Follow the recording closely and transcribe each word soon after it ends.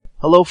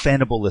Hello,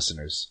 Fanable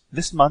listeners.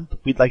 This month,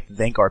 we'd like to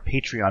thank our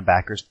Patreon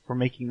backers for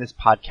making this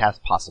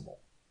podcast possible.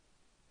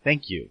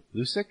 Thank you,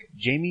 Lusick,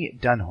 Jamie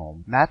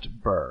Dunholm, Matt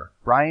Burr,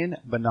 Brian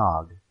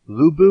Banog,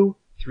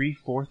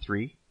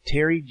 Lubu343,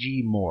 Terry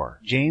G. Moore,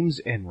 James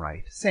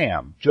Enright,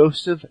 Sam,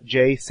 Joseph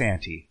J.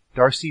 Santee,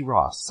 Darcy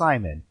Ross,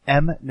 Simon,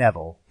 M.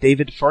 Neville,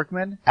 David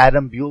Farkman,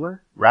 Adam Bueller,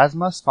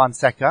 Rasmus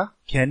Fonseca,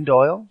 Ken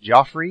Doyle,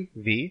 Joffrey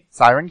V,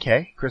 Siren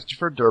K,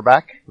 Christopher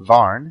Durbach,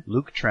 Varn,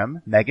 Luke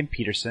Trim, Megan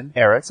Peterson,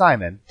 Eric,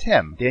 Simon,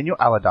 Tim, Daniel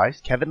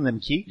Allardyce, Kevin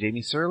Limke,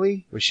 Jamie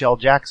Surley, Rochelle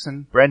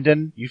Jackson,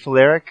 Brendan,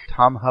 Euphileric,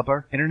 Tom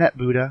Huber, Internet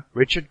Buddha,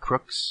 Richard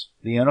Crooks,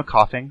 Leona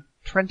Coughing,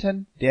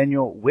 Trenton,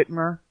 Daniel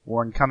Whitmer,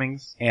 Warren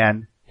Cummings,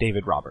 and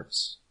David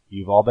Roberts.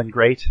 You've all been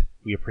great.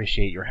 We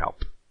appreciate your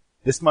help.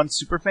 This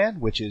month's Superfan,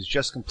 which is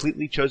just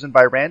completely chosen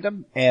by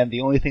random, and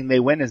the only thing they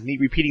win is me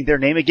repeating their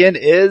name again,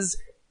 is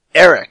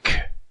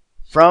Eric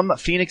from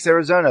Phoenix,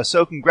 Arizona.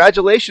 So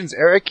congratulations,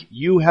 Eric.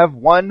 You have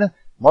won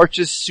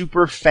March's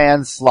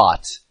Superfan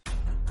slot.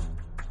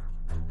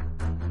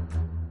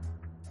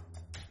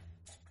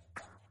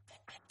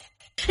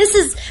 This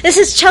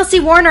is Chelsea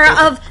Warner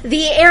of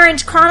the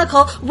Errant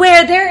Chronicle,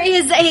 where there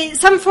is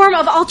some form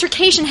of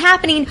altercation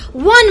happening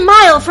 1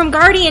 mile from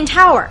Guardian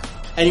Tower.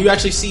 And you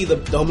actually see the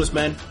homeless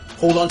man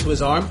hold onto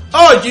his arm.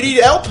 Oh, do you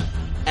need help?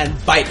 And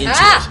bite into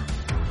it.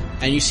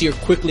 And you see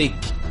her quickly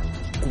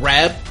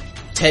grab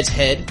Ted's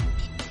head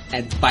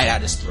and bite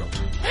out his throat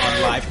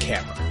on live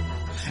camera.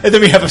 And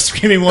then we have a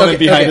screaming woman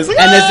behind us. And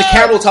as the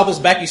camera topples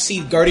back, you see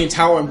Guardian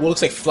Tower and what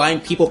looks like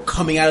flying people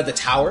coming out of the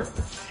tower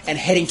and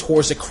heading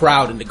towards the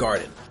crowd in the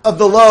garden. Of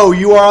the low,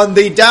 you are on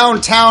the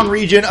downtown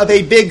region of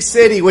a big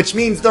city, which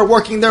means they're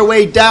working their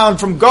way down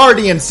from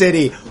Guardian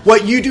City.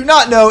 What you do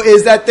not know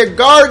is that the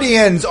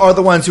Guardians are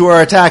the ones who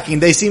are attacking.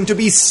 They seem to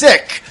be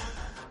sick.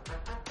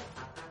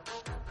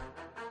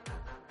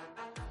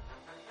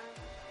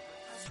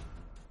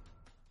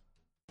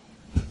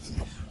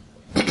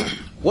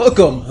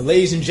 Welcome,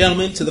 ladies and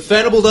gentlemen, to the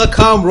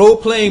Fanable.com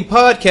role-playing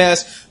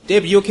podcast.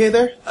 David, you okay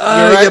there?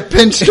 Right? You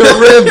pinched a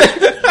rib.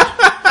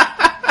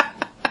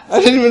 I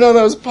didn't even know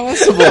that was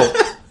possible.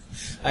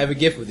 I have a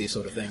gift with these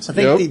sort of things. I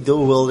think the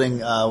dual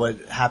wielding,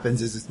 what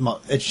happens is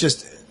it's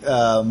just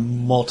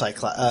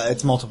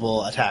it's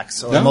multiple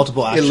attacks or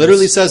multiple actions. It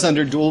literally says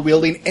under dual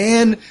wielding,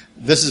 and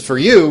this is for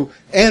you,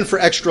 and for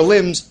extra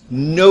limbs,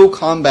 no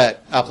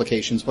combat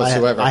applications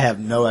whatsoever. I have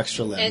no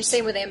extra limbs. And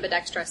same with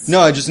ambidextrous. No,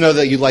 I just know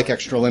that you like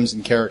extra limbs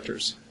and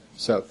characters.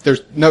 So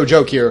there's no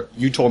joke here.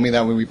 You told me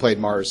that when we played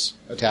Mars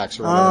Attacks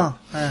or whatever.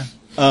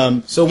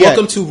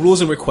 Welcome to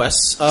Rules and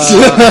Requests.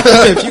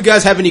 If you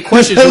guys have any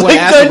questions you want to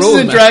ask the Rules Dungeons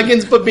and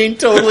Dragons, but being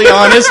totally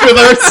honest with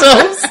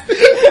ourselves.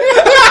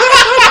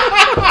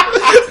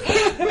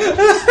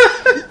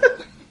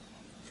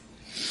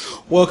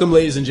 Welcome,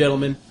 ladies and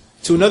gentlemen,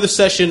 to another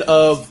session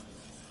of,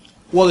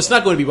 well, it's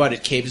not going to be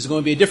Rotted Cave. It's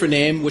going to be a different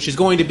name, which is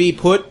going to be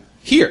put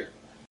here.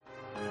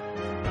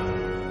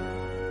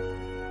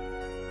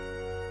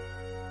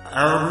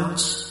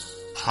 Errant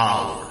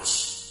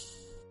Powers.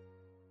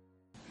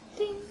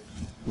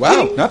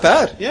 Wow, not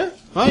bad. Yeah.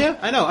 Oh, yeah.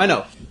 I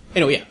know.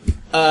 Anyway, yeah.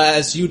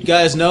 As you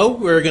guys know,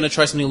 we're going to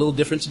try something a little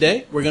different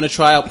today. We're going to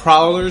try out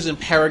Prowlers and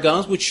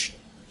Paragons, which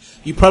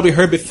you probably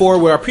heard before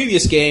where our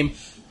previous game,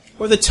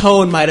 where the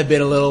tone might have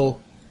been a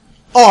little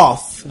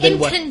off.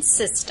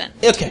 Inconsistent.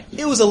 Okay.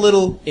 It was a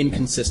little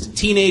inconsistent.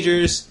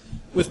 Teenagers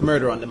with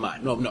murder on the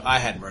mind. No, I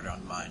had murder on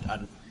the mind. I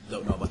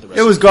don't know about the rest.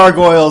 It was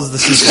Gargoyles, the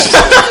sequel.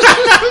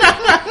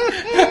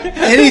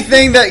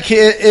 Anything that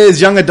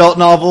is young adult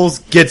novels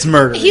gets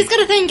murdered. He's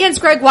got a thing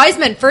against Greg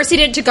Wiseman. First he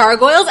did it to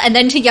Gargoyles, and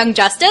then to Young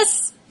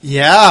Justice.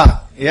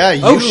 Yeah.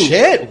 Oh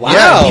shit! Wow.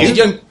 Yeah,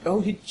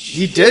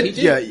 he did.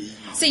 Yeah.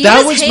 So you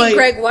just hate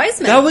Greg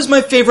Wiseman. That was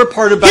my favorite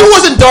part about... He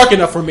wasn't dark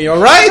enough for me,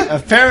 alright?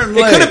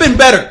 Apparently. It could have been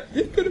better.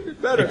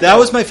 That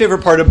was my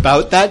favorite part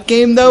about that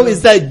game, though,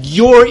 is that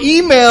your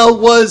email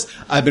was,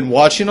 I've been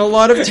watching a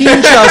lot of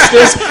Teen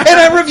Justice, and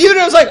I reviewed it,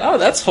 I was like, oh,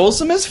 that's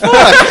wholesome as fuck.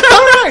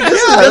 Alright,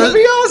 this is gonna be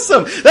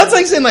awesome. That's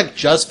like saying,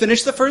 just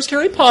finished the first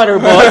Harry Potter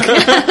book,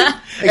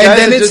 and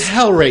then it's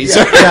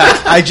Hellraiser.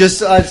 Yeah, I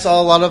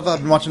saw I've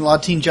been watching a lot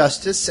of Teen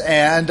Justice,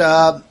 and,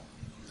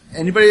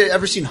 anybody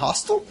ever seen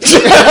Hostel? That's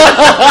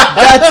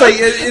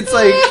it's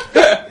like,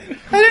 I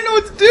didn't know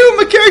what to do.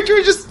 My character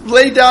would just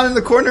lay down in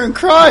the corner and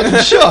cried and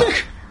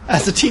shook,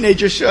 as a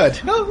teenager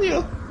should. No,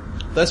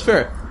 that's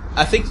fair.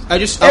 I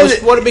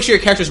want to make sure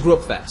your characters grew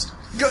up fast.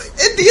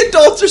 The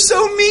adults are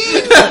so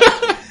mean.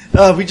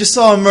 We just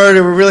saw a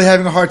murder. We're really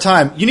having a hard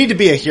time. You need to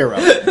be a hero.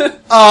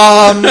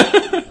 I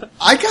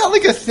got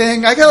a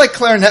thing. I got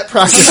clarinet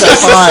practice at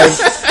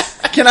 5.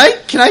 Can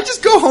I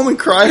just go home and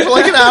cry for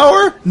an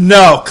hour?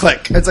 No,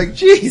 click. It's like,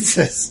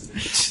 Jesus.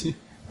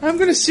 I'm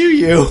gonna sue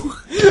you.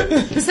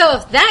 So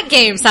if that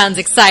game sounds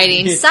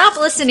exciting, stop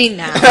listening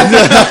now.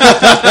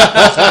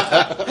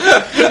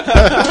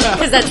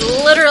 Because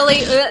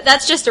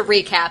that's just a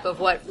recap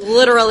of what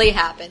literally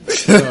happened.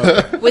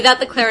 Without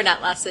the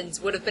clarinet lessons,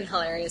 would have been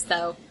hilarious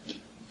though.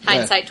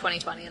 Hindsight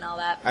 2020 and all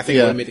that. I think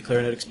it would have made the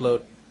clarinet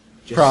explode.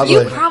 Probably.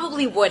 You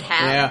probably would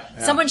have.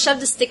 Yeah. Someone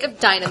shoved a stick of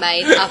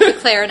dynamite up the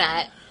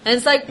clarinet, and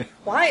it's like,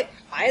 why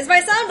is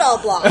my sound all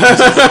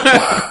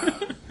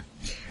blocked?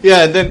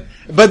 Yeah,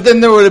 but then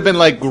there would have been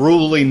like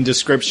grueling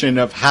description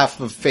of half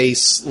a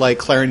face like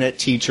clarinet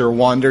teacher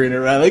wandering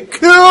around like,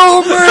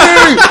 kill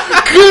me!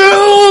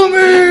 Kill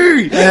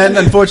me! And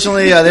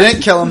unfortunately, they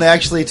didn't kill him. They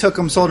actually took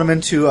him, sold him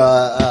into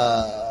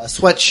a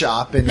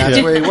sweatshop, and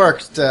that's where he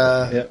worked.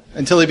 Yeah.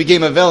 Until he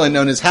became a villain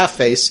known as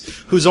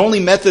Half-Face, whose only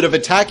method of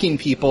attacking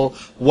people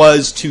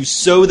was to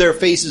sew their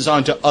faces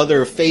onto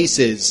other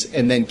faces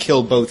and then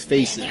kill both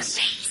faces.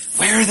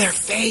 Wear their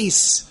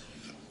face!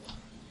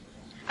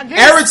 I'm very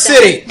Arid upset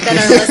City! that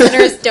our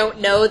listeners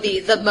don't know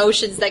the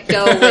motions that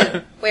go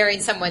with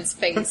wearing someone's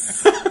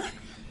face.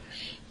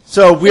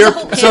 So There's a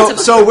whole pantomime.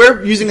 so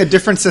we're using a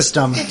different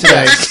system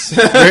today.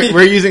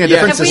 we're using a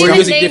different Have we system. even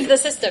using named diff- the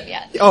system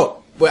yet?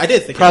 Oh, well, I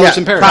did think Prowlers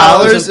and Paragons.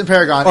 Prowlers and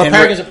Paragon. Oh, and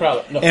Paragons we're- and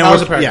Prowlers. No, and Prowlers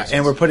we're, and Paragons. yeah,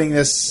 and we're putting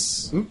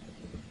this.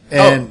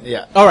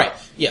 Oh. All right.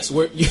 Yes,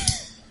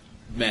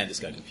 man,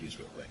 this got confused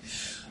real quick.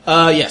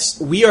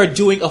 Yes, we are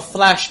doing a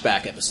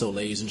flashback episode,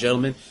 ladies and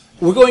gentlemen.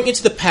 We're going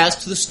into the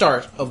past to the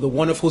start of the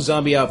wonderful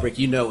zombie outbreak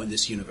you know in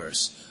this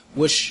universe,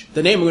 which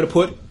the name we're going to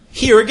put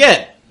here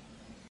again.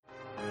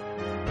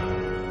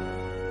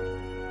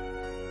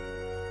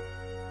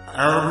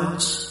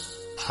 Errant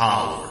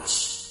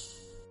Powers.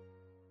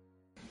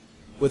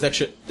 With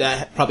extra,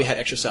 that probably had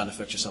extra sound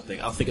effects or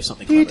something. I'll think of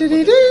something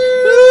clever.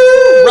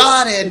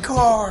 Rotted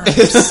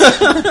corpse.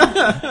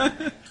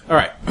 All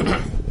right.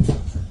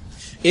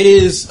 It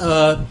is,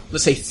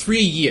 let's say 3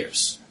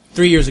 years.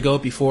 3 years ago,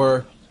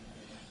 before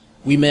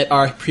we met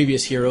our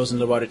previous heroes in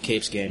the Rotted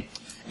Capes game.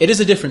 It is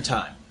a different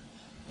time.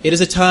 It is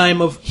a time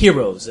of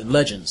heroes and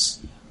legends,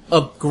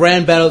 of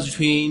grand battles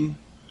between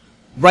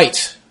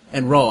right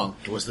and wrong.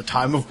 It was the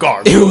time of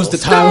Garb. It was the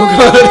time of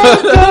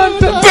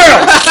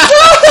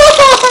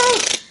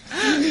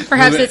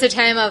Perhaps it's a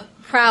time of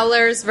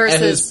Prowlers and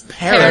his versus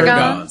Paragons.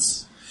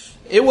 paragons.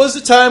 It was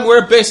the time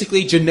where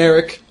basically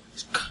generic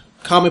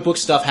comic book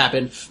stuff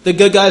happened. The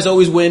good guys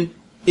always win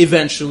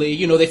eventually.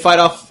 You know, they fight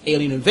off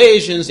alien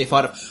invasions, they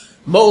fight off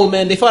mole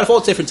men, they fight off all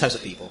different types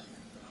of people.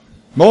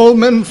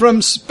 Moleman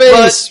from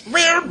space!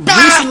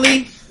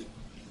 Recently,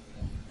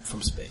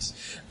 from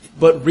space.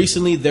 But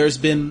recently there's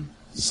been,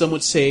 some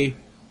would say,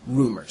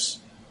 rumors.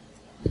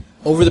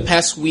 Over the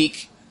past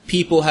week,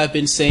 people have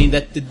been saying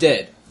that the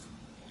dead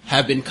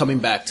have been coming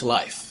back to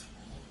life.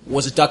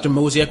 Was it Dr.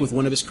 Mosiak with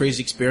one of his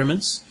crazy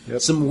experiments?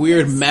 Yep. Some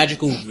weird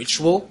magical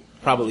ritual?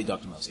 Probably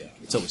Dr. Mosiak.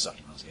 It's always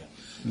Dr. Mosiak.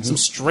 Mm-hmm. Some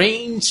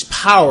strange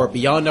power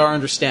beyond our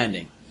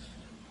understanding.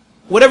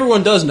 What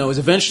everyone does know is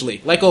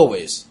eventually, like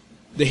always,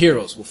 the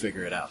heroes will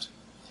figure it out.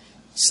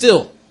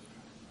 Still,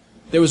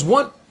 there was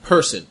one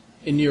person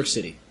in New York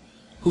City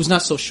who's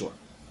not so sure.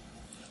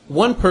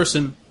 One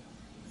person,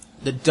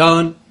 the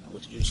Don...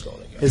 What did you just call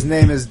that guy? His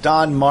name is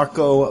Don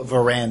Marco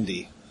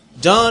Verandi.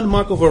 Don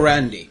Marco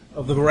Verandi,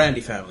 of the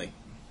Verandi family.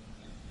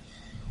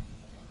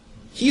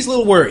 He's a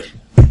little worried.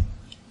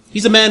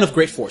 He's a man of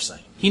great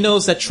foresight. He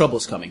knows that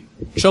trouble's coming.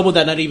 Trouble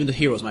that not even the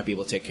heroes might be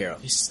able to take care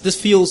of. This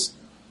feels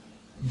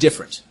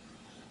different.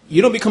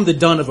 You don't become the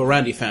Don of a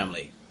Verandi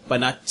family by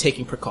not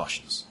taking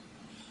precautions.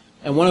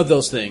 And one of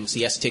those things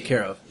he has to take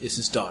care of is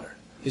his daughter,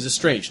 his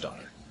estranged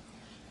daughter.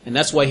 And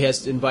that's why he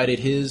has invited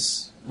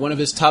one of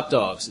his top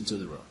dogs into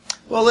the room.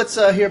 Well, let's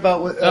hear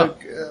about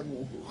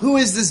who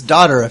is this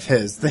daughter of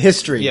his, the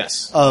history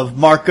of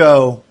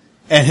Marco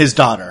and his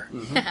daughter.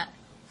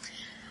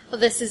 Well,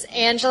 this is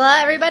Angela,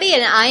 everybody,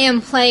 and I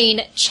am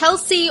playing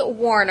Chelsea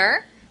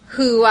Warner,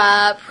 who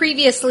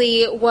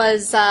previously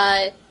was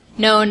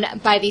known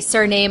by the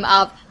surname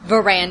of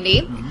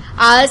Verandi.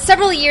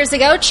 Several years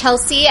ago,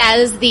 Chelsea,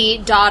 as the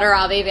daughter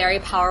of a very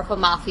powerful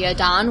mafia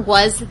don,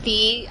 was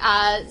the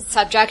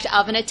subject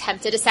of an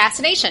attempted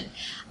assassination.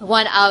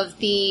 One of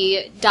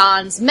the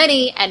Don's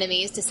many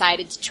enemies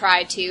decided to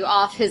try to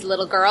off his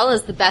little girl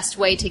as the best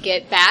way to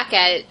get back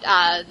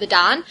at the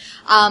Don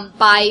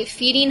by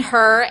feeding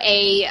her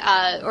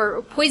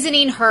or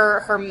poisoning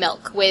her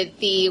milk with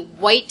the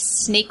white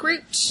snake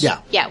root.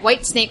 Yeah,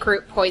 white snake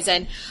root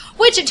poison,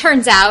 which it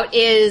turns out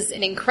is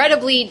an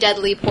incredibly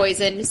deadly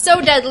poison,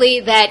 so deadly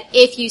that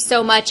if you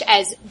so much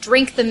as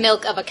drink the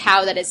milk of a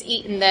cow that has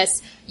eaten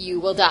this, you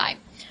will die.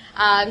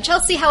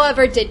 Chelsea,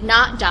 however, did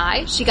not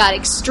die. She got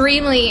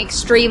extremely,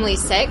 extremely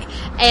sick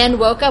and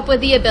woke up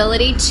with the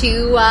ability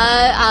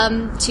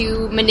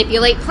to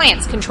manipulate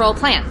plants, control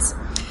plants.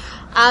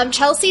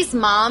 Chelsea's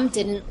mom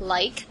didn't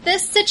like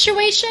this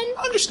situation.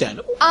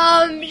 Understandable.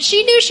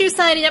 She knew she was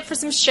signing up for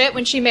some shit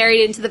when she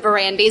married into the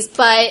Verandis,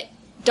 but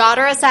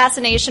daughter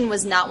assassination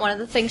was not one of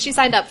the things she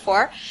signed up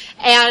for.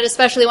 And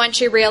especially when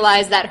she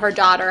realized that her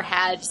daughter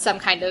had some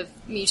kind of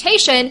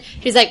mutation,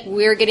 she's like,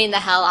 we're getting the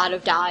hell out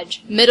of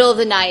Dodge. Middle of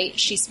the night,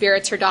 she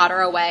spirits her daughter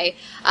away.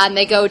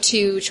 They go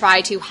to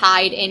try to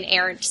hide in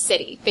Errant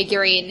City,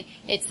 figuring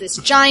it's this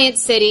giant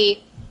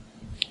city.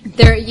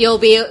 We'll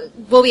be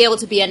able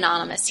to be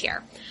anonymous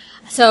here.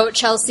 So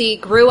Chelsea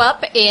grew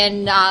up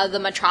in the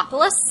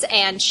metropolis,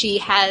 and she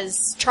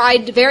has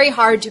tried very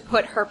hard to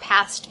put her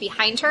past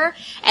behind her,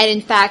 and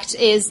in fact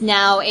is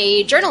now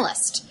a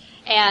journalist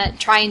and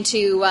trying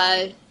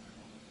to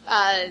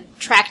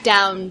track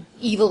down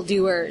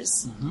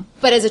evildoers,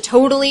 but as a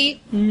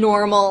totally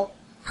normal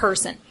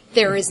person.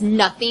 There is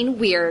nothing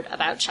weird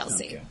about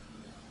Chelsea. Okay.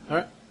 All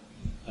right.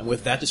 And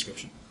with that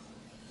description,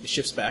 it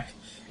shifts back,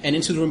 and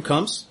into the room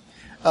comes...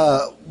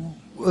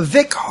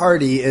 Vic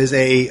Hardy is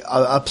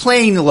a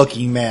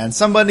plain-looking man,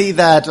 somebody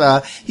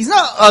that he's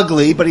not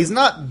ugly, but he's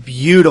not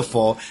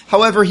beautiful.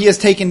 However, he has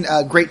taken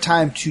great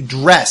time to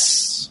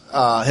dress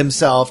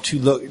himself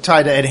to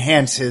try to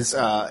enhance his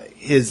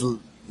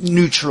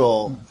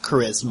neutral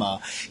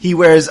charisma. He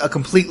wears a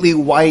completely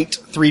white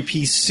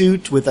three-piece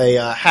suit with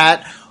a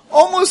hat,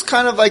 almost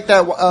kind of like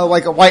that,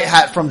 like a white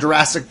hat from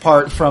Jurassic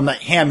Park from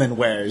that Hammond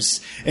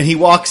wears. And he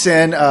walks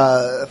in,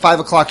 5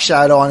 o'clock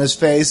shadow on his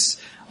face,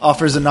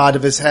 offers a nod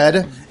of his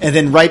head, and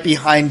then right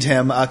behind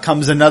him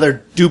comes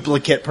another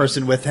duplicate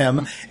person with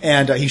him,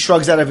 and he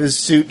shrugs out of his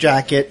suit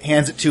jacket,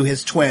 hands it to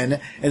his twin,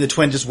 and the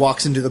twin just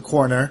walks into the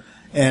corner.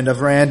 And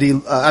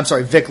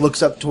Vic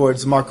looks up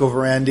towards Marco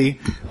Verandi,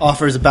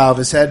 offers a bow of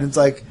his head, and it's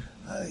like,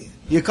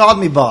 "You called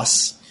me,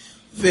 boss."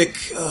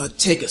 Vic,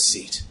 take a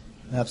seat.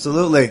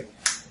 Absolutely.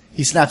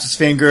 He snaps his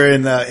finger,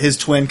 and his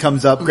twin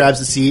comes up, grabs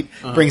the seat,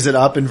 brings it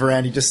up, and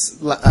Verandi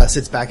just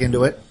sits back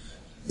into it.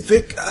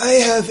 Vic, I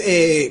have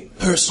a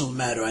personal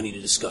matter I need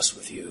to discuss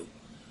with you.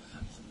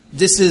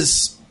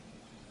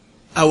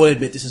 I will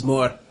admit, this is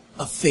more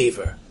a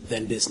favor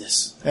than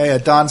business. Hey, a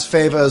Don's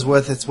favor is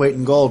worth its weight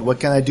in gold. What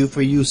can I do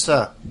for you,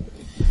 sir?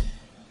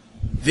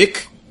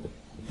 Vic,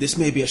 this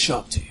may be a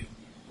shock to you,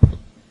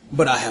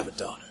 but I have a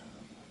daughter.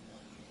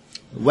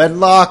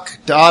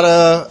 Wedlock,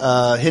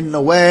 daughter, hidden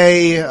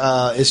away,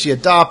 is she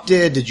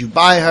adopted? Did you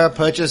buy her,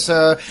 purchase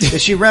her?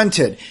 Is she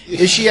rented?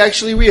 Is she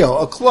actually real?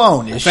 A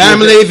clone? Is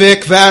Family,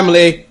 Vic,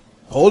 family.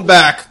 Hold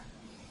back.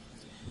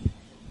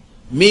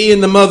 Me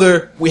and the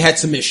mother, we had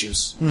some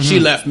issues.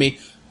 She left me.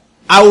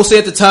 I will say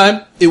at the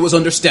time, it was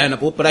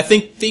understandable, but I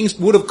think things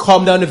would have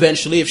calmed down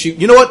eventually if she...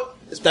 You know what?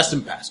 That's in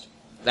the past.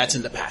 That's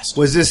in the past.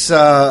 Was this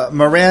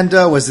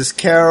Miranda, was this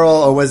Carol,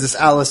 or was this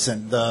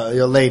Allison,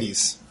 your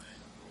ladies?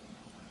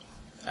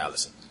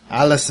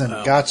 Allison,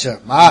 gotcha.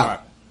 All right.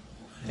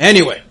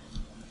 Anyway,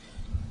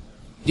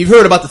 you've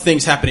heard about the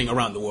things happening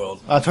around the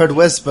world. I've heard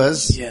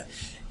whispers. Yeah.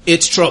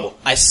 It's trouble.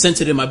 I sense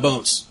it in my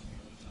bones.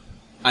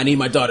 I need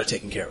my daughter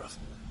taken care of.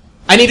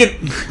 Let me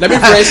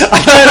rephrase.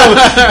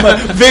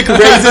 Vic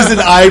raises an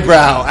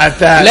eyebrow at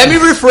that. Let me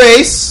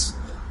rephrase.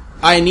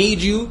 I need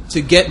you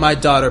to get my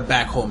daughter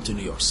back home to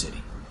New York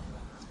City.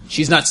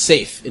 She's not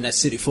safe in that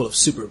city full of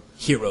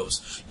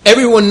superheroes.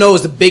 Everyone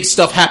knows the big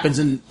stuff happens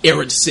in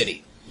Errant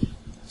City.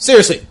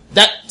 Seriously,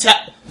 that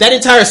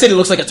entire city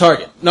looks like a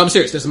target. No, I'm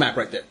serious. There's a map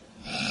right there.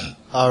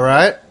 All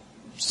right.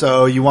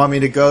 So you want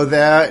me to go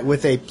there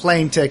with a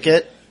plane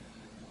ticket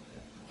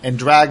and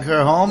drag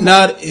her home?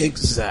 Not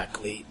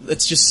exactly.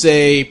 Let's just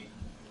say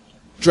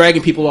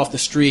dragging people off the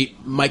street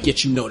might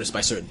get you noticed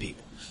by certain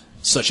people,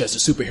 such as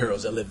the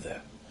superheroes that live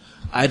there.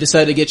 I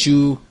decided to get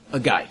you a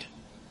guide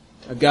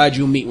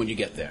you'll meet when you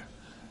get there.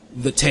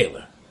 The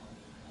tailor.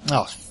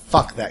 Oh,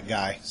 fuck that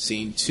guy.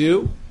 Scene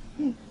 2.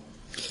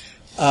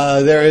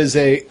 There is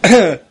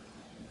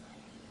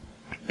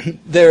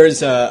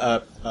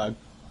a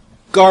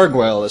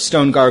gargoyle, a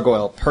stone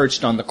gargoyle,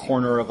 perched on the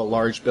corner of a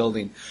large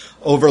building,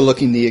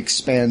 overlooking the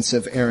expanse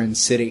of Errant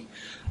City.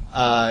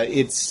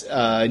 It's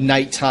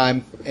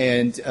nighttime,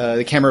 and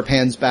the camera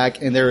pans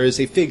back, and there is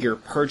a figure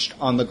perched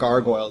on the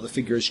gargoyle. The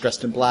figure is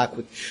dressed in black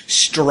with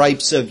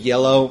stripes of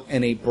yellow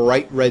and a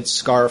bright red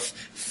scarf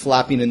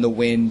flapping in the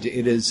wind.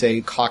 It is a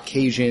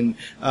Caucasian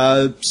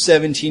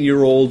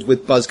 17-year-old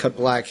with buzz-cut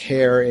black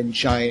hair and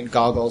giant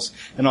goggles.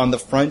 And on the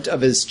front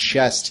of his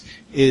chest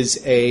is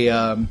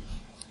a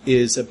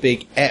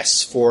big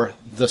S for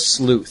the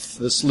Sleuth.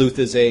 The Sleuth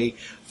is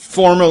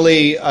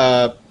formerly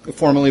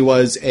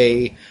was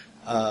an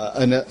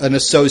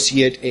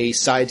associate, a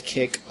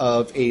sidekick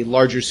of a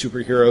larger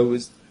superhero who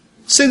has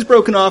since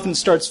broken off and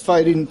starts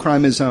fighting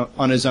crime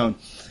on his own.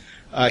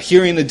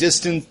 Hearing a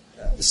distant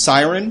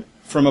siren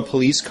from a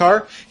police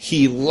car,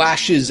 he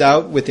lashes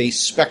out with a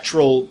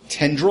spectral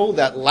tendril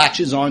that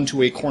latches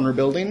onto a corner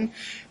building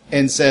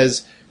and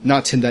says,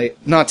 "Not tonight,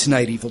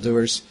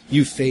 evildoers.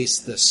 You face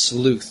the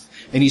Sleuth."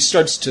 And he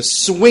starts to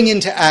swing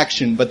into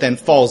action, but then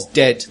falls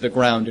dead to the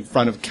ground in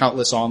front of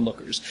countless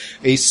onlookers.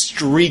 A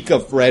streak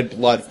of red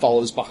blood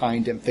follows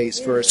behind him face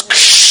first.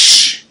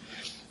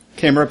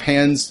 Camera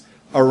pans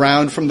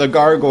around from the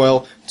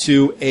gargoyle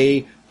to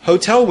a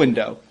hotel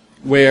window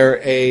where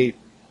a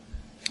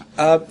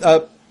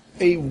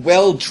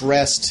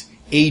well-dressed,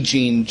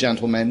 aging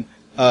gentleman,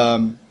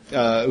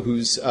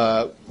 whose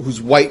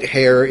white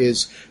hair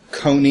is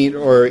coning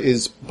or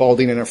is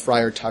balding in a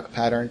friar tuck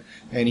pattern,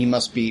 and he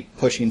must be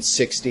pushing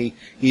 60.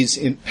 He's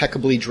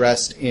impeccably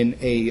dressed in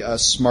a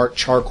smart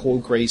charcoal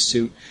gray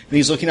suit, and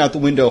he's looking out the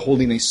window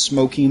holding a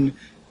smoking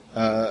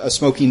a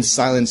smoking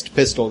silenced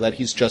pistol that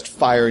he's just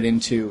fired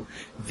into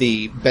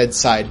the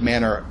bedside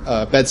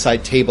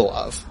table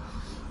of.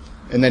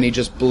 And then he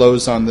just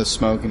blows on the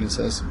smoke and he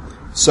says,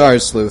 "Sorry,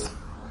 Sleuth,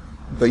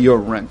 but you're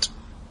rent."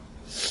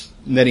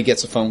 And then he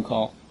gets a phone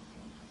call.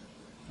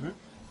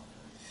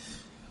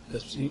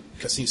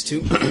 Cutscenes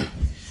 2.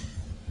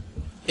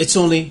 It's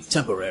only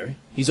temporary.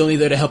 He's only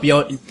there to help you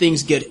out in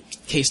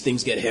case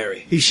things get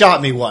hairy. He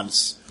shot me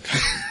once.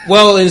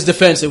 Well, in his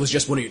defense, it was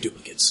just one of your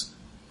duplicates.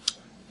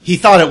 He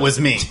thought it was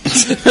me.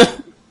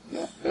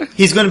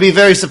 He's going to be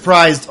very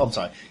surprised. Oh, I'm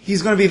sorry.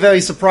 He's going to be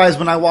very surprised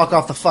when I walk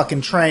off the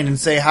fucking train and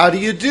say, "How do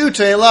you do,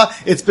 Taylor?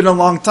 It's been a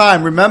long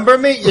time. Remember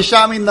me? You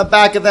shot me in the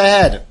back of the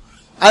head."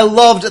 I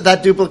loved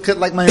that duplicate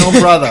like my own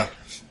brother.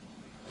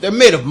 They're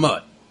made of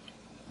mud.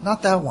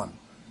 Not that one.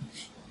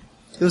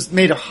 It was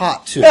made of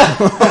hot, too.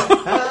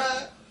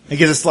 He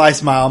gets a sly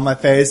smile on my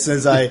face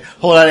as I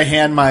hold out a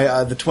hand.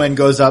 The twin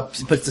goes up,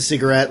 puts the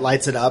cigarette,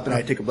 lights it up, and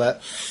I take a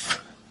breath.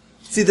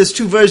 See, there's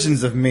two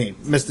versions of me,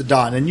 Mr.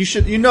 Don, and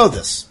you know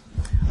this.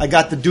 I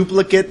got the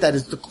duplicate that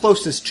is the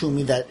closest to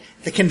me that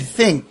can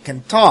think,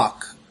 can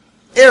talk.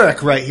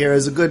 Eric right here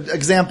is a good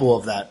example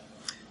of that.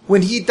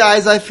 When he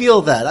dies, I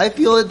feel that. I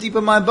feel it deep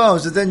in my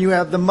bones. And then you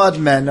have the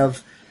mudmen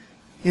of,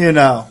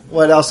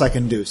 what else I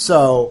can do.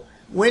 So,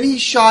 when he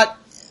shot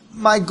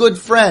my good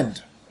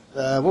friend,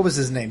 what was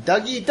his name?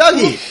 Dougie?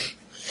 Dougie!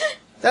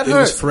 That hurt. It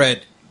was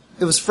Fred.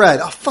 It was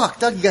Fred. Oh, fuck.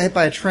 Dougie got hit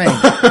by a train.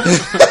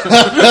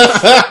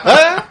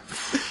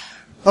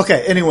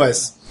 Okay,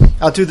 anyways.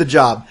 I'll do the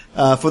job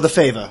for the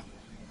favor.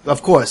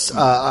 Of course.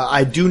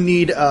 I do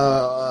need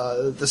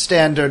the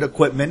standard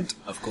equipment.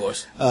 Of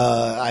course.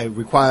 I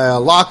require a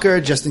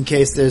locker just in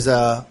case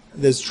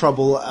there's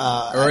trouble.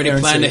 Already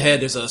planned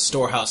ahead. There's a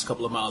storehouse a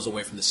couple of miles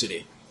away from the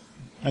city.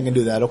 I can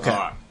do that. Okay.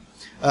 All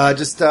right.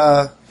 Just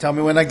tell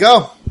me when I go.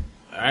 All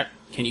right.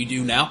 Can you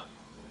do now?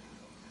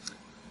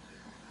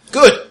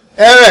 Good.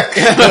 Eric,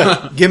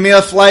 give me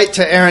a flight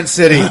to Errant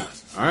City. All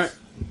right.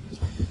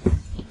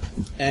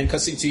 And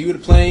cutscene to you to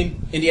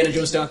plane, Indiana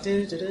Jones down to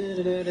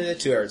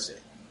Errant City.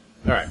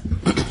 All right.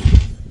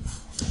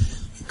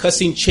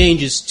 Cutscene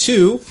changes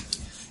to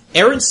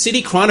Errant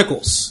City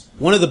Chronicles,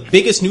 one of the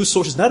biggest news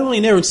sources not only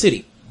in Errant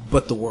City,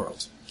 but the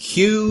world.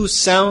 Cue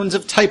sounds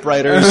of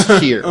typewriters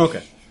here.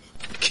 Okay.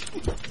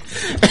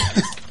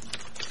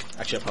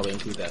 Actually, I'll probably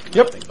include that.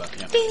 Yep. Think about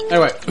it, yeah.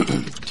 Anyway.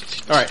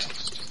 All right.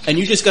 And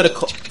you just got to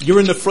call. You're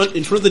in front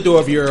of the door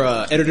of your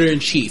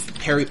editor-in-chief,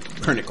 Perry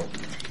Pernicle.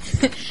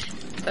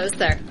 Goes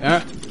there.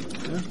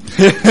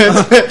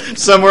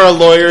 Somewhere a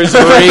lawyer is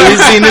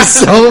raising his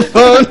cell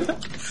phone.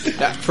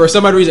 For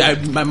some odd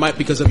reason, I might,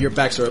 because of your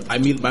backstory,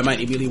 my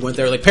mind immediately went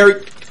there. Like, Perry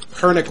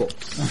Pernicle.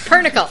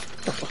 Pernicle.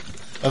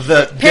 Of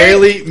the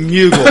Daily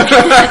Mugle.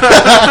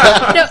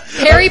 No,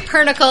 Perry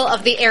Pernicle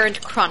of the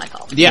Errant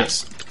Chronicle.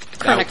 Yes.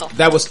 Chronicle.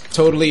 That was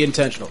totally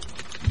intentional.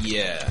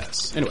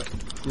 Yes. Anyway,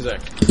 who's there?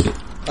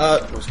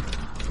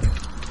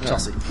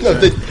 Chelsea.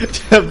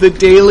 Of the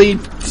Daily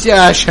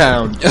Dash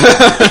Hound.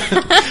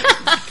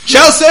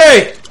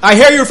 Chelsea! I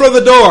hear you from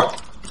the door.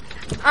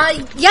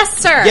 Yes,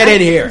 sir. Get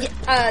in here.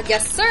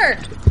 Yes, sir.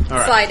 All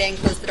right. Sliding,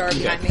 close the door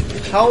behind me.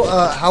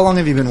 How long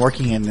have you been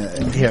working in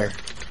here?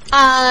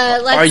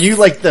 Let's... Are you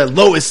like the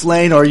Lois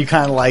Lane, or are you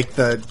kind of like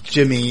the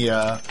Jimmy?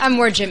 I'm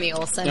more Jimmy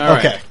Olsen. All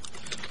right. Okay.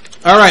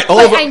 All right.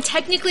 But and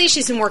technically,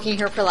 she's been working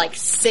here for like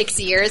 6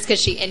 years because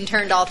she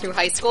interned all through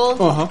high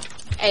school. Uh-huh.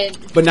 And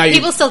But now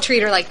people still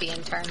treat her like the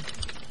intern.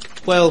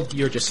 Well,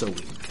 you're just so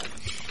weak.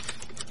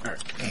 All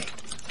right.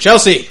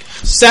 Chelsea,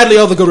 sadly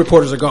all the good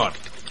reporters are gone.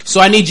 So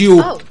I need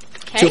you Oh,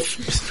 okay.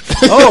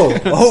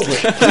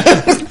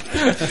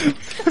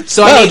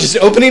 So I need just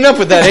opening up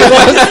with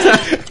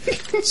that.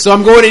 So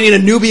I'm going to need a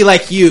newbie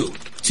like you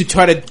to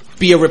try to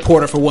be a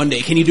reporter for one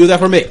day. Can you do that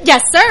for me?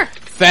 Yes, sir.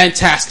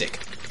 Fantastic.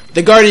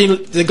 The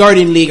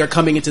Guardian League are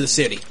coming into the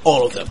city.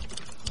 All of them.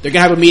 They're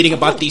going to have a meeting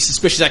about these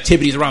suspicious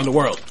activities around the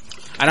world.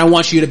 And I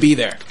want you to be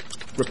there,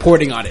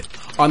 reporting on it,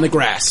 on the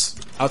grass,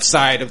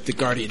 outside of the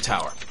Guardian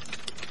Tower.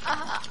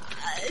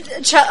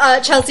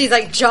 Chelsea's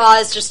like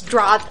jaws just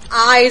dropped,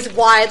 eyes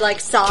wide like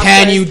saucers.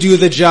 Can you do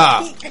the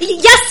job?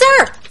 Yes,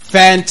 sir.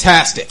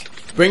 Fantastic.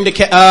 Bring the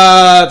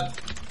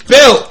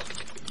Bill,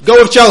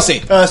 go with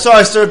Chelsea.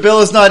 Sorry, sir. Bill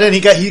is not in. He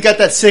got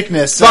that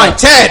sickness. Fine.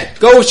 Ted,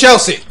 go with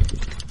Chelsea.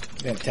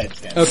 Yeah, Ted.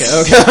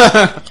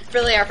 Okay.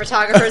 Really, our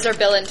photographers are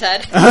Bill and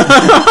Ted.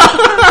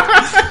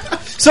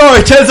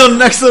 Sorry, Ted's on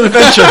an excellent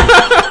adventure.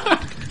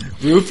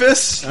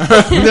 Rufus?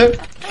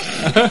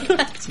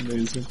 That's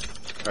amazing.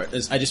 All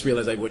right, I just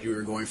realized what you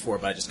were going for,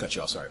 but I just cut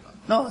you off. Sorry about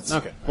that. No, it's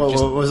Okay.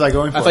 What was I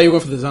going for? I thought you were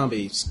going for the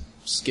zombie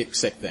sick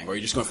thing, or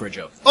you're just going for a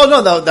joke. Oh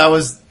no, that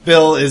was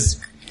Bill is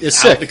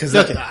sick because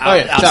Okay.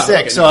 I'm sick,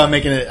 Okay. so I'm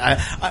making it.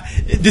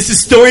 This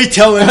is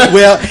storytelling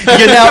where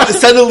you're now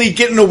suddenly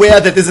getting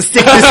aware that there's a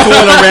sickness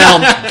going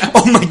around.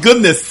 Oh my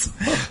goodness,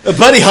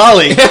 Buddy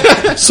Holly.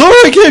 Sorry,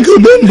 I can't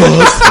come in,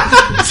 boss.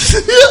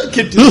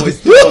 Get the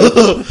voice.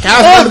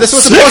 This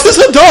was Sick as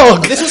a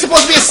dog. This was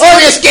supposed to be a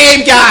serious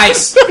game,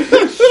 guys.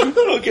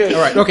 Okay.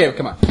 All right. Okay.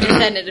 Come on.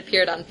 And then it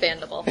appeared on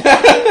Fandible.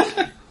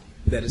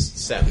 That is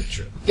sadly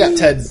true. Yeah,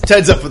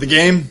 Ted's up for the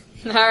game.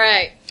 All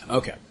right.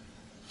 Okay.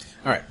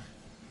 All right.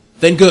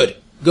 Then good.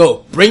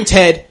 Go. Bring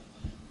Ted.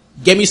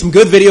 Get me some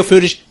good video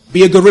footage.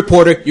 Be a good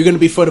reporter. You're going to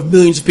be in front of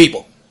millions of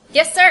people.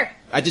 Yes, sir.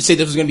 I did say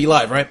this was going to be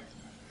live, right?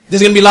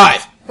 This is going to be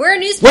live. We're a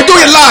newspaper. We're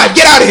doing it live.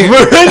 Get out of here.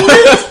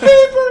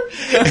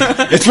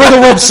 It's for the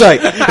website.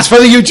 It's for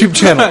the YouTube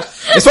channel.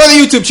 It's for the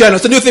YouTube channel.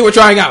 It's the new thing we're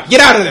trying out. Get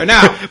out of there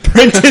now.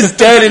 Print is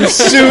dead and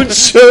soon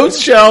so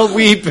shall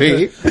we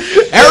be.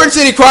 Aaron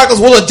City Chronicles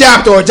will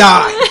adapt or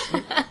die.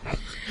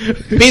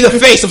 Be the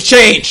face of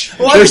change.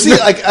 Well,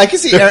 I can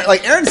see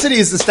Aaron City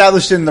is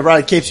established in the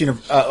Rotted Capes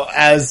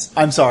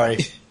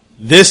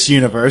this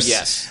universe,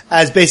 Yes.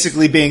 as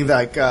basically being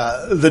like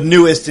the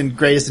newest and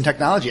greatest in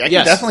technology. I can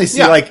Yes. definitely see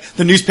Yeah. like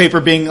the newspaper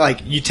being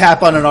like you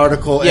tap on an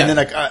article Yeah. and then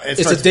like It's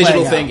a starts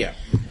digital playing thing, out.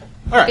 yeah.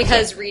 All right.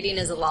 Because reading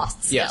is a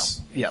lost skill. Yes.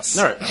 Yes.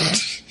 All right.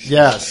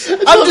 Yes.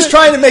 I'm just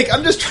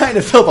trying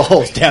to fill the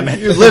holes. Damn it.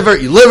 You live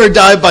or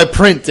die by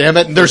print, damn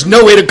it, and there's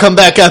no way to come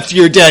back after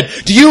you're dead.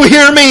 Do you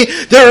hear me?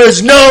 There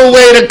is no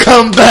way to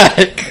come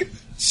back.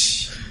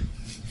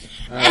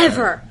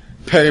 Ever.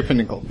 Perry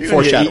Pinnacle. You're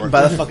gonna get eaten Foreshadowing.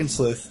 by the fucking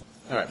sleuth.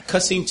 All right.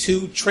 Cutscene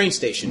 2, train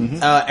station.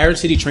 Aaron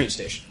City train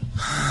station.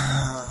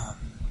 All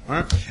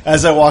right.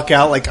 As I walk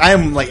out,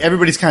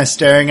 everybody's kind of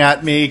staring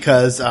at me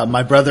because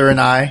my brother and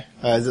I,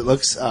 as it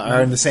looks,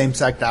 are in the same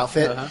exact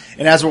outfit.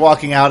 And as we're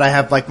walking out, I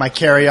have like my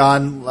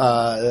carry-on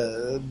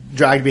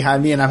dragged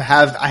behind me, and I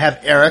have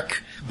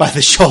Eric by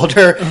the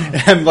shoulder,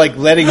 and I'm like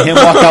letting him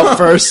walk out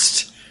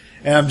first.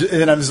 And I'm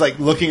just like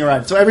looking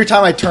around. So every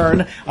time I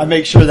turn, I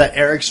make sure that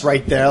Eric's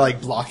right there,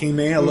 like blocking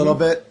me a little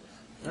bit.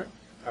 All right.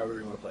 However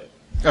you want to play it.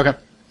 Okay.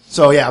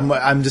 So yeah,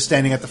 I'm just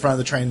standing at the front of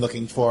the train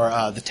looking for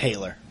the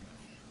tailor.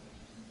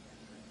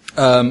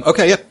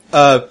 Okay, yeah.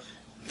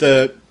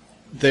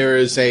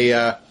 There's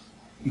a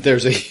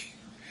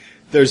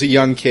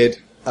young kid,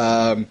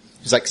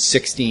 he's like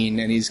 16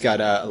 and he's got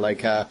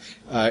a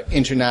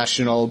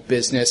international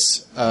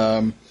business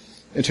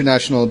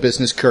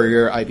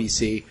courier,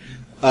 IBC,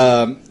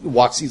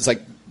 he's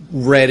like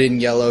red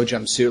and yellow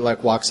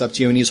jumpsuit, walks up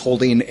to you and he's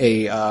holding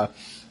a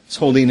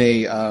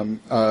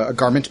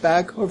garment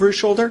bag over his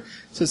shoulder.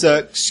 Says,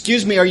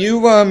 excuse me, are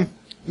you,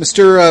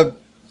 Mr.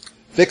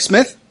 Vic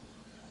Smith?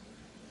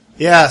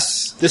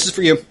 Yes. This is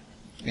for you.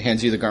 He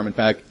hands you the garment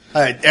bag.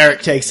 All right,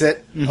 Eric takes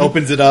it,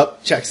 opens it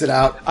up, checks it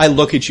out. I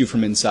look at you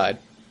from inside.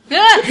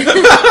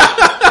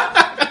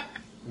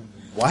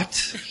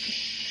 What?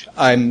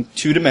 I'm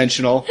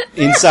two-dimensional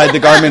inside the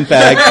garment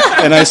bag,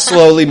 and I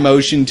slowly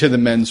motion to the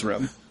men's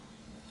room.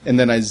 And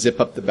then I zip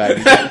up the bag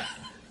again.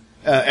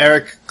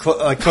 Eric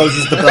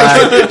closes the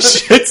bag.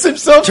 Shits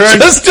himself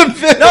just a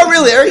bit. No,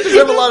 really, Eric doesn't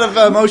have a lot of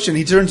emotion.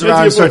 He turns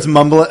around and starts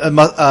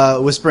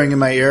whispering in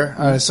my ear.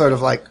 I sort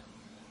of I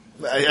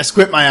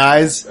squint my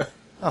eyes.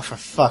 Oh, for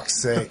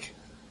fuck's sake.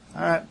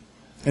 All right.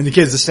 And the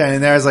kids are standing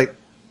there. I was like,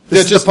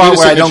 this is the part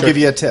where I don't give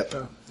you a tip.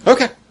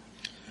 Okay.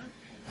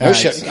 I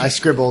shit. I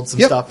scribbled some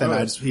Yep. stuff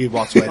and he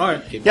walks away. All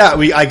right. Yeah,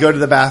 I go to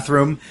the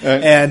bathroom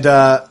and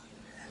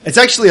it's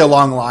actually a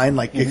long line,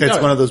 it's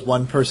one of those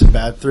one-person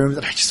bathrooms,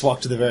 and I just walk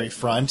to the very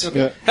front.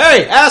 Yeah.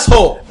 Hey,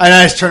 asshole! And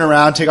I just turn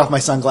around, take off my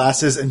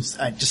sunglasses, and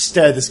I just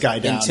stare this guy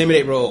down.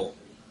 Intimidate roll.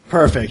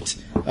 Perfect.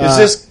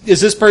 Is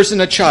this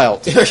person a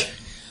child?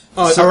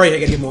 Oh, all right. I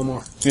gotta give one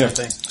more. Yeah.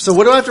 Thing. So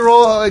what do I have to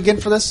roll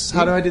again for this?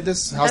 How do I do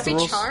this? How's That'd the be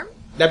rules? charm?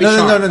 That'd be No,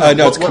 charm.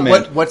 No, it's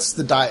command. What's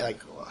the die?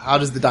 How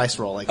does the dice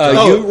roll?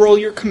 You roll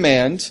your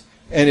command,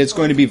 and it's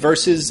going to be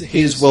versus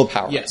his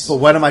willpower. Yes. So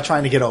what am I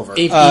trying to get over?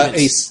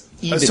 Evens.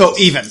 Evens. So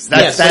evens.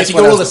 That's Yes, if you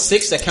what go I roll was- a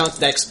 6, that counts,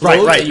 that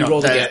explodes, Right. and you no,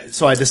 roll that- again.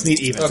 So I just need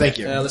evens. Okay, Thank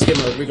you. let's give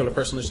him a regular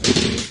personal.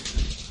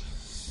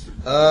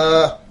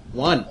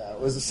 1.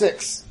 That was a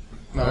 6.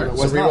 No, All right, it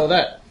so was reroll not.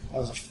 that. That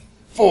was a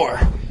 4.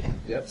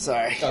 Yep.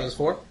 Sorry. That was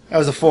 4. That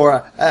was a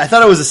 4. I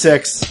thought it was a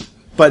 6,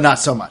 but not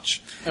so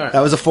much. All right. That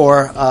was a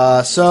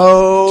 4.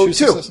 So 2.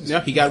 successes.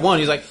 Yeah, he got 1.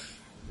 He's like,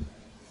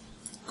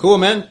 cool,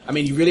 man. I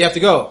mean, you really have to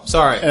go.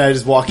 Sorry. And I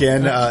just walk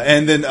in,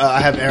 and then I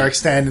have Eric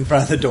stand in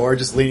front of the door,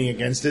 just leaning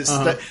against it,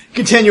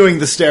 continuing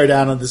the stare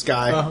down on this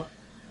guy.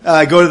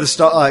 I go to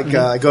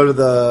the go to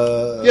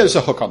the. Yeah, there's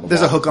a hook on the wall.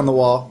 There's a hook on the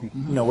wall,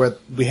 where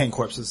we hang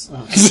corpses.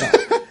 So,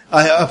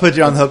 I put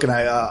it on the hook and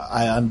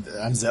I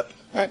unzip.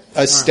 All right.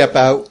 I step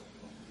out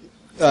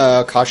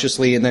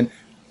cautiously and then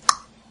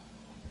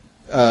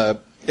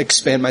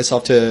expand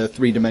myself to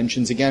 3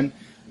 dimensions again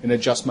and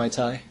adjust my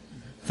tie.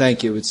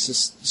 Thank you. It's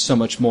just so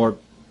much more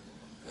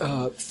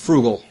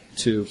frugal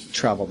to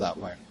travel that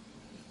way.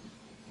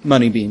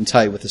 Money being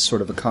tight with this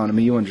sort of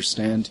economy, you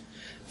understand.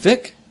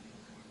 Vic,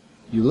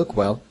 you look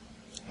well.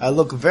 I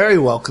look very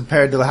well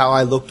compared to how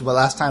I looked the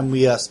last time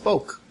we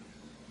spoke.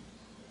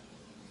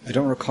 I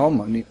don't recall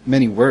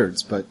many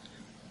words, but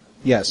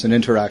yes, an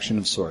interaction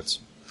of sorts.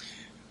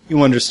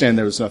 You understand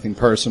there was nothing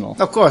personal.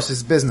 Of course,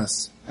 it's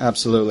business.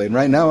 Absolutely. And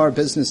right now our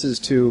business is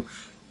to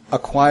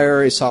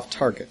acquire a soft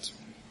target.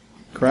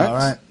 Correct? All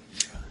right.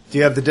 Do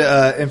you have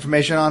the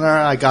information on her?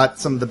 I got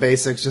some of the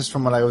basics just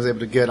from what I was able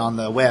to get on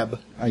the web.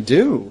 I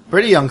do.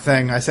 Pretty young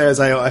thing. I say as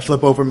I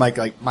flip over my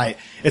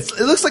it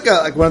looks like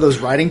one of those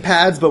writing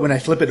pads, but when I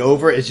flip it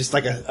over, it's just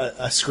like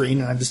a screen,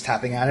 and I'm just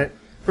tapping at it.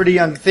 Pretty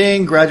young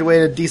thing.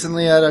 Graduated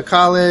decently out of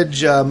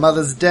college.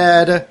 Mother's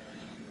dead.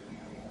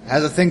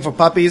 Has a thing for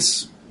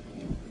puppies.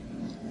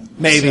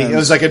 Maybe it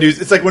was like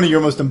it's like one of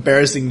your most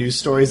embarrassing news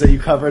stories that you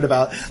covered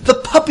about the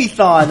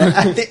puppy-thon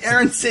at the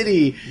Aaron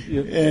City.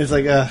 And it's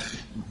like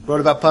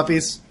wrote about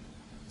puppies.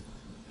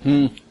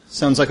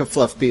 Sounds like a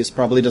fluff piece.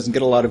 Probably doesn't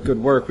get a lot of good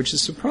work, which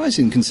is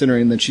surprising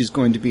considering that she's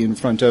going to be in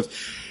front of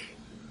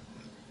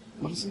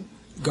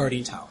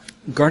Guardian Tower.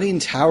 Guardian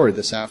Tower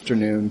this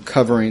afternoon,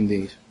 covering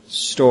the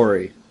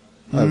story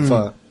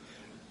of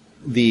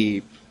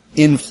the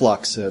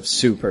influx of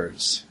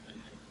supers.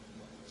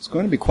 It's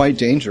going to be quite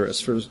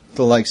dangerous for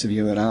the likes of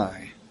you and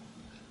I.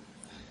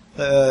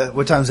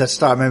 What time does that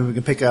start? Maybe we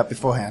can pick it up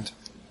beforehand.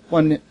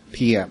 1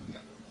 p.m.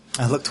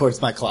 I look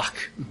towards my clock.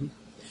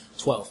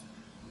 12.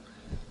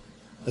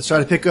 Let's try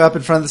to pick her up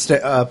in front of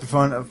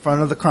the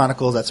front of the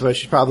Chronicles. That's where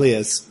she probably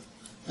is.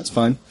 That's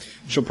fine.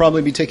 She'll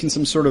probably be taking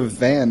some sort of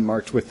van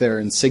marked with their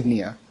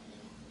insignia.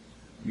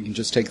 We can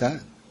just take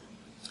that.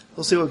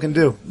 We'll see what we can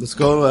do. Let's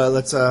go.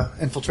 Let's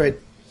infiltrate.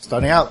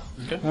 Starting out.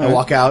 Okay. I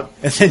walk out,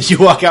 and then you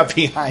walk out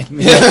behind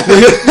me.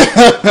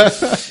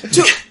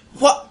 Dude,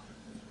 what?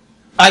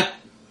 I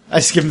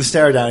just give him the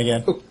stare down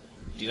again.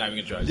 He's not even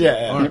gonna drive.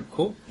 Yeah. All right,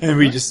 cool. And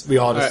we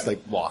all just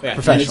Right. walk. Yeah. And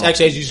it's Professional.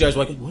 actually, as you guys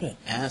walk in, what an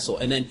asshole.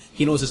 And then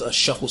he notices a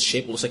shuffled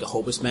shape, looks like a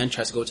hopeless man,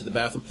 tries to go to the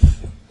bathroom.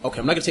 Okay,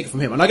 I'm not gonna take it from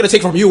him. I'm not gonna take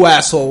it from you,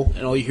 asshole.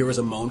 And all you hear is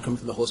a moan coming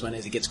from the host man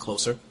as he gets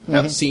closer.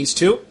 Scenes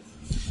 2.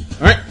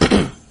 Alright.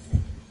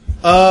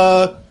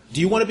 Do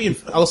you want to be in...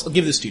 I'll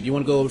give this to you. Do you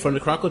want to go in front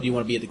of the Chronicle, or do you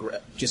want to be at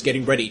the just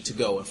getting ready to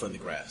go in front of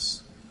the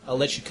grass? I'll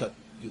let you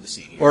do the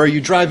scene here. Or are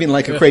you driving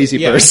like a crazy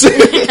Yeah. person?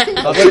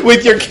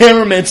 With your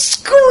cameraman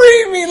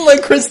screaming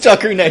like Chris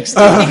Tucker next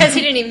to you. Because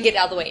he didn't even get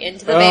all the way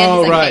into the van.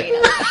 Oh, He's like right.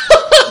 hanging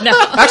out. No.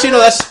 Actually, no,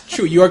 that's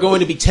true. You are going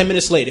to be 10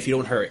 minutes late if you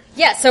don't hurry.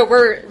 Yeah, so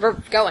we're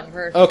going.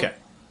 Okay.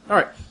 All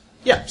right.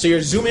 Yeah, so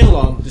you're zooming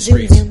along the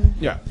streets.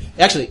 Yeah.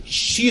 Actually,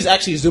 she's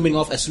actually zooming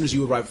off as soon as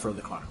you arrive in front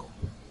of the Chronicle.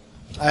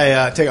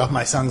 I take off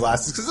my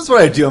sunglasses because that's what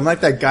I do. I'm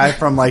like that guy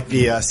from like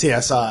the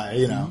CSI,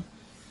 you know.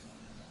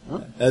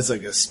 That's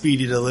like a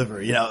speedy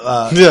delivery, you know.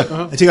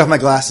 I take off my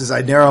glasses,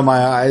 I narrow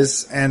my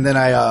eyes, and then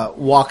I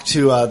walk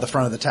to the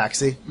front of the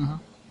taxi.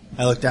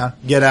 I look down,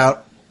 get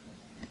out,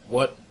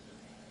 What?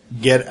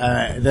 then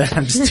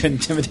I'm just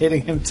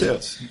intimidating him too.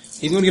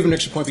 He's going to give him an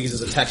extra point because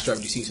as a taxi driver,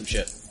 you see some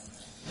shit.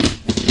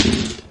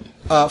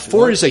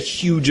 4 is a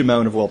huge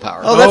amount of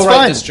willpower. Oh, that's right,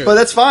 fine. that's true. But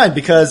that's fine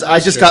because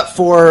I just true. got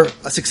 4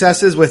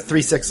 successes with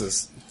 3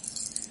 sixes.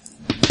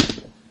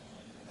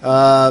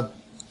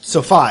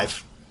 So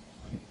 5.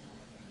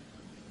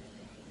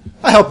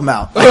 I help him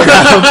out. I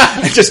grab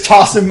him and just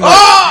toss him.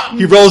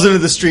 He rolls into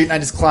the street and I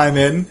just climb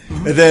in.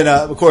 And then,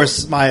 of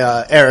course,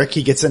 my Eric,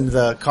 he gets into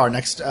the car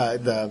next,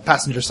 the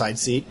passenger side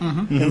seat,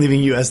 and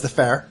leaving you as the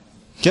fare.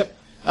 Yep.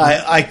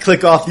 I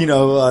click off,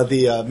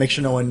 the make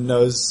sure no one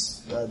knows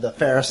the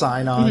fare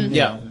sign on. you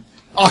Yeah. know,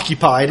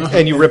 occupied.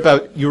 And you rip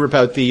out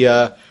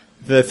the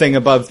thing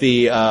above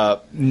the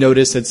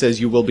notice that says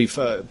you will be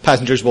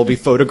passengers will be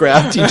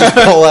photographed. You just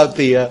pull out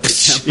the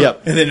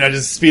yep. And then I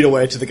just speed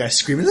away to the guy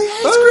screaming, like,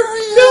 hey,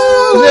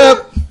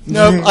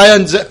 Nope.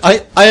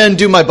 I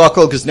undo my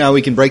buckle because now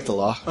we can break the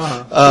law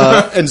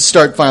and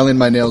start filing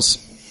my nails.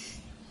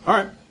 All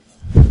right.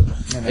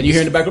 And you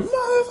hear in the background,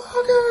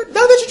 motherfucker,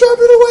 now that you drove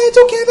it away, it's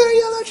okay that I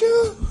yell at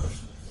you.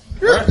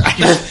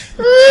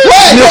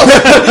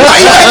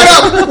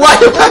 Why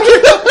are you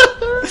backing up?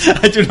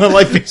 I do not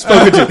like being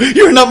spoken to.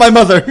 You're not my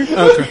mother.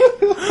 Okay.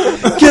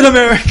 Get him,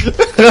 Eric.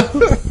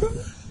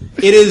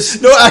 It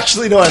is... No,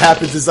 actually, no, what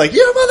happens is like,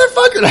 you're a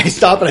motherfucker. And I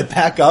stop and I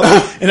pack up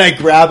and I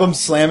grab him,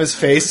 slam his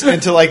face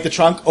into like the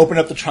trunk, open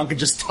up the trunk and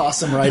just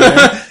toss him right in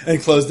and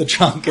close the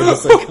trunk. And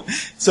it's like,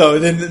 so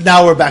then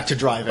now we're back to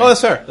driving. Oh,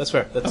 that's fair. That's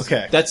fair. That's,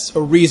 Okay. That's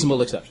a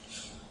reasonable exception.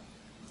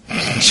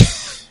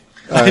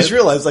 I just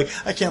realized, like,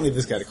 I can't leave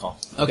this guy to call.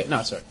 Okay,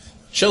 no, sorry.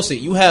 Chelsea,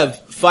 you have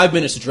 5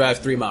 minutes to drive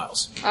 3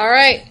 miles All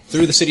right.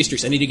 through the city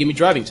streets. I need to give me a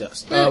driving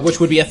test, which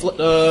would be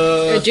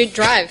Drive.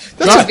 drive,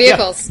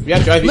 Vehicles.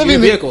 Yeah, drive your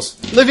vehicles.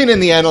 Living in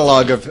the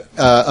analog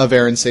of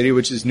Aaron City,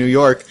 which is New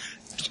York.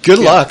 Good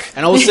luck.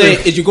 And I will say,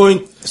 if you're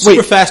going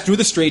super fast through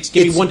the streets,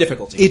 give me 1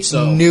 difficulty. It's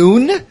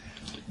noon.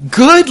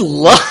 Good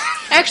luck.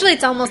 Actually,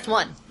 it's almost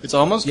 1. It's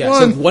almost yeah,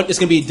 one. so it's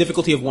going to be a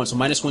difficulty of 1, so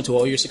 -1 to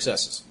all your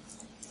successes.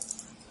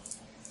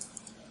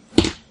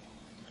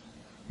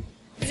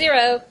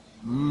 0.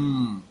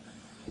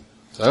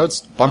 So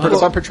it's bumper to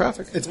bumper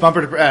traffic. It's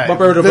bumper to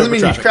Bumper to doesn't bumper mean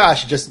traffic. you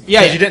crash. It just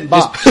Yeah, because you didn't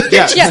bump.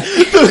 Yeah. Yeah.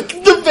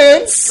 the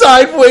van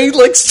sideways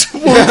like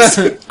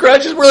swoops,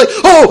 crashes. We're like,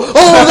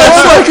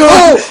 that's like,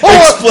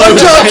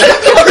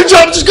 our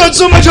job just got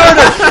so much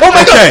harder. Oh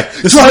my god!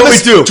 This is what we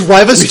do.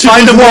 Drive us to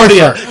find a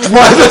LaGuardia.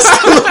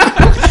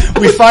 morpher.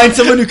 We find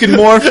someone who can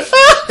morph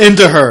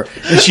into her,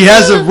 and she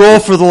has a roll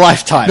for the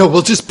lifetime. No,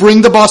 we'll just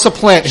bring the boss a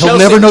plant. He'll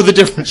Chelsea- never know the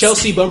difference.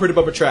 Chelsea bumper to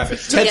bumper traffic.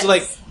 Ted's Yes.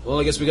 like, well,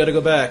 I guess we got to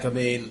go back. I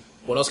mean,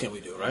 what else can we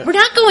do, right? We're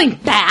not going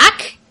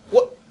back.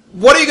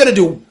 What are you gonna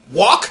do?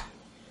 Walk?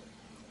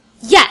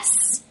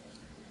 Yes.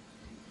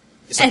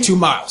 It's like And- 2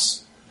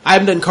 miles. I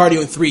haven't done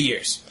cardio in 3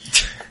 years.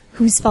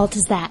 Whose fault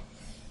is that?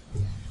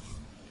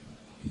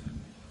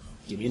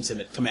 Give me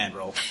intimate command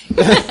roll.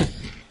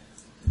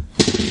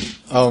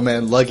 Oh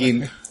man,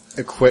 lugging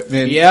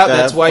equipment. Yeah,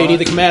 that's that why you far. need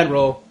the command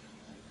roll.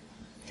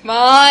 Come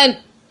on.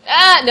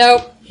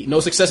 Nope. No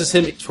success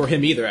is for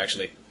him either,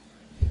 actually.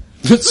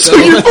 So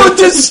you're both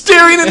just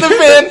staring in the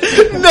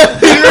van.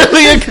 Nothing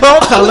really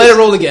accomplished. I'll let it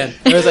roll again.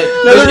 I was like,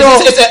 Another roll.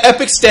 It's an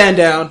epic stand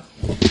down.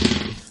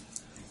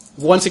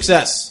 1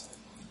 success.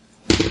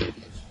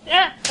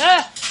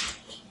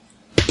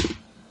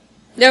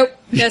 Nope.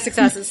 No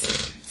successes.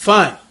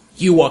 Fine.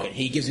 You walk it.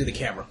 He gives you the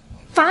camera.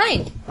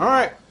 Fine. All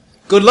right.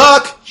 Good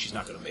luck. She's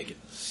not going to make it.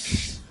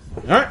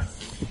 All right.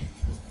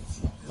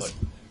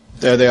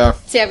 There they are.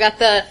 See, I've got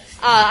the.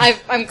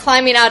 I'm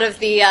climbing out of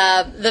the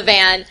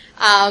van.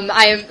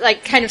 I'm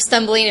like kind of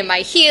stumbling in my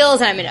heels,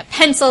 and I'm in a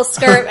pencil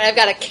skirt, and I've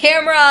got a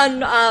camera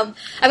on. I've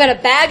got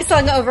a bag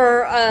slung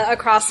over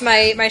across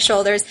my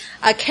shoulders,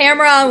 a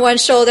camera on one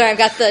shoulder. I've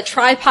got the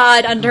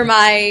tripod under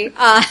my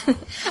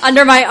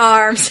under my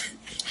arms.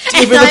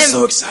 David looks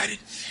so excited.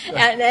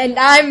 And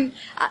I'm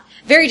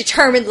very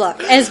determined. Look,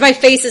 as my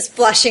face is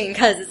flushing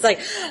because it's like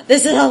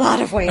this is a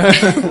lot of weight.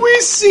 We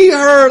see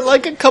her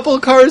like a couple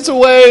of cars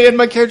away, and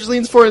my character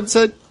leans forward and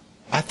said,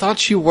 "I thought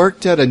she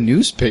worked at a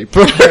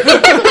newspaper."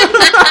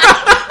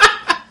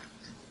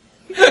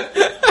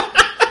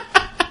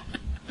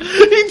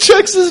 He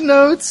checks his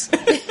notes.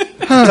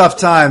 Tough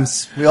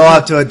times. We all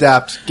have to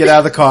adapt. Get out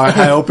of the car.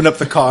 I open up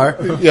the car.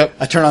 Yep.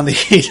 I turn on the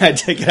heat. I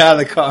take it out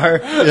of the car.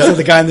 So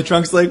the guy in the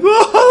trunk's like,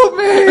 "Whoa,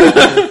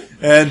 man!"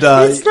 And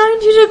It's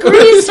 90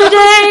 degrees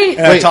today.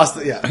 and I Wait. toss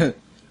the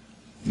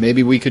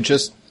Maybe we could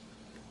just...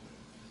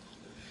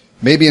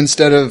 Maybe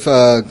instead of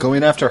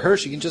going after her,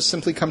 she can just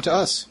simply come to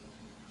us.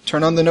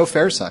 Turn on the no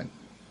fare sign.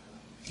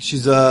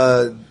 She's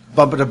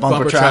bumper to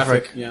bumper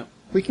traffic. Yeah.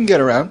 We can get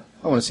around.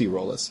 I want to see you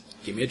roll us.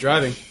 Give me a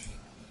driving.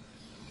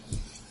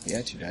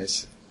 Yeah, 2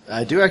 dice.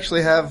 I do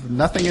actually have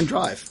nothing in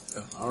drive.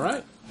 All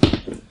right.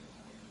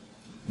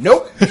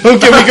 Nope.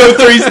 Okay,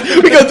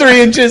 we go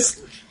 3 inches.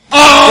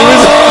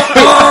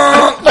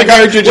 Oh! My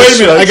character just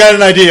Wait a minute, I shrugs. got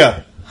an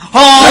idea.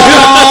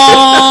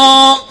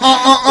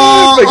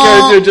 My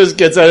character just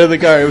gets out of the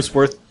car. It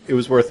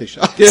was worth a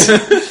shot.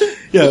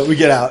 Yeah, we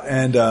get out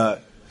and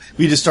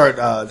we just start.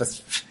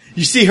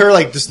 You see her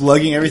like just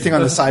lugging everything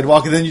on the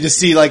sidewalk, and then you just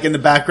see like in the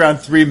background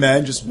 3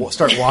 men just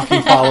start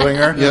walking, following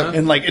her, Yep.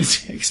 in like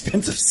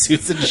expensive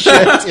suits and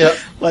shit. Yep.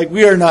 Like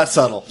we are not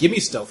subtle. Give me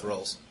stealth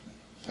rolls.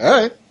 All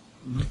right.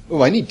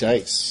 Oh, I need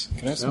dice.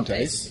 Can I have some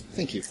dice?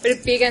 Thank you. Would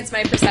it be against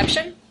my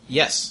perception?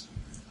 Yes.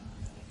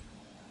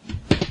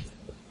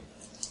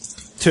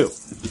 2.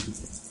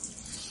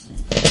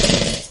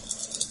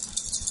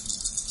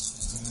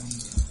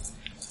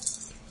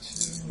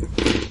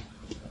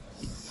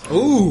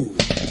 Ooh.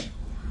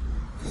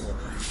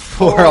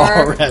 4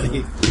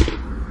 already.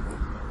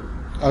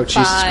 Oh,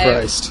 Jesus 5,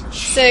 Christ.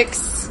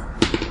 6,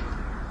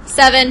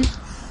 7.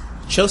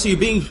 Chelsea, you're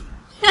being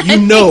I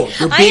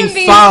being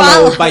am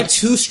followed by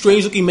 2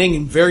 strange-looking men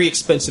in very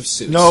expensive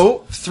suits.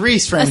 No, 3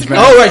 strange men.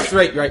 Oh,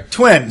 right.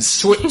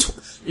 Twins.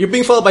 You're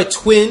being followed by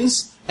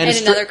twins and, And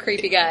another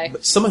creepy guy.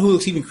 but someone who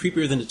looks even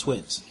creepier than the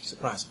twins.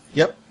 Surprising.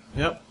 Yep.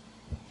 Yep.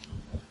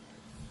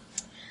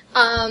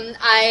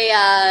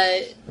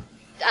 I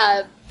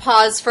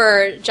pause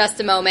for just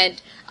a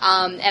moment,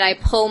 and I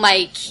pull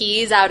my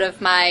keys out of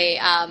my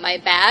my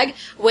bag,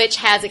 which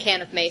has a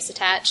can of mace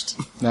attached.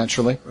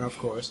 Naturally. Of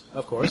course.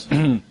 Of course.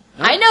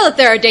 I know that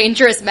there are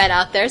dangerous men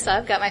out there, so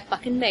I've got my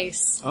fucking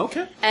mace.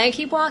 Okay. And I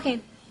keep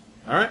walking.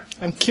 All right.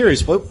 I'm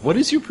curious, what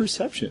is your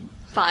perception?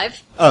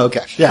 5. Oh,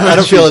 okay. Yeah, I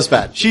don't feel as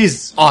bad.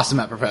 She's awesome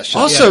at profession.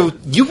 Also,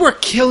 you were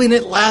killing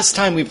it last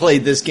time we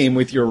played this game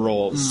with your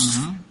rolls.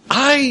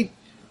 I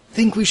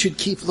think we should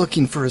keep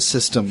looking for a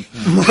system.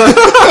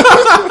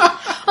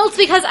 Well, it's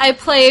because I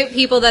play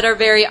people that are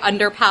very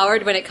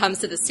underpowered when it comes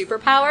to the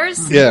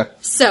superpowers. Yeah.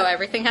 So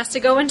everything has to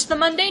go into the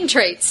mundane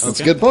traits. That's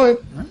a good point.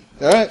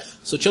 All right.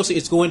 So Chelsea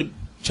is going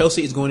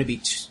to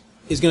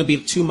be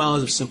 2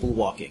 miles of simple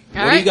walking.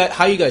 All What do you right. guys?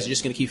 How you guys are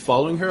just going to keep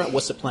following her?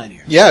 What's the plan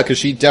here? Yeah, because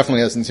she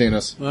definitely hasn't seen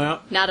us.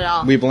 Well, Not at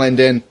all. We blend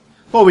in.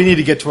 Well, we need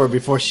to get to her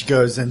before she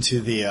goes into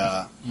the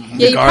yeah, Guardian.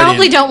 you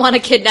probably don't want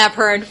to kidnap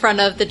her in front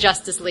of the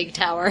Justice League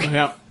Tower.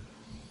 yeah.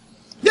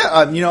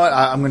 Yeah, you know what?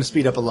 I'm going to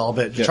speed up a little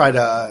bit to Yeah. try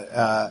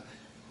to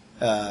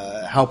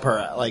help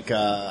her. Like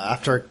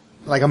after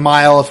like a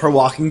mile of her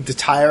walking to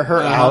tire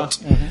her out.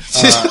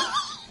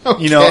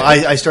 You know,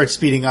 I start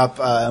speeding up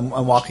and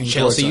walking towards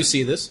Chelsea, her. you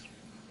see this?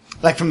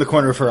 Like from the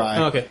corner of her eye.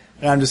 Oh, okay.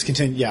 And I'm just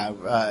continuing.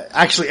 Yeah,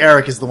 actually,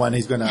 Eric is the one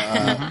who's going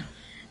to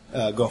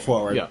go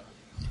forward. Yeah.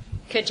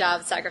 Good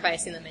job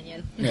sacrificing the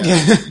minion.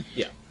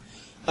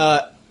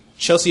 Yeah.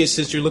 Chelsea,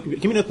 since you're looking,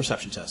 give me another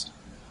perception test.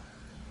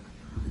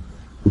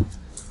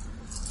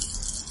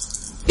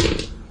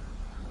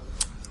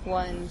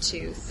 1,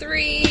 2,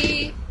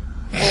 3,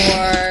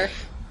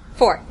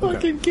 4.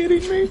 Fucking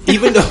kidding me?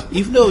 Even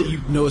though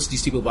you notice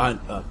these people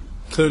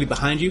clearly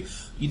behind you,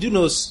 you do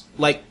notice,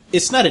 like,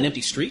 it's not an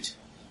empty street,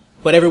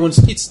 but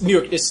it's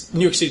New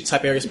York City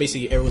type area. It's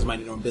basically everyone's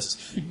minding their own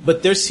business.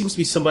 But there seems to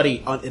be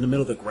somebody in the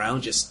middle of the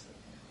ground, just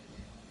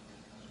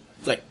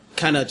like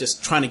kind of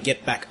just trying to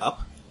get back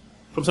up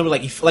from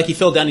somebody. Like he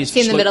fell down. He's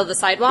in the middle of the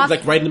sidewalk,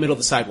 like right in the middle of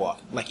the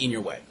sidewalk, like in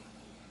your way.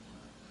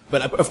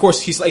 But of course,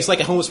 he's like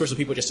a homeless person.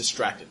 People are just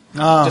distracted,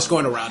 just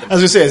going around him. I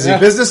was going to say, is he a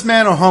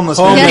businessman or homeless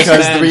man? Homeless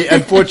Because man.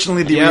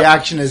 Unfortunately, the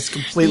reaction is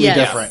completely Yes.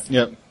 different.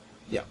 Yep.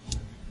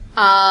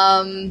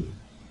 Yeah.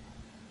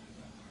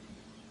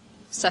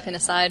 Stepping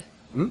aside.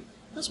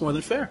 That's more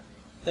than fair.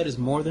 That is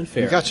more than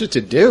fair. You got shit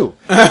to do.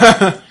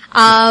 Perry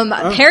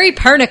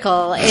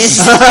Pernicle is.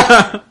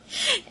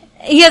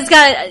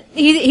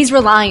 He's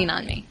relying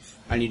on me.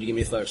 I need you to give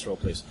me a athletics roll,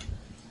 please.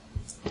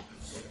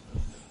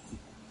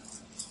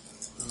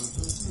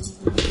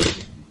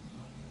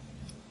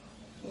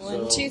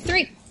 One, 2,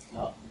 3.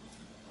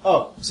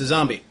 Oh, it's a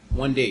zombie.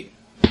 1D.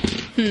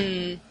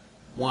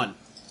 1.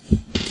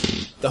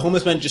 The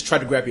homeless man just tried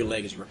to grab your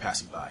leg as you were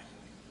passing by.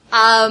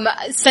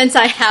 Since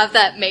I have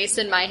that mace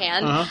in my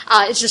hand,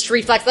 it's just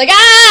reflex, like,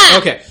 ah!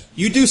 Okay,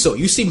 you do so.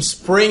 You see him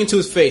spraying into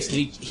his face,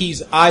 and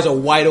his eyes are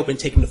wide open,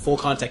 taking the full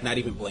contact, not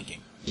even blinking.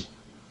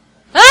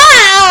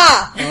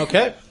 Ah!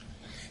 Okay.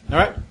 All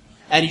right.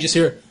 And you just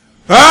hear,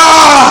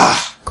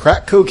 Ah!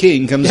 Crack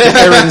cocaine comes to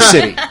Erin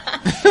City.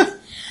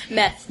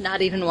 Meth,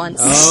 not even once.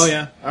 oh,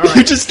 yeah. All You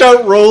right. just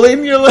start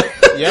rolling. You're like,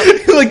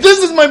 Yep. you're like, this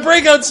is my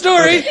breakout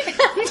story.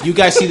 You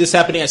guys see this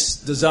happening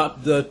as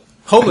the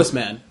homeless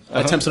man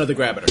attempts another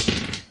grab at her.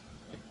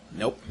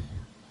 Nope.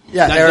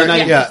 Yeah, Not- Eric,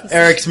 not- yeah,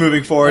 Eric's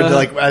moving forward.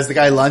 Like as the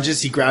guy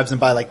lunges, he grabs him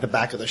by like the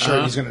back of the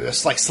shirt. He's going to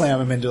just like slam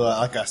him into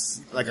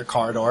like a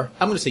car door.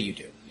 I'm going to say you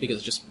do, because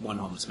it's just one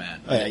homeless man.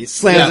 Oh, yeah, he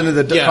slams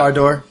into the car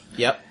door,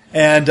 Yep.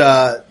 and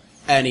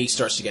And he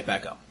starts to get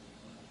back up.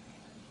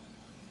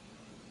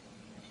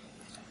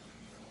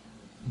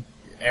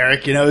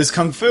 Eric, is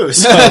kung fu,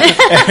 so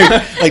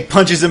Eric like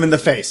punches him in the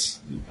face.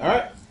 All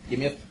right. Give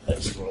me a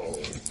athletics roll.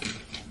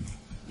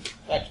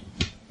 Actually,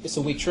 it's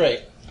a weak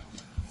trait.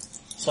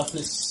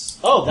 Toughness.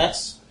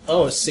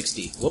 It's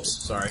 60. Whoops,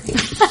 sorry.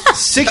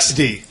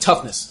 60.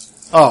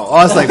 Toughness. Oh,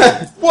 I was like,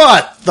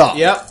 what the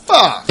Yep.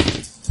 fuck?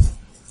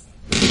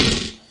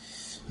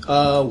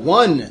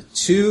 1,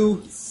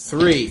 2,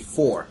 3,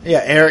 4.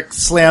 Yeah, Eric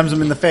slams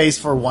him in the face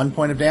for 1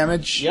 point of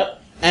damage.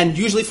 Yep. And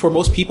usually for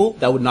most people,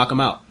 that would knock him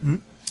out. Mm-hmm.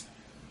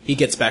 He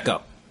gets back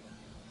up.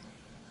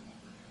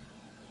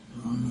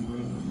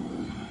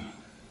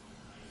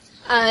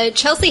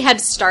 Chelsea had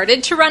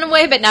started to run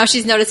away, but now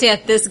she's noticing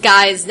that this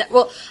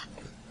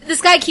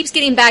guy keeps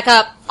getting back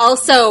up.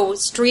 Also,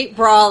 street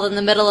brawl in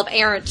the middle of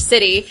Errant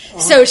City.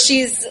 So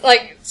she's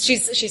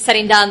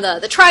setting down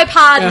the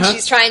tripod and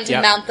she's trying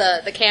to mount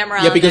the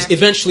camera. Yeah, because there.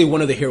 eventually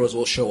one of the heroes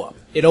will show up.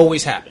 It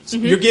always happens.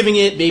 You're giving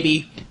it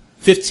maybe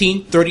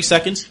 15, 30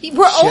 seconds.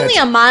 We're only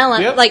a mile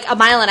and Yep. like a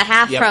mile and a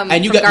half Yep. from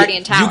and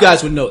Guardian Tower. You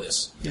guys would know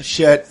this.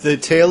 Shit. The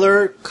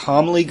tailor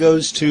calmly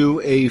goes to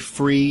a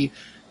free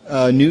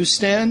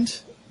newsstand,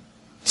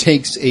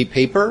 takes a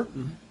paper,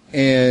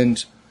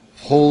 and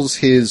pulls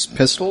his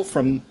pistol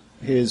from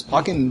his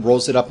pocket and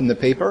rolls it up in the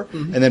paper,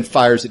 and then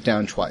fires it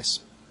down twice.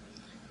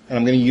 And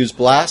I'm going to use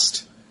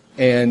blast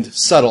and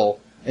subtle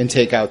and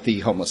take out the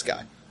homeless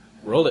guy.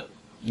 Roll it.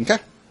 Okay.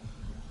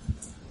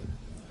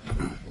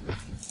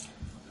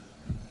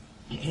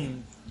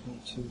 1,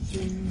 2,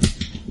 3,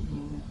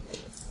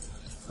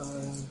 4,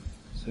 5,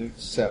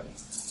 6, 7.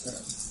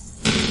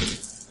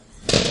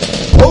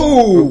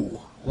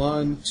 Oh!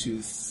 1,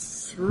 2,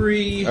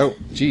 3, Oh,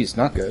 geez,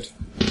 not good.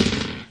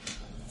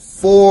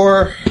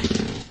 4,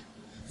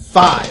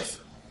 5.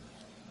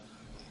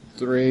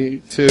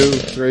 3, 2,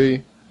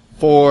 3,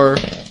 4,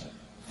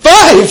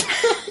 5!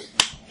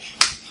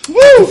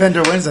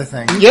 Defender wins, I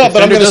think. Yeah, but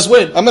Defender does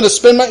win. I'm gonna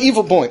spend my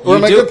evil point or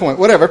You my do. good point,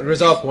 whatever.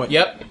 Resolve point.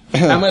 Yep.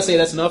 I'm gonna say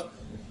that's enough.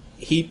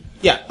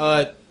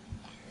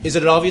 Is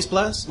it an obvious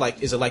blast?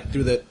 Like, is it like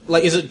through the,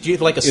 like, is it, do you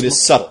have like a It is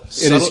sm- subtle.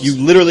 It is. You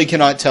literally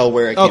cannot tell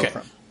where it came Okay.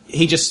 from.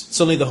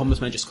 Suddenly the homeless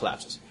man just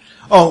collapses.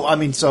 Oh, I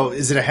mean, so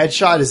is it a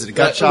headshot? Is it a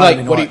gut shot? Like, I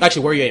mean, what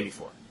are you aiming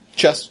for?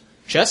 Chest.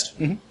 Chest?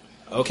 Mm-hmm.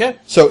 Okay.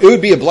 So it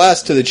would be a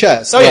blast to the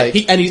chest. Oh yeah, like-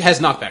 he has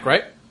knockback,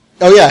 right?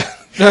 oh yeah.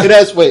 It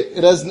has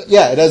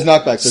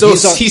knockback. So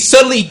he's on- he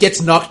suddenly gets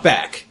knocked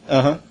back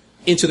uh-huh.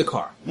 into the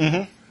car.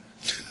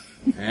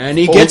 Mm-hmm. And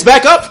he gets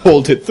back up.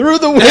 Pulled it through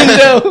the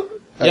window.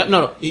 Yep,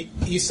 no.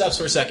 He stops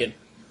for a second.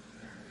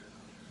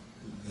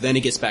 Then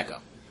he gets back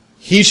up.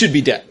 He should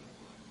be dead.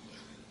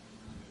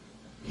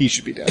 He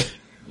should be dead.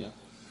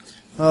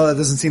 Well, that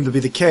doesn't seem to be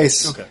the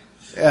case. Okay.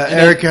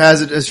 Eric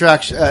has a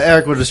distraction.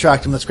 Eric will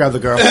distract him. Let's grab the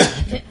girl.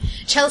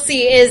 Chelsea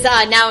is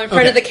now in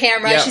front of the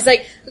camera. Yeah. She's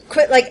like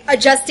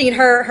adjusting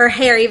her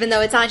hair, even though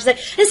it's on. She's like,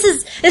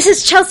 "This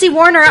is Chelsea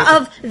Warner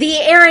of the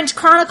Errant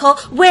Chronicle,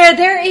 where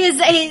there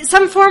is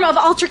some form of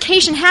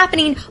altercation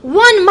happening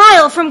 1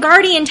 mile from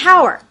Guardian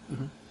Tower."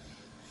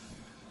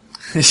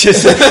 It's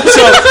just so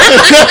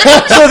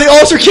the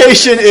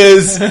altercation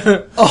is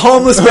a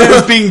homeless man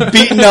is being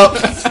beaten up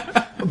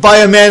by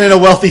a man in a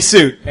wealthy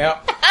suit. Yeah.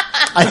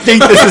 I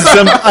think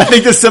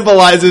this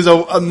symbolizes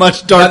a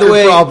much By darker the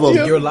way, problem.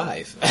 you're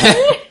live.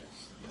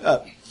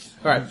 All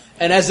right.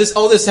 And as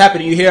all this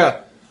happening, you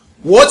hear,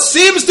 "What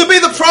seems to be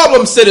the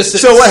problem,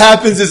 citizens?" So what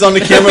happens is on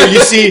the camera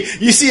you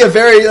see a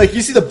very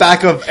you see the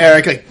back of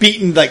Eric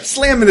beaten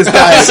slamming his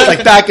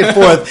guy back and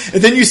forth,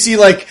 and then you see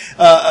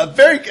a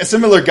very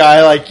similar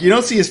guy you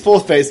don't see his full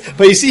face,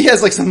 but you see he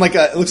has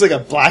it looks like a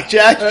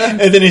blackjack,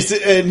 and then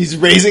he's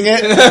raising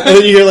it, and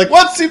then you hear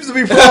 "What seems to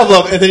be a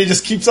problem?" and then he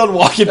just keeps on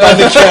walking by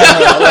the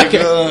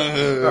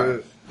camera.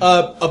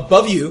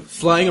 Above you,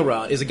 flying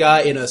around, is a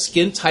guy in a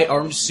skin-tight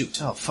orange suit.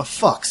 Oh, for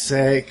fuck's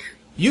sake!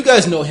 You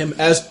guys know him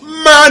as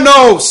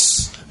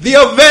Manos, the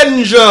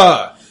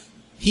Avenger.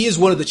 He is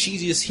one of the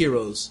cheesiest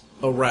heroes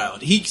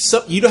around.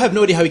 You don't have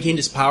no idea how he gained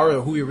his power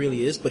or who he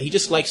really is, but he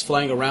just likes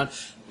flying around.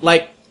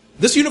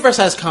 This universe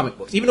has comic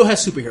books. Even though it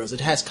has superheroes,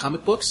 it has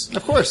comic books.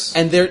 Of course.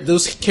 And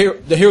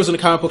the heroes in the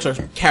comic books are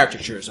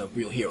caricatures of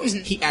real heroes.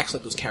 Mm-hmm. He acts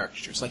like those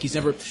caricatures. One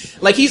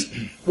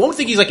would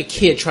think he's like a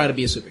kid trying to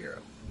be a superhero.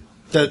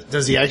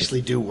 Does he actually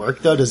do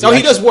work though?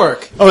 He does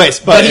work. Okay,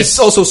 but he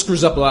also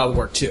screws up a lot of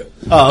work too.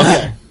 Oh,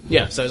 okay.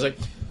 Yeah, so he's like,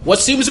 "What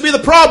seems to be the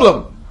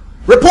problem?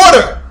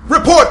 Reporter,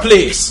 report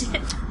please."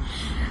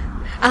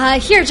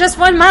 Here, just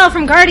 1 mile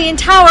from Guardian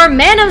Tower,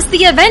 Manos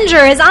the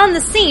Avenger is on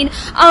the scene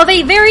of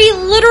a very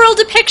literal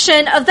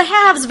depiction of the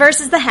haves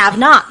versus the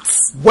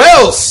have-nots.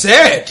 Well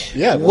said.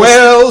 Yeah,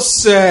 well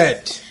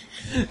said.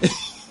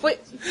 Wait,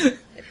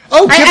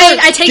 Oh,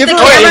 I take the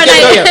camera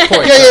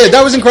and yeah,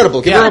 that was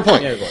incredible. Give her a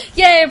point.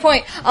 Yay,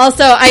 point.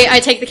 Also, I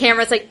take the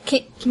camera. It's like,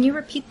 can you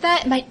repeat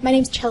that? My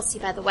name's Chelsea,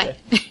 by the way.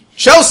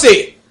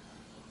 Chelsea!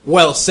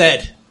 Well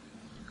said.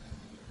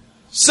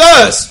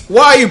 Sirs,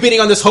 why are you beating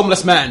on this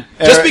homeless man?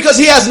 Just Eric- because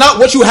he has not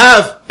what you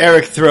have.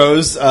 Eric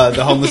throws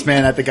the homeless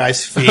man at the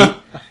guy's feet,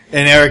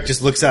 and Eric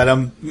just looks at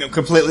him,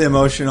 completely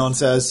emotional, and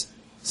says,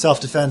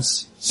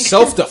 "Self-defense."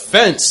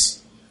 Self-defense.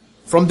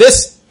 From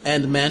this,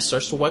 and the man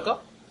starts to wake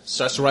up.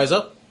 Starts to rise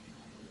up.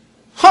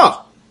 Huh.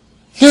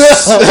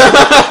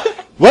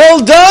 Well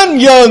done,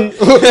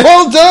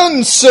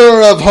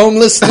 sir of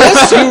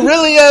homelessness. You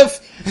really have.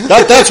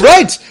 That's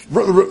right.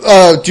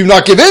 Do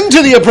not give in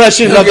to the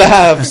oppression of the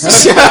haves.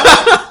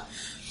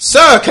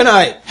 Sir, can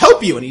I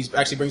help you? And he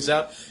actually brings it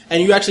out.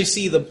 And you actually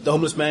see the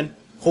homeless man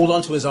hold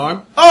onto his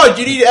arm. "Oh,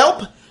 do you need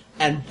help?"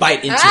 And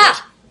bite into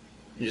it.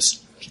 And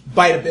just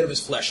bite a bit of his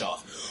flesh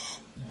off.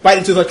 Bite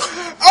into it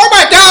 "Oh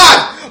my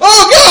god!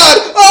 Oh god!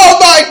 Oh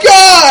my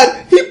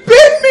god! He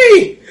bit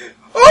me!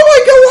 Oh my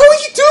god, why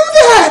would you do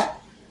that?"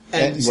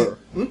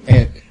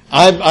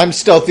 And I'm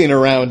stealthing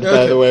around,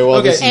 by the way,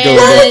 while this is going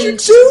Why on. would you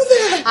do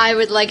that? I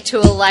would like to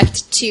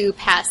elect to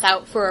pass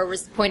out for a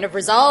point of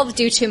resolve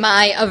due to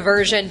my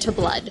aversion to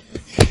blood.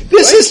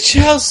 This is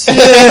Chelsea.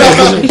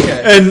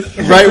 And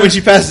right when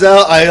she passes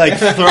out, I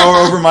throw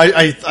her over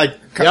I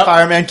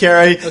fireman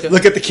carry,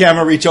 look at the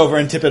camera, reach over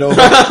and tip it over.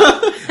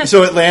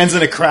 So it lands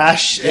in a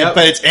crash,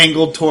 but it's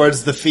angled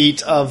towards the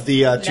feet of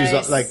the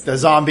Nice. the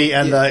zombie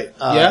and the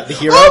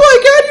hero. Oh my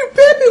god, you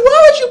bit me!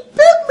 Why would you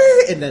bit me?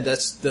 And then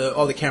that's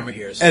all the camera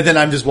hears. And then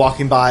I'm just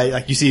walking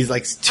by, you see two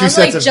I'm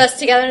sets of just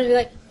together and be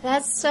like,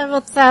 that's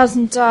several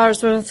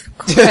 $1,000s worth of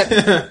crap.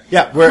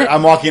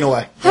 I'm walking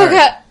away.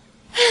 Okay.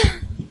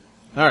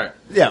 Alright.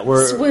 Yeah,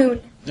 we're Swoon.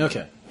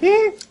 Okay.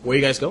 Where are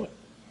you guys going?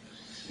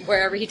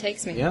 Wherever he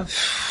takes me. Yeah.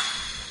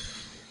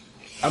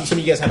 I'm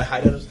assuming you guys had a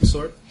hideout of some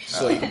sort,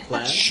 so you can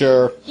plan.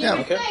 Sure.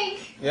 Okay.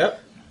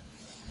 Yep.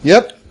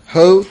 Yep.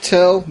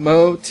 Hotel,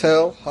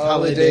 motel,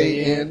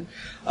 Holiday Inn.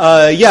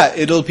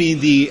 It'll be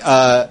the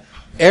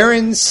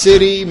Erin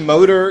City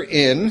Motor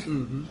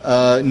Inn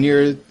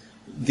near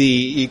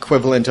the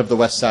equivalent of the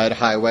West Side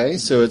Highway.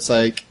 So it's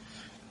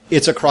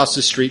across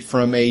the street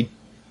from a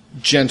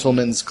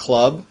gentleman's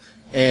club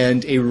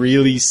and a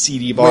really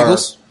seedy bar.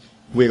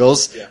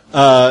 Wiggles. Yeah.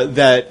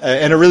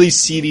 And a really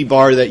seedy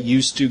bar that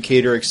used to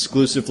cater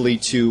exclusively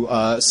to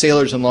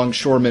sailors and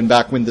longshoremen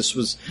back when this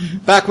was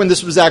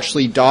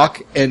actually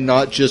dock and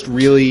not just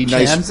really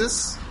nice.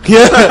 Kansas?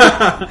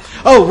 Yeah.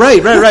 Oh,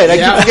 right. I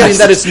keep forgetting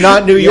that it's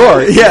not New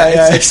York.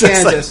 It's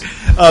Kansas.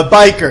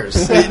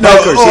 Bikers.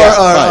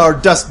 Or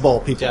Dust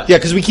Bowl people. Yeah. Yeah,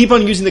 because we keep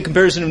on using the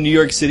comparison of New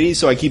York City,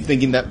 so I keep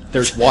thinking that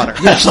there's water.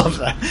 I love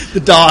that. The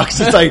docks.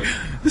 It's like,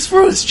 this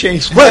world has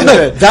changed. Right,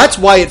 no, that's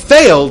why it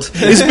failed,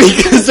 is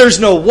because there's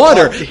no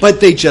water, but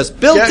they just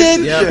built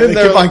it. Yeah, and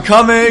they keep on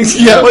coming.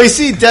 Yeah. Well, you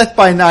see Death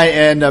by Night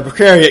and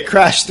Precariat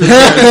crash through there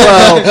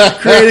as well,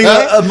 creating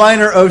a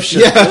minor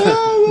ocean.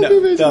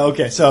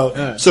 Okay, so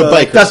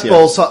bikers, Dust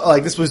Bowl,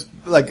 this was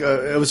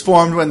it was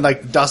formed when the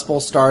Dust Bowl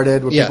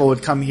started, where people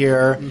would come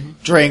here,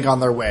 drink on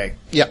their way.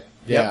 Yep.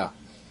 Yeah.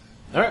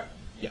 All right.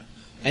 Yeah.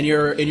 And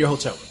you're in your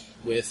hotel room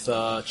with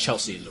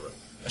Chelsea in the room.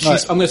 I'm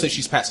going to say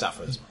she's passed out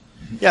for this one.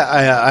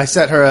 Yeah, I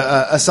set her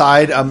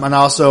aside, and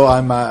also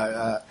I'm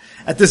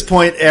at this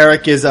point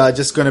Eric is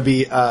just going to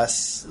be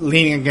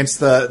leaning against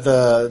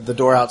the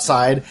door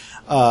outside.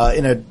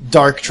 in a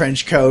dark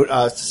trench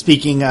coat,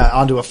 speaking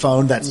onto a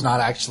phone that's not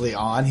actually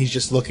on. He's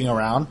just looking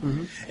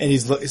around,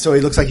 and so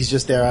he looks like he's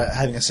just there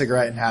having a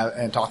cigarette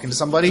and talking to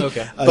somebody.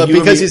 Okay. But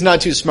because he's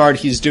not too smart,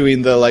 he's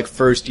doing the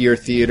first year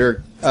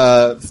theater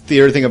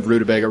thing of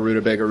rutabaga.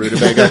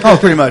 oh,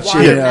 pretty much.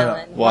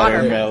 Watermelon.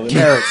 Watermelon.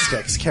 Carrot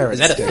sticks. Carrot Is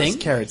that a sticks. thing?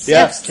 Carrot sticks.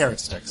 Yeah. Carrot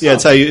sticks. Yeah,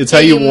 it's how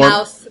you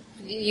warm.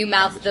 You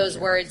mouth those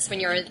words when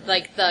you're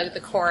like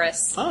the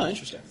chorus. Oh,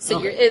 interesting.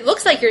 So it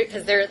looks like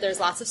because there's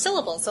lots of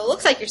syllables, so it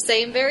looks like you're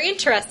saying very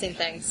interesting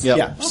things. Yep.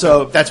 Yeah,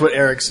 so that's what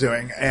Eric's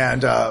doing,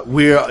 and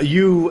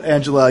you,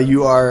 Angela,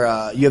 you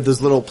have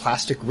those little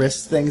plastic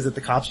wrist things that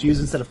the cops use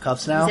instead of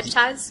cuffs now. Zip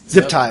ties?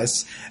 Zip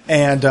ties,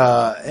 and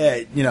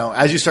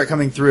as you start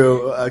coming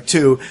through,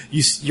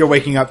 you're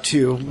waking up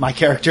to my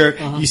character.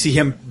 You see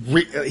him.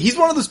 He's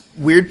one of those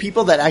weird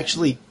people that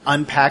actually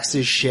unpacks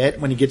his shit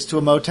when he gets to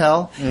a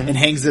motel and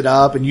hangs it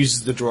up and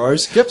uses the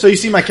drawers. Yep. So you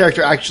see my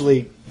character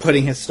actually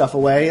putting his stuff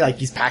away, like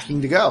he's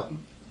packing to go.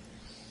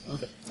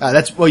 Okay.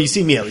 You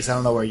see me at least. I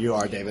don't know where you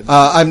are, David.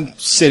 I'm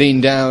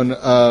sitting down.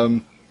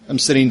 I'm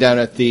sitting down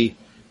at the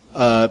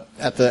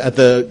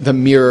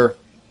mirror,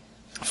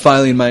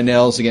 filing my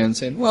nails again,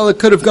 saying, "Well, it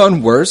could have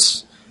gone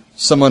worse.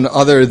 Someone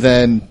other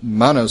than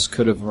Manos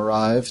could have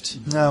arrived."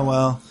 Oh,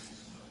 well.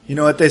 You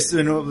know what?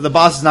 The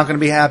boss is not going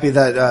to be happy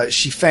that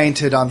she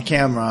fainted on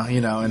camera,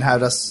 and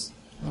had us.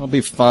 I'll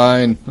be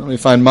fine.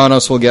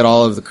 Manos will get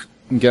all of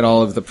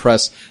the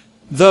press.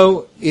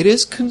 Though it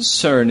is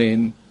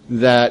concerning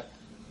that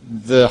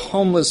the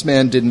homeless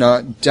man did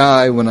not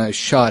die when I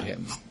shot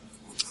him.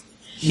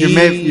 You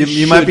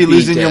might be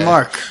losing your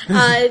mark.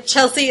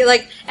 Chelsea,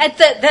 at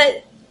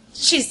the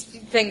she's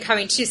been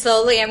coming too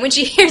slowly, and when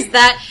she hears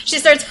that, she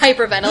starts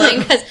hyperventilating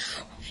because.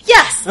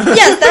 Yes,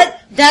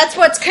 that's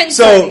what's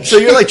concerning. So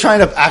you're trying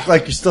to act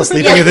like you're still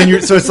sleeping, and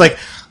then so it's like.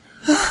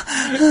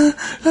 like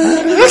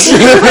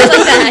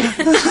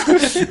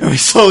that. And we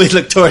slowly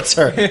look towards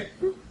her.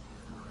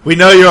 We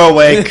know you're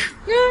awake.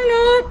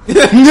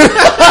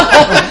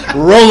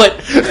 Roll it.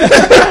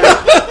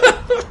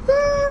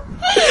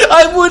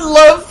 I would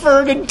love for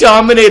her to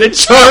dominate a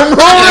charm roll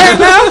right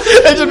now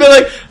and just be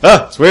like,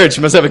 "Oh, it's weird.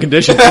 She must have a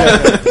condition."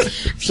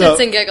 Shits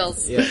and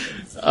giggles. Yeah.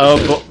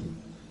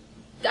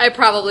 I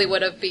probably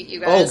would have beat you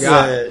guys. Oh,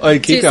 God. Oh,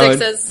 keep 2 going.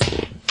 sixes.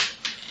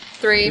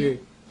 3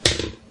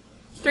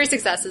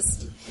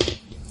 successes.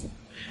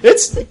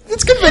 It's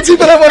convincing,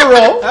 but I want to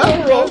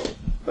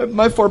roll.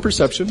 My 4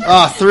 perception.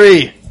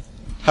 3.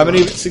 How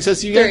many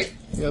successes you get?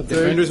 3. Yeah, 3.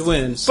 Defenders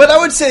wins. But I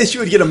would say she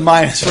would get a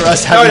minus for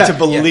us having to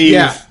believe the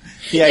Yes,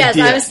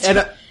 idea. I was.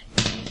 And,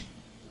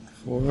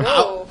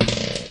 5.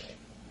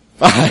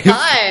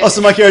 5.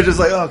 So my character's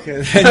like, okay.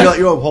 And you're like,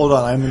 hold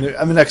on,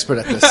 I'm an expert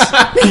at this.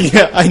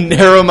 Yeah, I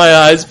narrow my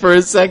eyes for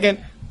a second.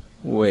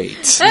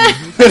 Wait.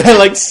 And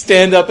I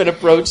stand up and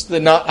approach the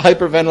not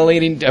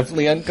hyperventilating,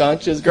 definitely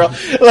unconscious girl.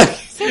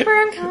 Super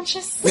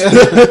unconscious.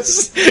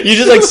 You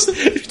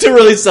just to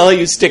really sell it,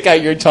 you stick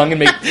out your tongue and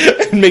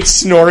make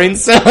snoring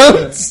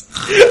sounds.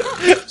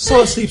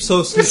 so asleep.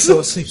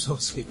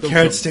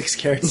 Carrot sticks.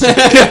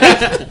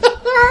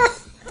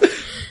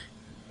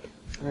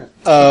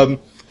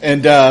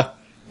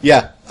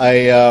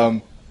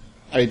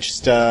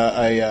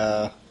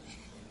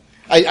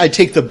 I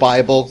take the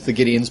Bible, the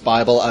Gideon's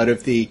Bible, out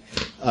of the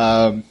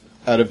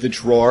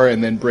drawer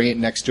and then bring it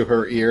next to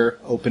her ear,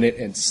 open it,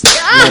 and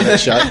slam it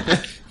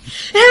shut.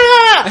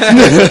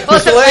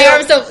 My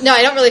arms don't. No,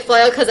 I don't really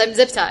flail because I'm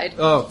zip tied.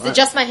 Oh, Is it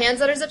just my hands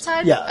that are zip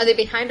tied? Yeah. Are they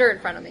behind or in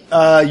front of me?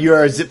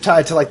 You're zip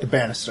tied to the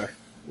banister.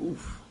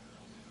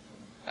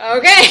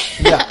 Okay.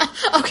 Yeah.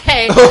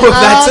 Okay. Oh,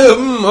 that's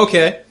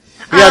okay.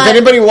 Yeah, if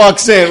anybody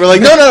walks in, we're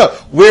like, no,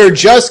 we're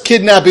just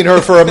kidnapping her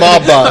for a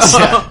mob boss.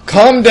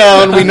 Calm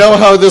down, we know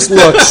how this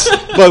looks,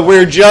 but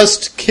we're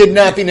just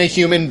kidnapping a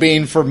human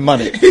being for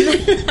money.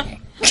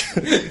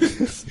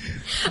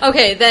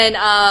 Okay,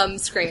 then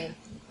screaming.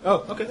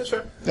 Oh, okay, that's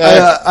fair.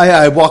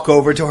 I walk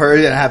over to her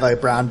and I have a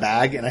brown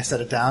bag and I set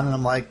it down and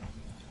I'm like,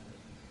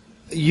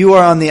 you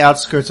are on the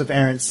outskirts of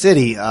Errant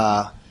City.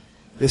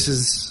 This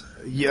is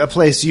a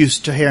place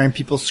used to hearing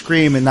people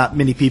scream and not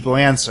many people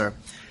answer.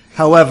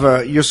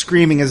 However, your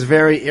screaming is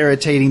very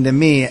irritating to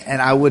me,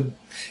 and I would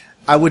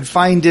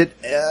find it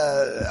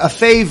a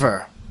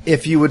favor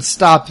if you would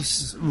stop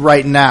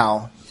right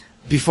now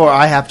before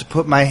I have to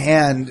put my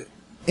hand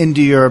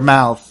into your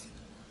mouth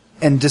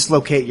and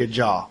dislocate your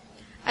jaw.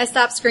 I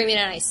stop screaming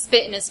and I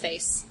spit in his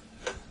face.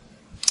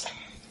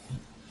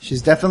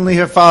 She's definitely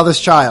her father's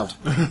child.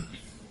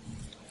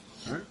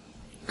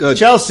 Good.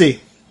 Chelsea,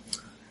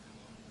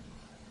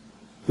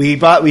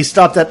 we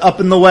stopped at Up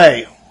in the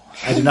Way.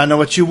 I do not know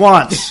what you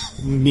want.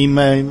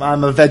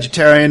 I'm a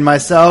vegetarian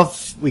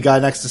myself. We got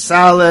an extra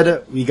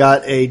salad. We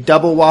got a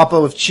double Whopper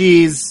with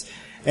cheese.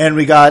 And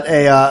we got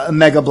a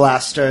Mega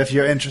Blaster if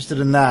you're interested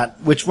in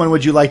that. Which one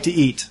would you like to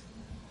eat?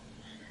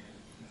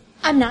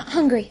 I'm not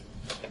hungry.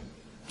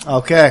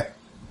 Okay.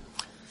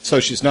 So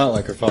she's not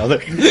like her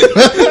father.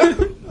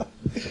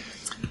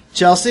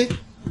 Chelsea,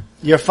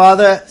 your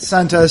father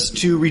sent us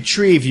to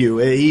retrieve you.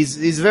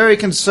 He's very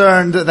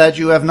concerned that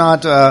you have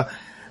not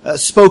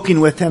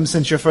spoken with him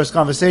since your first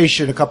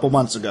conversation a couple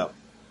months ago.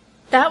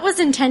 That was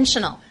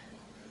intentional.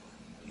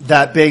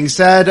 That being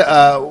said,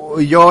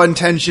 your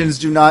intentions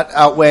do not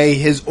outweigh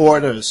his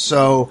orders,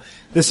 so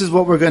this is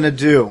what we're going to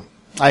do.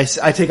 I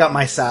take out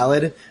my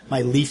salad,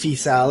 my leafy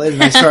salad,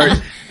 and I start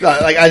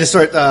I just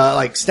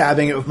start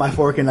stabbing it with my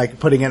fork and like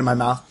putting it in my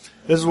mouth.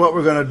 This is what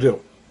we're going to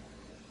do.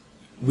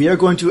 We are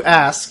going to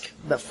ask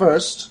that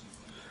first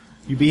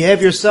you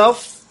behave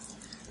yourself,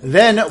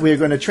 then we are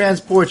going to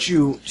transport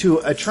you to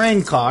a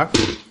train car,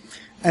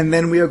 and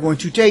then we are going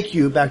to take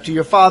you back to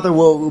your father,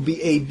 where it will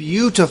be a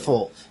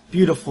beautiful.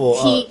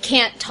 He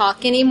can't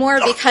talk anymore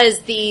because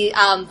the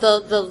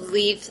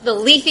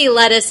leafy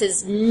lettuce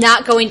is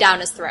not going down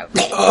his throat.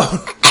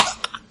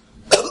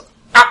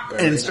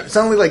 And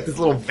suddenly, like this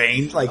little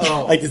vein, like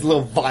these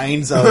little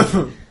vines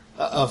of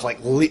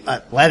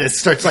lettuce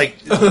starts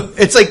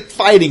it's like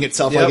fighting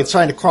itself, like it's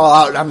trying to crawl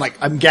out. And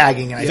I'm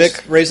gagging. And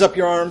Vic, raise up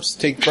your arms,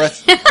 take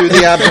breath through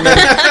the abdomen.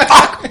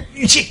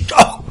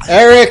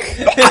 Eric,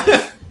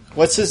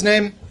 what's his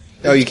name?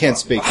 Oh, you can't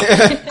speak.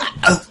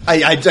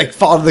 I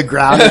fall to the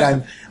ground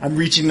and I'm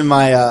reaching in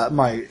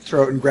my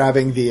throat and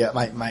grabbing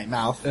my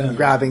mouth and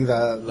grabbing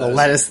the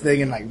lettuce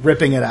thing and like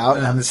ripping it out,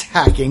 and I'm just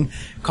hacking,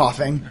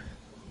 coughing.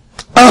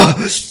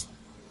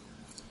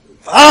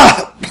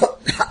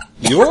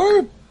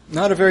 You're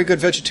not a very good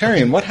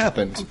vegetarian. What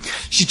happened?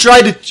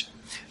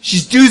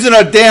 She's using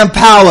her damn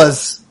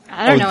powers.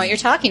 I don't know what you're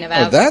talking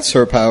about. Oh, that's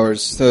her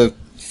powers. The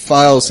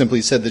file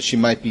simply said that she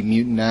might be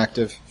mutant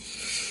active.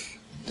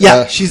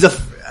 Yeah, she's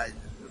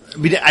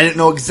I didn't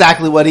know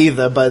exactly what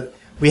either, but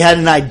we had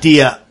an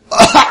idea.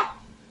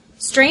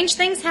 Strange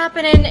things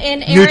happen in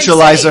Aaron's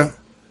Neutralizer.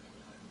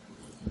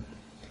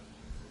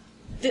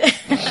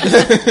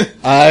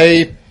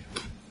 I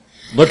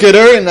look at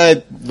her and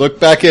I look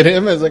back at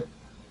him. I was like,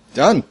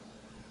 done.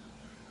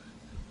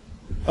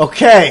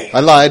 Okay. I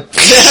lied.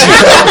 Get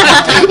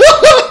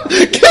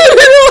it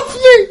off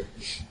me!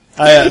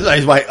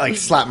 I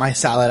slap my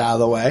salad out of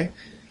the way.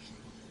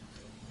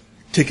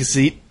 Take a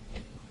seat.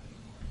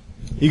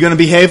 You gonna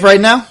behave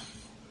right now?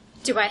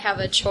 Do I have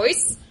a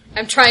choice?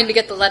 I'm trying to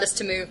get the lettuce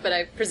to move, but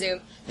I presume.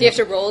 Do you have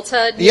to roll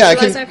to Yeah,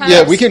 neutralize my powers?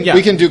 yeah, we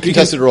can do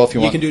contested roll if you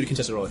want. You can do the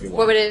contested roll if you want.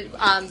 What would it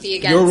be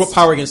against? Your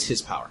power against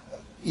his power.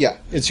 Yeah,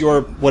 it's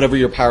whatever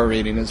your power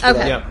rating is. For Okay.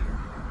 that. Yeah.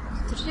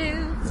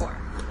 2, 4.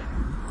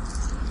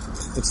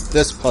 It's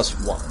this plus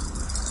 1.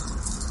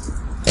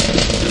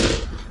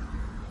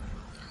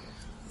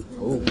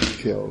 Oh,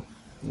 okay. I'll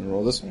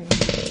roll this one.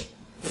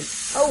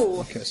 Oh.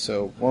 Okay,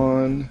 so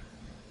 1,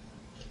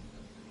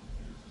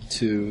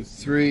 2,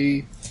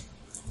 3,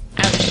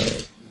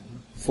 Ouch.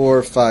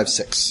 4, 5,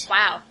 6.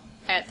 Wow.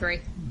 I had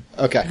 3.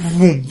 Okay.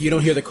 You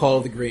don't hear the call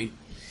of the green.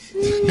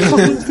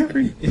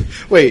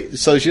 Wait,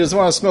 so she doesn't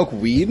want to smoke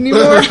weed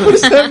anymore? What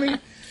does that mean?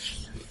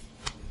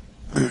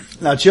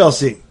 Now,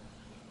 Chelsea,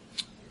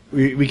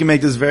 we can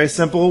make this very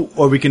simple,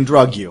 or we can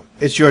drug you.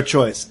 It's your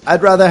choice.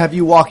 I'd rather have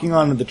you walking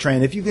onto the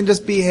train. If you can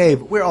just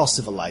behave, we're all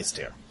civilized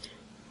here.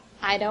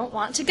 I don't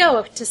want to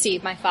go to see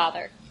my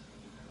father.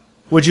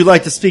 Would you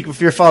like to speak with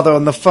your father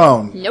on the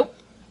phone? Nope.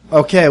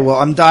 Okay, well,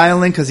 I'm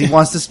dialing because he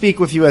wants to speak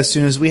with you as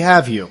soon as we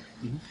have you.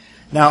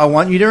 Now, I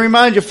want you to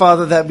remind your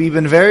father that we've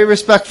been very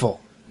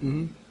respectful.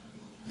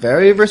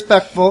 Very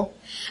respectful.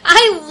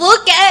 I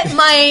look at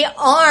my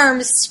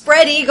arms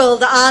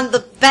spread-eagled on the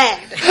bed.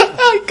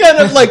 I kind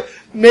of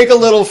make a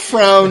little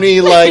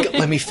frowny,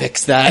 let me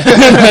fix that.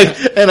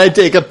 and I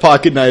take a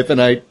pocket knife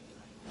and I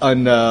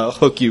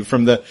unhook you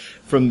from the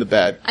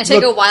bed. I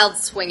take a wild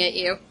swing at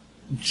you.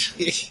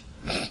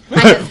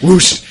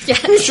 Whoosh. Yeah,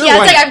 it's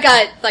like I've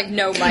got,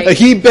 no might.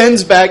 He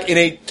bends back in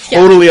a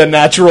totally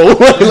unnatural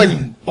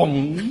way,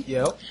 boom.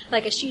 Yep.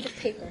 Like a sheet of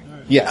paper.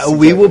 Yes.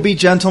 We will be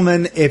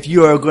gentlemen if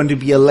you are going to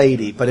be a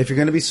lady. But if you're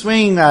going to be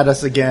swinging at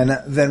us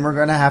again, then we're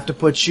going to have to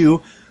put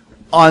you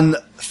on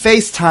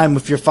FaceTime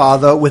with your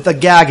father with a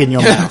gag in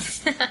your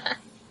mouth.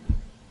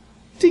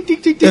 Ding,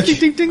 ding, ding, ding, ding,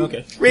 ding, ding.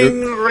 Okay.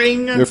 Ring,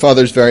 ring. Your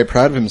father's very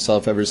proud of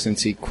himself ever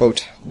since he,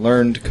 quote,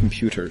 learned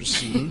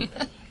computers.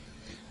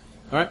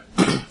 All right.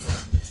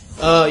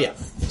 Yeah.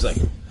 It's like,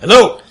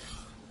 hello.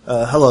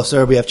 Hello,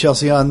 sir. We have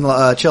Chelsea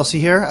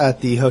here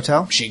at the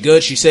hotel. She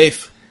good? She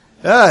safe?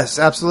 Yes,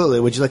 absolutely.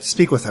 Would you like to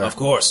speak with her? Of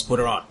course. Put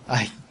her on.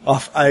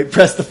 I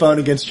press the phone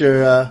against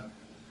your,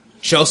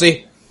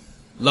 Chelsea,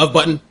 love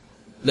button.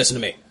 Listen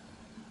to me.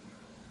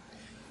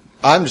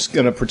 I'm just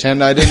going to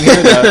pretend I didn't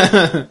hear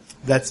that.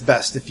 That's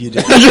best if you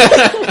do.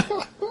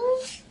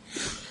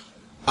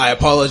 I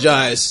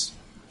apologize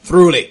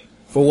thoroughly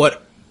for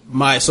what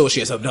my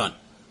associates have done.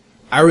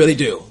 I really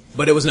do,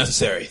 but it was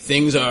necessary.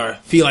 Things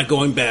feel like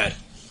going bad.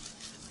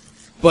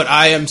 But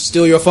I am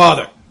still your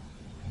father.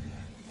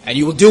 And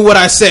you will do what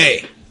I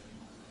say.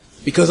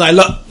 Because I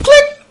love...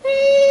 Click!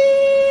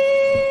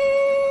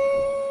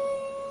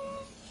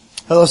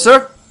 Hello,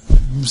 sir?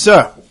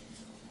 Sir.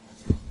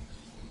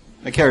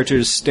 My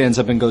character stands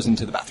up and goes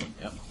into the bathroom.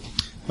 Yep.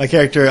 My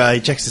character,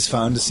 he checks his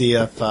phone to see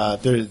if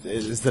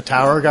is the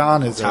tower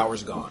gone? The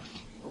tower's gone.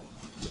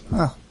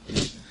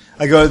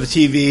 I go to the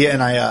TV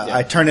and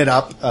I turn it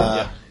up.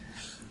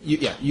 You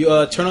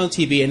turn on the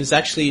TV, and it's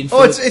actually in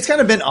Oh, it's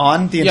kind of been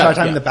on the entire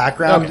time in the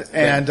background, Okay.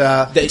 and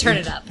Turn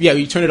it up. Yeah,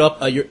 you turn it up.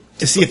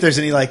 to see if there's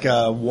any like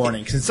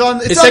warning. 'Cause it's on.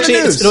 It's It's on actually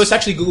the news. it's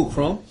actually Google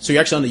Chrome, so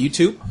you're actually on the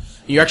YouTube.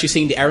 You're actually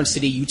seeing the Aaron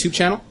City YouTube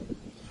channel,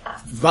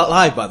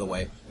 live, by the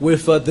way,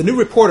 with the new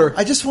reporter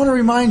I just want to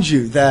remind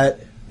you that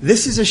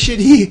this is a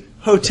shitty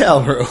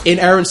hotel room. in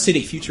Aaron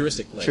City,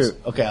 futuristic place. True.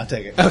 Okay, I'll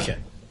take it. Okay.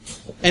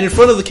 And in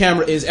front of the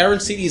camera is Aaron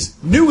City's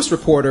newest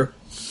reporter,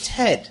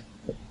 Ted,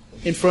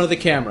 in front of the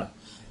camera.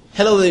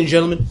 Hello, ladies and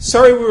gentlemen.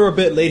 Sorry we were a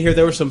bit late here.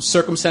 There were some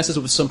circumstances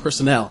with some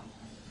personnel.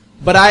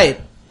 But I,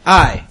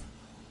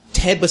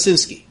 Ted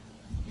Basinski,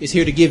 is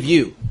here to give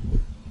you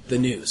the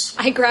news.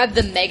 I grab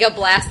the Mega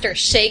Blaster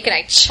Shake and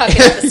I chuck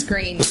it at the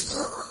screen.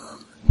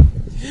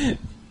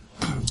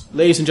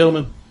 Ladies and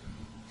gentlemen,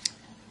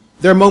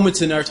 there are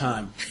moments in our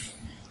time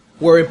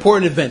where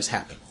important events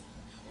happen,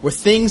 where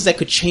things that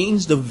could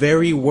change the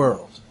very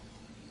world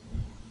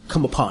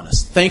come upon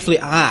us. Thankfully,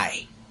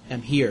 I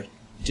am here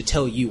to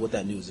tell you what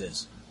that news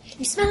is.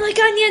 You smell like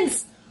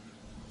onions.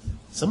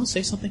 Someone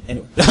say something?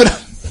 Anyway.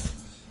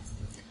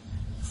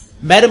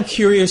 Madame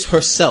Curious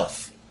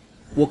herself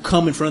will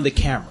come in front of the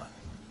camera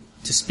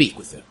to speak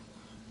with him.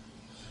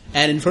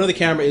 And in front of the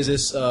camera is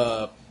this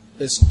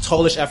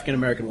tallish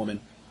African-American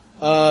woman.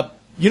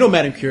 You know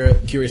Madame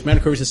Curious.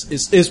 Madame Curious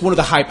is one of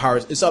the high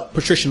powers. It's a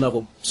patrician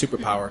level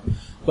superpower.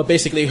 But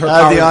basically her I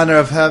had power... the honor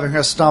of having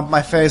her stomp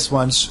my face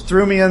once.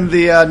 Threw me in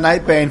the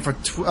Nightbane for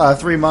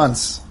 3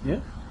 months. Yeah.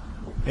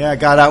 Yeah, I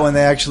got out when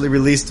they actually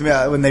released me,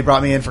 when they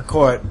brought me in for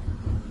court.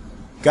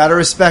 Gotta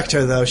respect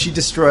her, though. She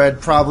destroyed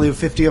probably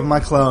 50 of my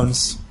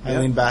clones. I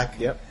lean back.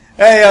 Yep.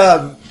 Hey,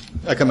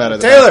 I come out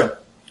of the Taylor!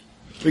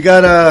 We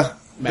got,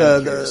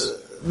 Madame Curious.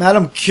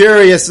 Madame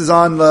Curious is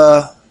on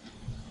the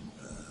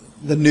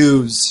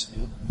news.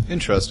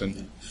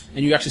 Interesting.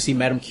 And you actually see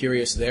Madame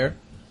Curious there.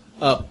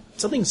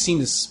 Something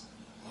seems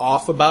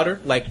off about her.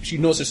 Like, she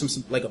knows there's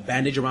some like a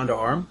bandage around her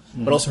arm,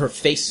 but also her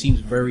face seems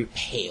very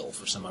pale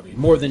for some reason,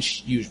 more than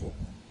usual.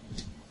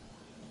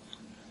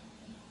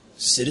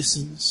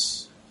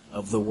 Citizens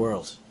of the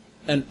world.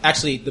 And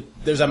actually,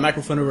 there's a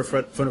microphone in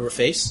front of her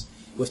face,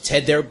 with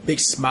Ted there, big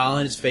smile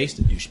on his face,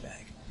 the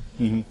douchebag.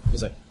 Mm-hmm.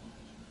 He's like,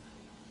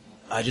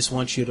 I just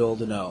want you all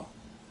to know,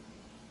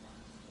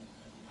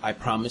 I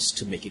promise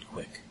to make it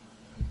quick.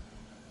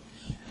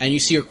 And you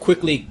see her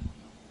quickly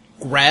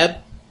grab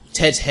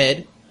Ted's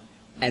head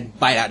and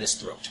bite out his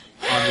throat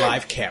on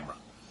live camera.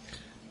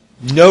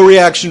 No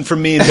reaction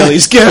from me until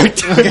he's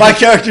character. My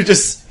character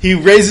he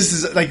raises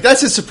his, like, that's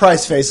his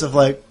surprise face of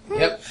like,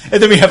 Yep.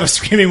 and then we have a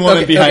screaming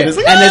woman behind us.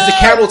 And as the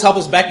camera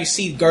topples back, you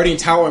see Guardian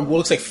Tower and what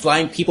looks like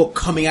flying people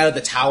coming out of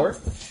the tower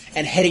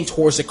and heading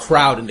towards the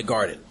crowd in the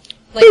garden.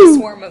 Like a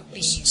swarm of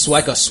bees. It's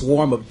like a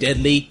swarm of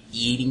deadly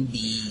eating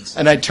bees.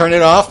 And I turn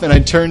it off and I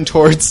turn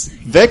towards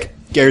Vic.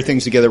 Get your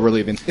things together, we're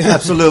leaving.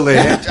 Absolutely.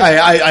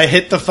 I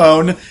hit the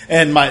phone,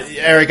 and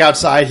Eric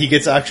outside, he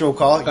gets an actual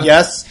call.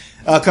 Yes,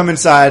 come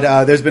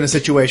inside. There's been a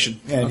situation.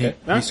 And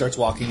he starts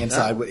walking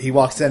inside. He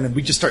walks in, and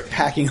we just start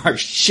packing our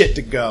shit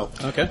to go.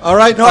 Okay. All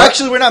right. No,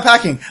 actually, we're not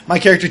packing. My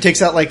character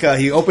takes out,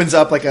 he opens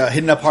up, a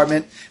hidden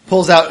apartment,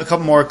 pulls out a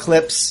couple more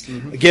clips,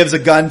 gives a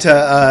gun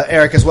to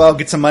Eric as well,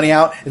 gets some money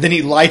out, and then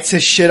he lights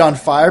his shit on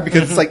fire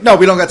because it's like, no,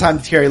 we don't got time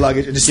to carry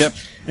luggage. And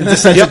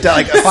just sends it down,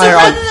 like a fire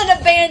on. Rather than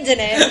abandon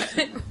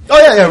it, Oh,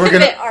 yeah, we're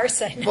commit gonna.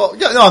 arson. Well,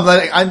 yeah, no,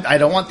 I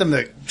don't want them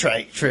to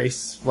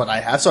trace what I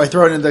have, so I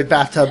throw it in the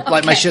bathtub,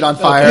 light my shit on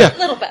fire. Yeah. A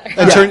little better.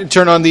 And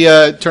turn on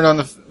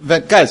the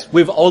vent. Guys,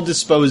 we've all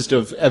disposed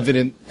of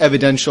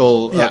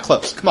evidential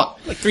clips. Come on.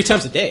 Like 3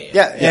 times a day.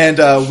 Yeah,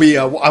 and I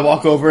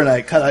walk over and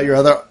I cut out your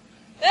other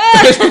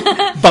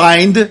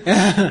bind.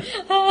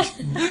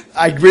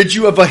 I rid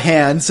you of a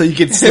hand so you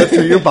can slip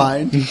through your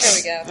bind. There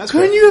we go.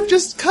 Couldn't you have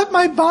just cut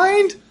my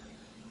bind?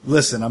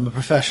 Listen, I'm a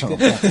professional.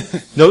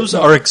 Those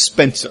are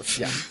expensive.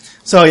 Yeah.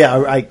 So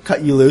yeah, I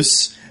cut you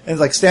loose and it's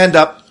like, stand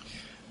up.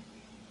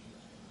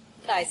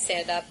 I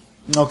stand up.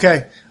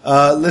 Okay.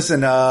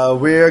 Listen,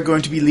 we're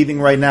going to be leaving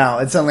right now.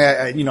 And suddenly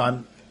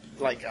I'm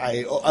like,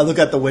 I look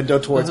out the window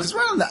towards, because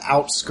we're on the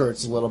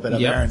outskirts a little bit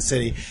of Aaron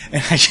City,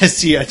 and I just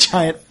see a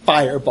giant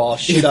fireball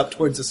shoot up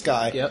towards the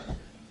sky. Yep.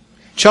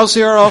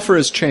 Chelsea, our offer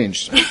has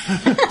changed.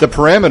 The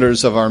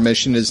parameters of our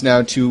mission is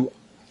now to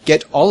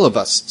get all of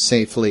us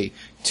safely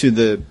to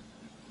the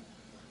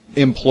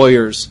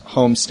employer's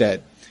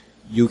homestead.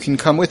 You can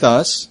come with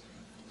us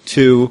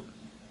to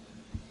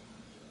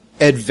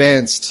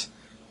advanced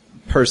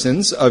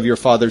persons of your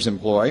father's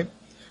employ,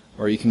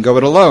 or you can go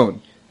it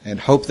alone and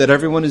hope that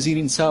everyone is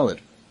eating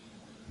salad.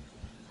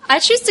 I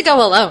choose to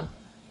go alone.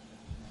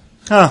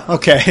 Huh,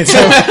 okay. So,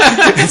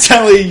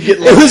 suddenly you get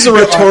It was a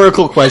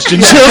rhetorical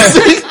question,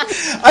 Chelsea.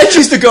 I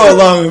choose to go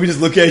alone, and we just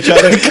look at each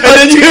other. And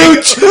then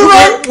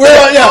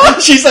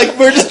she's like,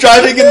 we're just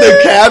driving in the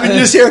cab, and you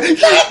just hear,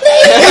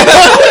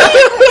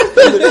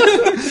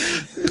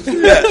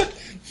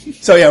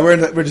 So yeah,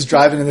 we're just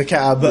driving in the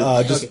cab.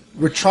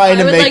 We're trying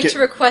I to would make like it. to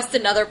request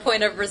another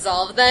point of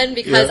resolve then,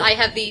 because Yeah. I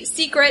have the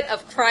secret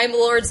of Crime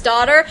Lord's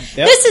daughter.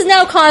 Yep. This is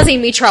now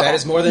causing me trouble. That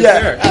is more than Yeah,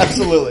 fair.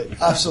 absolutely.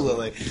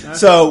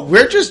 So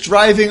we're just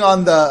driving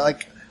on the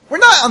we're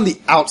not on the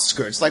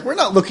outskirts. Like we're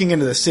not looking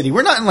into the city.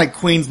 We're not in like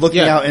Queens looking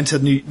Yeah. out into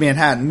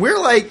Manhattan. We're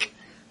like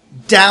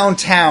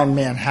downtown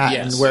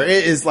Manhattan, Yes. where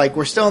it is like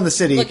we're still in the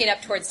city. Looking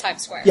up towards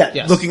Times Square. Yeah,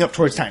 Yes. looking up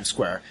towards Times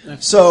Square.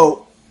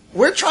 So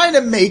we're trying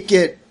to make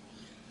it.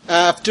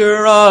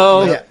 After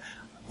all. Yeah.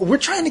 We're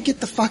trying to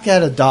get the fuck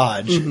out of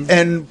Dodge,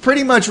 and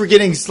pretty much we're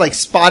getting like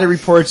spotted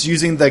reports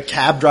using the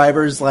cab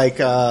drivers, like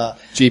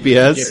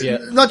GPS. Yeah.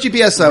 not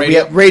GPS, we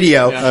Radio. have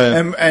radio,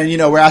 Yeah. and you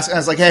know we're asking. I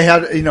was like, hey,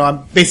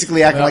 I'm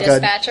basically acting like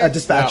Dispatcher? a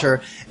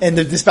dispatcher, and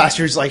the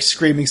dispatcher's like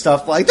screaming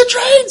stuff like the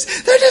trains,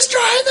 they're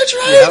destroying the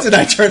trains, and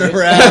I turn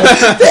around,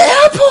 the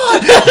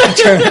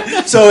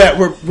airport. So yeah,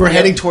 we're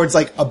heading towards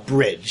like a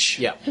bridge.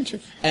 Yeah.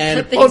 And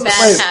Something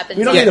bad happens.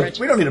 We don't on need the bridge.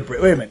 we don't need a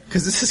bridge. Wait a minute,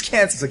 because this is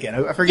Kansas again.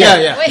 I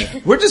forget. yeah.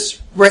 Wait.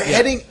 We're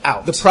heading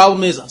out. The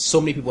problem is, so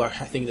many people are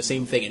thinking the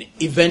same thing, and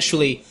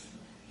eventually,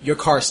 your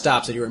car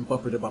stops and you're in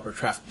bumper-to-bumper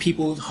traffic.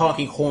 People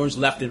honking horns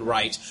left and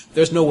right.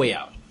 There's no way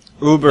out.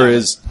 Uber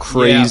is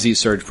crazy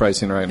surge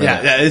pricing right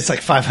now. Yeah, it's like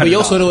 $500. But you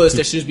also notice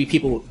there seems to be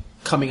people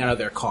coming out of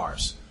their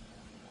cars.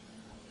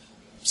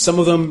 Some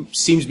of them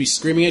seem to be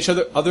screaming at each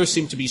other. Others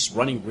seem to be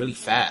running really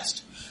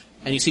fast.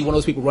 And you see one of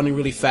those people running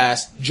really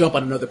fast, jump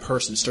on another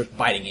person, and start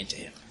biting into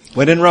him.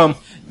 When in Rome.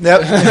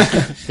 Yep.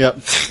 Yep.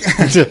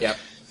 Yep.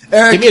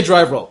 Eric, Give me a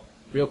drive roll,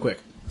 real quick.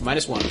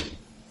 -1.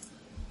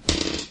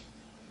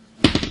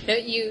 No,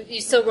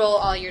 you still roll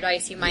all your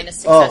dice. You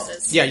minus Oh.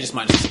 successes. Yeah, you just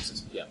minus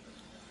 6s. Yeah.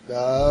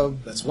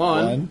 That's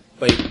one. One.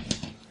 But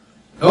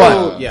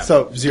one. yeah.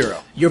 So 0.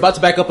 You're about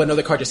to back up,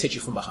 another car just hit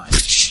you from behind.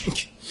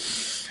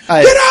 Get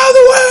out of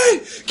the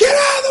way! Get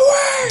out of the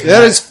way!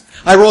 That is,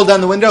 I rolled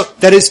down the window.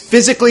 That is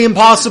physically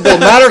impossible.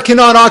 Matter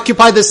cannot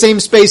occupy the same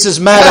space as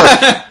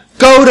matter.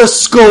 Go to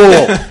school!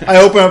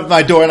 I open up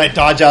my door and I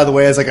dodge out of the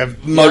way as like a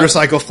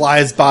motorcycle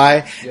flies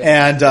by,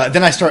 and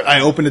then I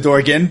open the door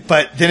again,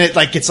 but then it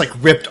like gets like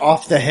ripped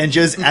off the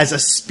hinges as a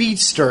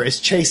speedster is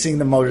chasing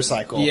the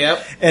motorcycle.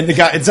 Yep. And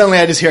and suddenly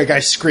I just hear a guy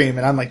scream,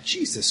 and I'm like,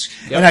 Jesus!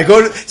 Yep. And I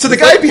go to so the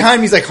guy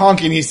behind me is like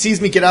honking. He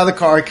sees me get out of the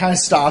car, he kind of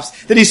stops.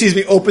 Then he sees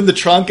me open the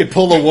trunk and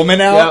pull a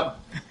woman out.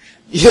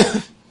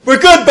 Yeah. We're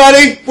good,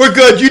 buddy. We're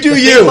good. You do The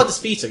thing you. about the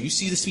speedster, you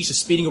see the speedster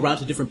speeding around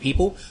to different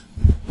people,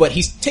 but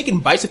he's taking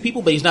bites of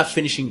people, but he's not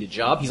finishing the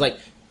job. He's like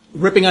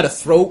ripping out a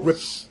throat,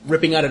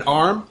 ripping out an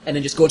arm, and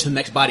then just going to the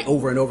next body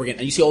over and over again.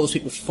 And you see all those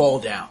people fall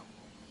down.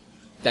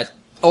 That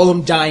all of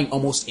them dying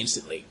almost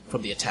instantly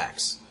from the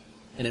attacks.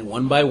 And then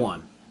one by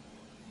one,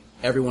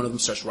 every one of them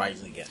starts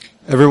rising again.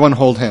 Everyone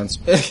hold hands.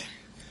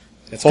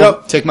 Let's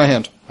go. Take my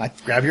hand. I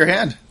grab your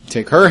hand.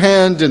 Take her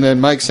hand, and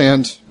then Mike's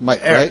hand. Mike,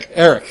 Eric.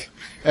 right?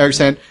 Eric's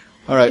hand.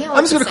 All right. Yeah.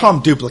 I'm just going to call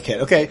him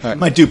Duplicate, okay? right.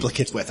 My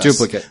duplicate's with us.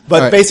 Duplicate. But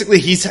All right. basically,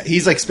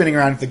 he's like spinning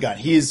around with the gun.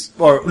 He's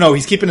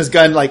keeping his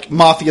gun like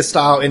mafia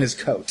style in his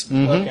coat.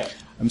 Okay.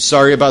 I'm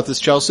sorry about this,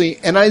 Chelsea.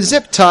 And I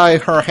zip tie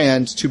her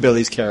hand to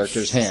Billy's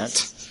character's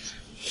hand.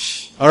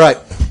 All right.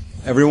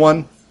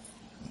 Everyone,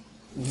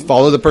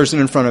 follow the person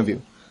in front of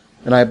you.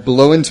 And I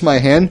blow into my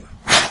hand,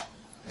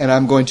 and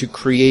I'm going to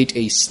create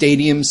a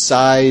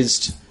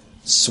stadium-sized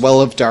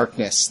swell of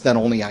darkness that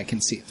only I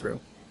can see through.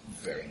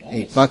 Very nice.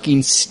 A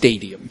fucking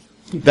stadium.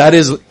 That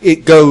is,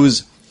 it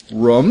goes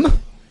room,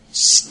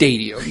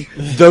 stadium.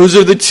 Those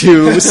are the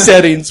two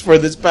settings for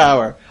this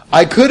power.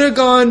 I could have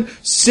gone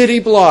city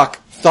block,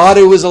 thought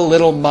it was a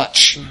little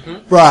much.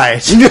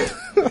 Right.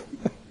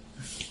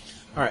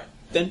 Alright.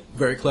 Then,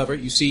 very clever,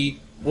 you see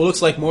what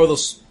looks like more of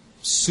those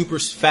super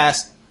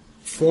fast,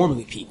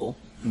 formally people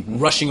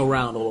rushing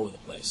around all over the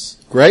place.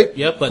 Great?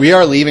 Yep, but- we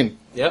are leaving.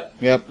 Yep.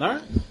 Yep.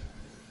 Alright.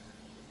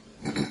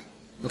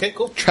 Okay,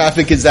 cool.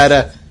 Traffic is at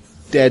a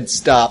dead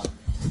stop.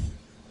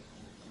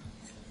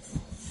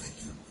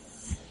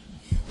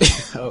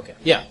 Okay.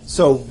 Yeah.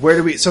 So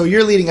so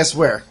you're leading us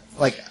where?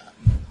 Like,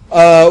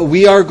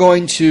 We are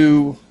going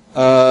to,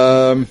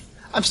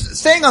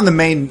 staying on the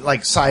main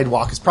like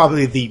sidewalk is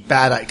probably the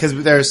bad idea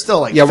because there's still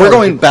like yeah, we're fairly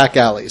going people- back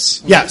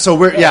alleys. Yeah,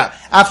 so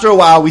after a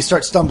while we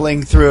start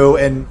stumbling through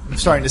and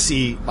starting to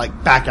see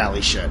like back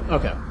alley shit.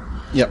 Okay.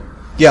 Yep.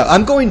 Yeah,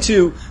 I'm going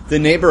to the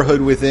neighborhood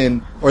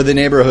within, or the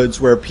neighborhoods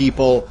where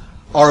people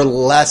are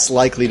less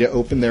likely to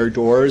open their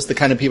doors. The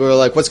kind of people who are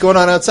like, what's going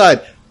on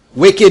outside?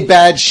 Wicked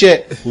bad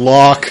shit.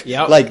 Lock.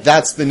 Yep. Like,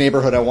 that's the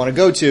neighborhood I want to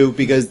go to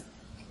because,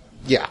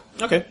 yeah.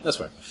 Okay, that's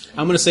fair.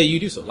 I'm going to say you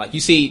do so. Like,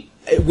 you see,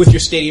 with your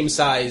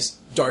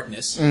stadium-sized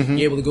darkness, you're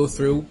able to go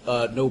through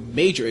no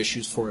major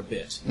issues for a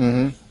bit.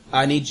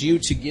 I need you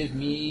to give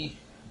me...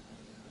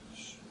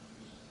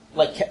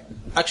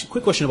 Actually,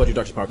 quick question about your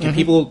darkness power. Can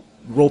people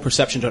roll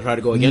perception to try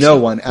to go against No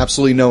it? one,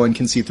 absolutely no one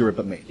can see through it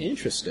but me.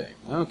 Interesting.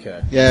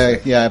 Okay.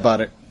 Yeah, I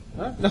bought it.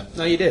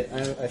 No, you did.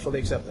 I fully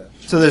accept that.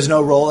 So there's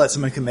no roll that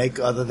someone can make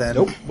other than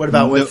what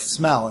about with Nope.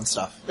 smell and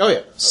stuff? Oh,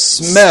 yeah.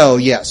 Smell,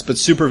 yes, but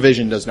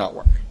supervision does not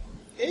work.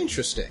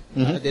 Interesting.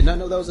 I did not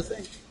know that was a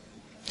thing.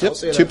 I'll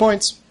say Yep, that. 2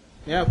 points.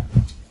 Yeah.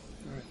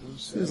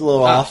 It was a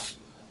little off.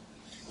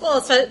 Well,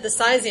 the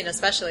sizing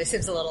especially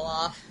seems a little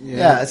off.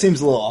 Yeah, it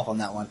seems a little off on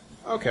that one.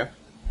 Okay.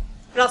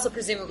 But also,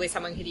 presumably,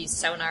 someone could use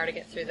sonar to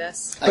get through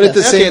this. But at the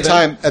Okay,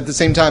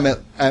 same time,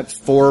 at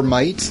 4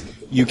 might,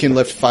 you can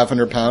lift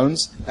 500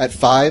 pounds. At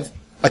 5,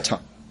 a ton.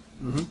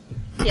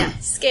 Yeah,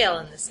 scale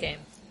in this game.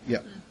 Yeah.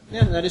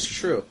 Yeah, that is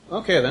true.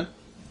 Okay, then.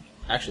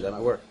 Actually, that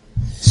might work.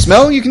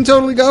 Smell, you can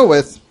totally go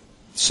with.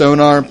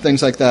 Sonar,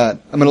 things like that.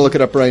 I'm going to look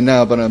it up right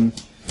now, but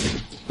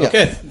Yeah.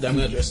 Okay, then I'm going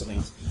to address something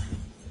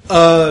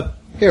else.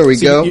 here we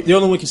go. The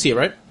only one can see it,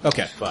 right?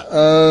 Okay,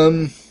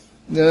 fine.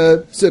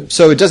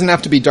 So it doesn't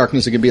have to be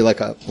darkness. It could be like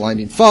a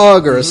blinding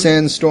fog or a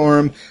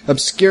sandstorm,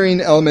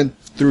 obscuring element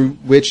through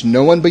which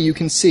no one but you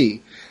can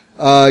see.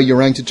 Your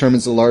rank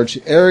determines the large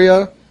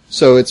area.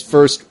 So it's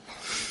first.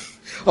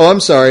 Oh, I'm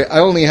sorry. I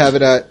only have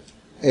it at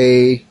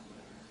a.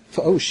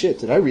 Oh shit!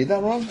 Did I read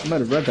that wrong? I might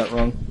have read that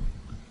wrong.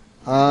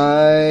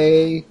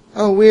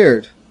 Oh,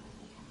 weird.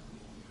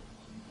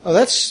 Oh,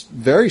 that's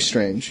very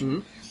strange.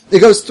 It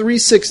goes 3,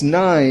 6,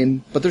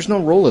 9, but there's no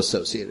roll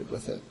associated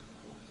with it.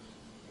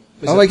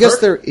 I guess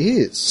there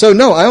is. So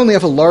no, I only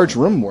have a large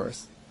room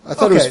worth. I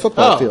thought it was Okay.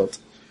 football Oh. field.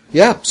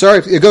 Yeah, sorry.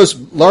 It goes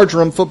large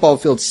room football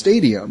field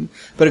stadium,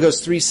 but it goes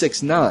 3,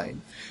 6,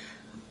 9.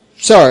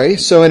 Sorry.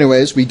 So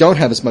anyways, we don't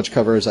have as much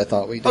cover as I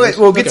thought we did. Okay,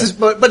 well, it gets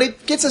Okay. us, but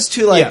it gets us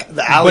to like yeah,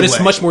 the alleyway. but it's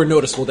much more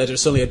noticeable that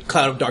there's suddenly a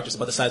cloud of darkness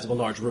about the size of a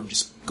large room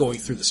just going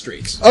through the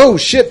streets. Oh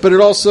shit! But it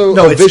also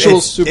no, It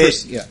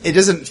It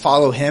doesn't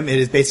follow him. It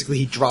is basically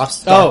he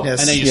drops Oh,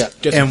 darkness. and then you just,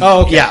 Yeah. just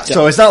okay. Yeah,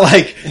 so it's not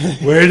like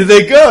where did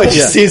they go? It just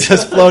Yeah. sees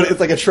us float.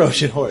 It's like a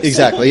Trojan horse.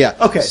 exactly. Yeah.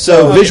 Okay,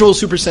 So so- visual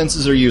super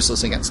senses are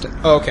useless against it.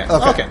 Okay.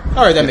 Okay.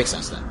 All right, that makes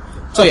sense then.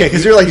 So Okay, yeah,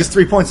 because you're like just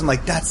 3 points. I'm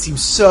like that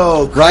seems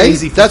so Right?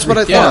 crazy. for That's what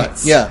I 3 thought.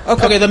 points. Yeah.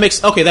 Okay, that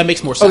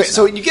makes more sense. Okay,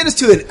 so you get us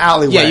to an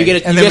alleyway. yeah, you get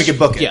it, and you then get we can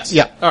book it. Yes.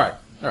 Yeah. All right.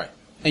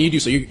 And you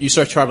do so. You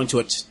start traveling to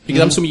it because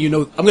I'm assuming you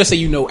know. I'm going to say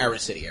you know Arid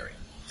City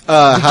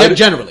area.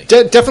 Generally.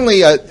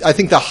 Definitely, I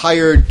think the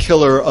hired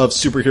killer of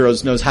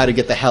superheroes knows how to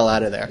get the hell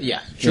out of there.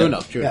 Yeah. True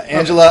enough. True. Yeah, enough.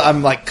 Angela,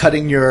 I'm like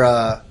cutting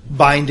your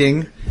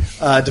binding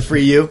to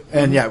free you,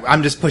 and yeah,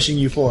 I'm just pushing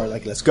you forward.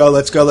 Like, let's go,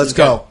 let's go, let's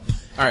go.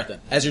 All right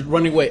then. As you're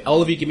running away,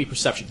 all of you give me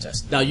perception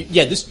tests. Now,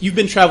 you've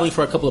been traveling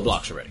for a couple of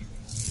blocks already.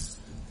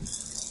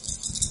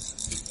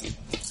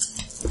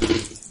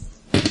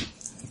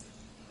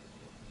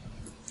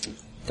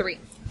 Three.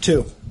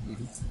 2.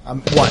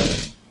 I'm 1.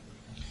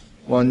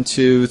 1,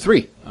 2,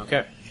 3.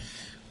 Okay.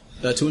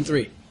 2 and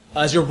 3.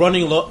 As you're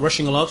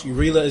rushing along,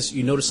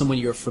 you notice someone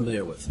you're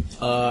familiar with.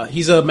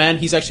 He's a man.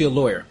 He's actually a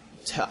lawyer.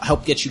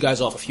 Helped get you guys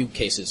off a few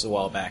cases a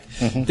while back.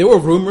 There were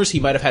rumors he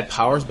might have had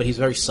powers, but he's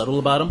very subtle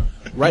about them.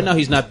 Right now,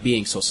 he's not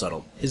being so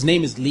subtle. His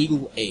name is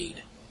Legal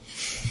Aid.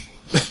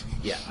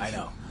 Yeah, I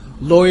know.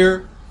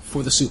 Lawyer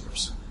for the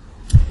supers.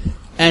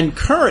 And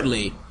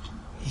currently,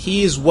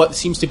 he is what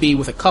seems to be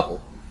with a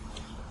couple.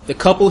 The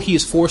couple he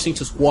is forcing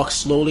to walk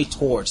slowly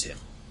towards him,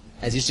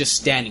 as he's just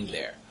standing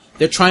there.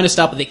 They're trying to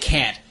stop, but they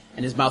can't,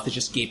 and his mouth is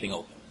just gaping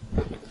open.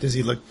 Does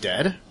he look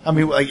dead? I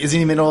mean, like, is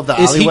he in the middle of the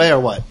Is he- alleyway or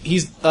what?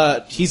 He's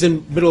in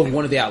the middle of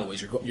one of the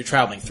alleyways you're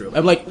traveling through.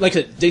 I'm like I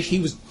said, he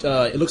was.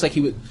 It looks like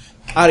he was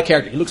out of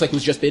character. He looks like he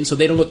was just bitten, so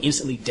they don't look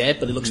instantly dead,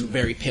 but it looks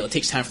very pale. It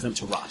takes time for them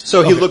to rot.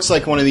 So he looks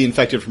like one of the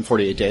infected from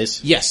 48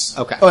 Days? Yes.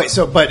 Okay. Oh, wait,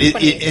 so, but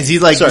is he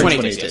like Sorry,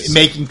 28 days.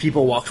 making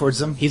people walk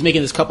towards him? He's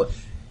making this couple.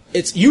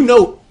 It's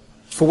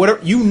for whatever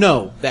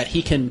that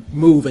he can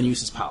move and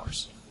use his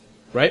powers,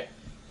 right?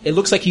 It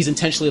looks like he's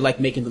intentionally like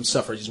making them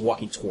suffer. He's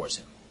walking towards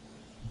him.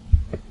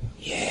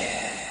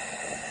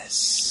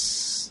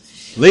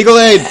 Legal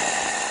Aid.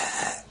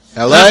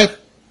 L.A.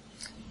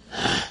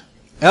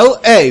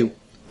 L.A.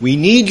 We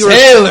need your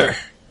Taylor.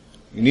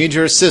 We need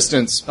your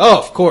assistance. Oh,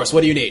 of course.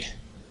 What do you need?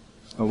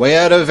 A way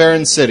out of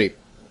Arid City.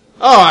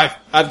 Oh,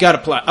 I've got a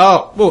plan.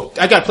 Oh, well,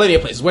 I got plenty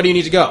of places. Where do you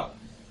need to go?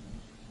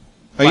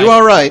 Are you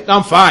all right?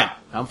 I'm fine.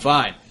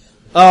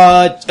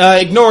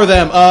 Ignore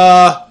them.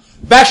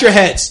 Bash your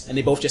heads. And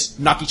they both just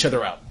knock each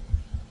other out.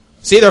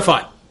 See, they're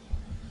fine.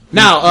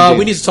 Now,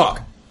 we need to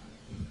talk.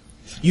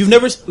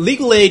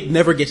 Legal Aid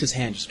never gets his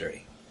hands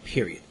dirty.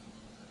 Period.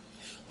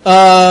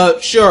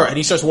 Sure. And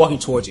he starts walking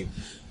towards you.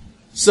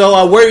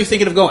 So, where are you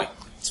thinking of going?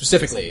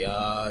 Specifically,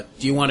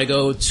 do you want to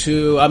go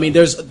to,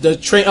 there's the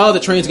train, the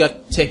trains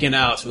got taken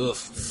out.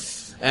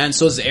 Oof. And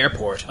so is the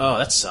airport. Oh,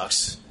 that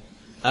sucks.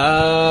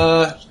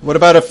 What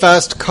about a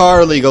fast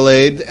car, Legal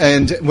Aid?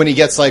 And when he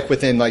gets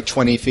within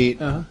 20 feet,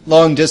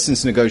 long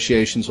distance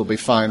negotiations will be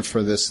fine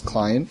for this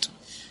client.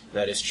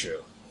 That is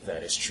true.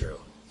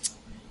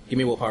 Give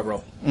me a willpower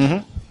roll.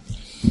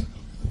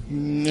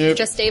 Nope.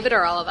 Just David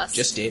or all of us?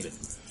 Just David.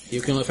 You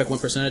can only affect one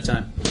person at a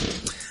time.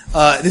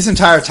 This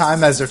entire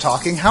time as they're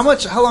talking, how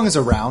long is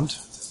a round?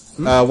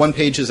 1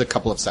 page is a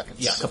couple of seconds.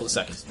 Yeah, a couple of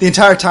seconds. The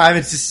entire time,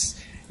 it's just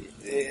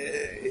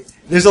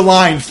there's a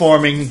line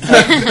forming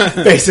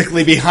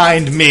basically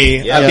behind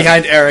me,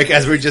 behind Eric,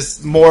 as we're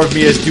just more of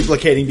me is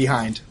duplicating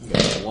behind.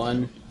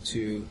 1,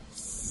 2,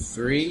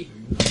 3.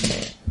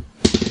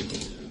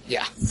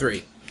 Yeah.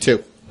 3.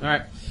 2. All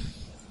right.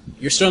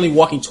 You're certainly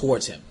walking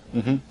towards him.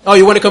 Mm-hmm. Oh,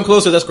 you want to come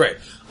closer? That's great.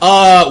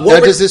 Now,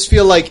 does this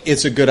feel like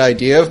it's a good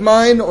idea of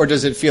mine, or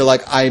does it feel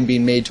like I am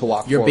being made to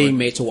walk You're forward? being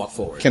made to walk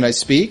forward. Can I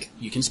speak?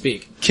 You can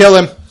speak. Kill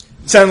him.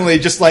 Suddenly,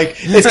 just like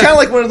it's kind of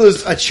like one of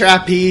those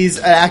trapeze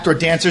act or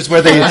dancers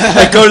where they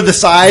like go to the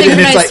side and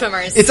it's Synchronized like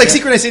swimmers. it's like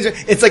synchronized.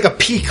 It's like a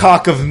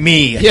peacock of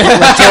me. Like,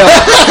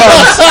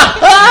 comes.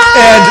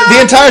 And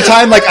the entire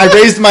time, like I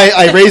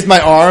raised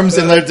my arms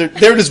and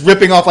they're just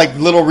ripping off like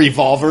little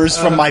revolvers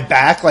from my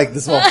back, like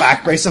this little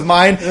back brace of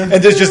mine, and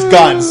there's just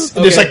guns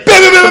and there's like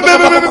bam, bam, bam,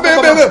 bam, bam,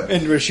 bam, bam, bam,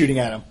 and we're shooting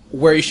at him.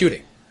 Where are you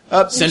shooting?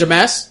 Center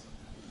mass?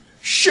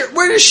 Sure,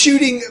 we're just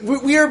shooting.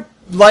 We are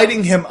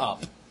lighting him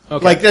up.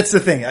 Okay. Like that's the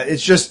thing.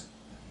 It's just.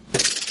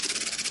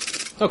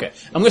 Okay.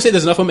 I'm going to say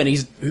there's enough of him, and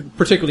he's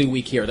particularly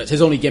weak here. That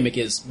his only gimmick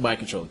is mind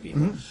controlling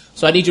people. Mm-hmm.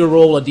 So I need you to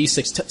roll a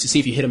d6 to see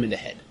if you hit him in the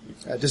head.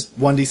 Just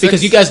 1d6?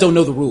 Because you guys don't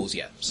know the rules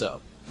yet,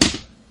 so.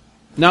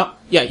 No,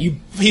 yeah,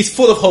 he's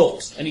full of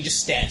holes, and he just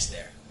stands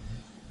there.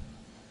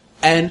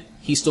 And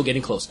he's still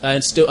getting close.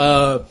 And still,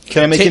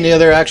 Can I make any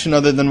other action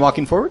other than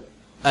walking forward?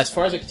 As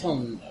far as I can tell,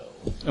 no.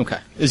 Okay.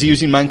 Is he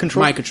using mind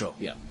control? Mind control,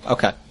 yeah.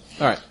 Okay.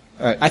 Alright.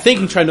 Alright. I think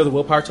you can try another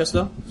willpower test,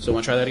 though. So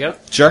want to try that again?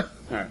 Sure.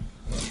 Alright.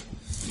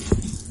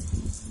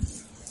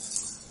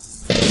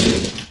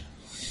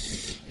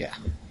 Yeah.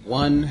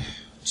 1,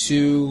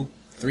 2,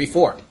 3,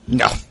 4.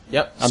 No.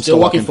 Yep. I'm still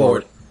walking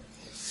forward.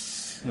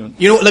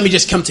 You know what? Let me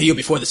just come to you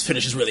before this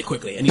finishes really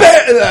quickly. And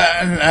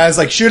And I was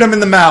like, shoot him in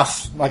the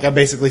mouth. Like I'm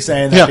basically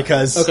saying that Yeah.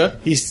 because Okay.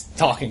 he's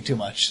talking too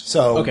much.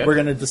 So Okay. we're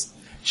gonna just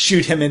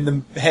shoot him in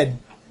the head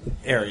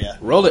area.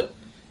 roll it.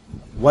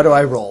 What do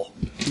I roll?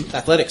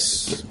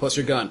 Athletics plus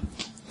your gun.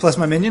 Plus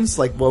my minions?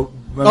 Like what?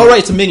 Oh, right,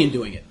 it's a minion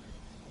doing it.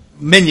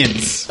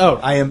 Minions. Oh.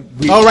 I am.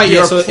 Oh, right, we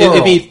yeah, are so it'd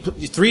plural. be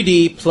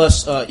 3D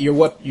plus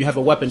you have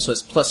a weapon, so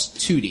it's plus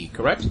 2D,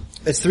 correct?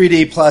 It's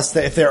 3D plus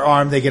if they're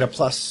armed, they get a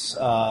plus.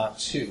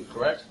 2,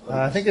 correct?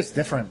 I think it's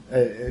different.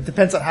 It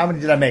depends on how many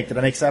did I make. Did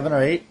I make 7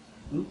 or 8?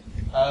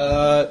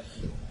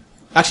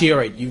 Actually, you're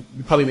right. You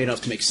probably made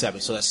enough to make 7,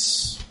 so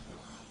that's...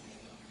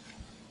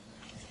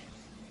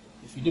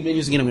 If you do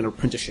minions again, I'm going to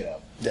print this shit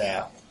out.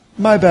 Yeah.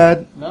 My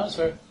bad. No, that's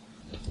fair.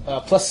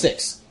 Plus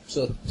 6.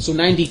 So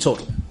 9D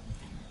total.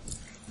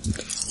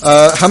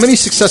 How many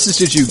successes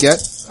did you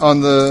get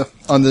on the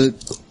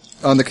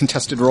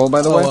contested roll,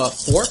 by the way?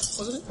 4,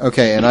 wasn't it?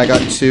 Okay, and I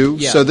got 2.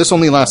 Yeah. So this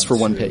only lasts for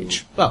 1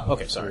 page. Oh,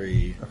 okay,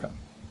 sorry.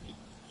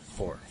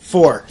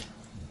 4.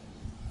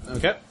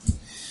 Okay.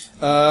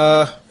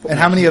 And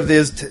how many of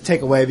these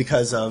take away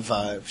because of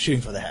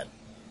shooting for the head?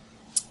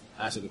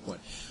 That's a good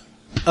point.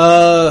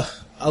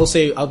 I'll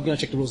say, I'm going to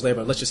check the rules later,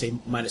 but let's just say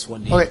minus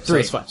 1D. Okay, So 3.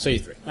 that's fine. So you're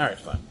 3. Alright,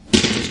 fine.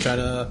 Let's try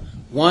to...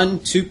 1,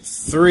 2,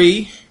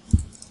 3.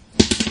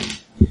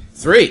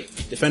 3.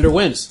 Defender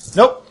wins.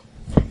 Nope.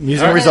 I'm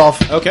using All right.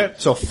 resolve. Okay.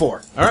 So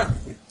 4. Alright.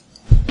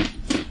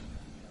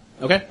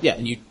 Okay, yeah,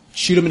 and you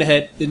shoot him in the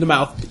head, in the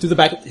mouth, through the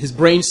back. His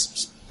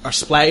brains are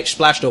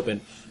splashed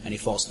open, and he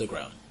falls to the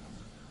ground.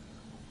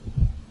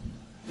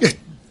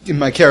 And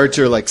my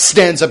character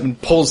stands up and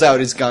pulls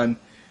out his gun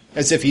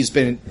as if he's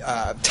been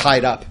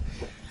tied up.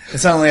 And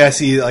suddenly I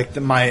see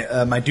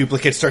my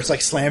duplicate starts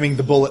slamming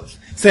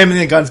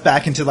the guns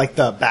back into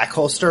the back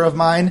holster of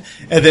mine,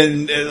 and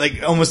then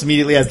almost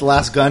immediately as the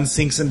last gun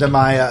sinks into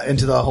my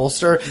into the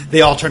holster,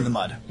 they all turn to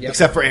mud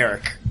except for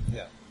Eric.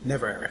 Yeah.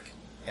 Never Eric.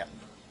 Yeah.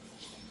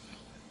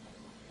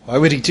 Why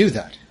would he do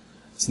that?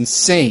 It's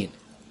insane.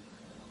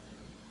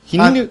 He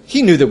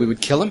knew that we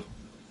would kill him.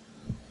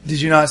 Did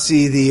you not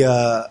see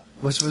the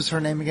what was her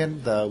name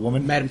again? The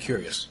woman, Madam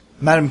Curious.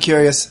 Madam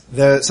Curious.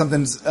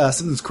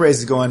 Something's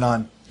crazy going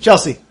on.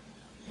 Chelsea,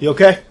 you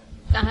okay?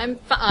 I'm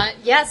fine.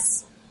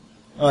 Yes.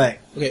 All right.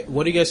 Okay,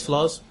 what are you guys'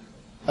 flaws?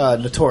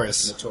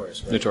 Notorious.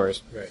 Notorious, right?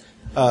 Notorious. Right.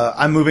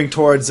 I'm moving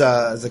towards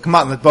come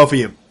on, both of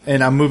you,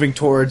 and I'm moving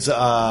towards.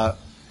 I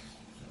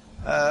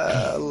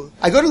go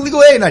to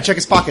legal aid and I check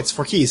his pockets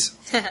for keys.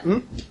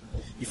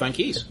 You find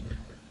keys.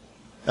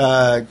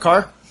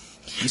 Car.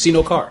 You see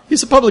no car.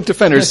 He's a public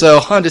defender,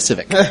 so Honda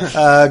Civic.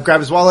 Grab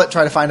his wallet.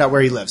 Try to find out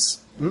where he lives.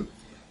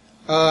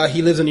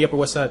 He lives on the Upper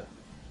West Side.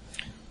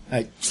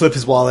 I slip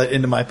his wallet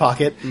into my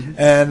pocket,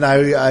 and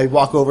I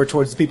walk over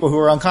towards the people who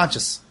are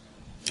unconscious.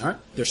 Alright,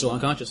 they're still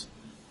unconscious.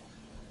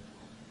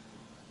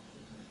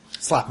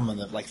 Slap him on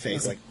the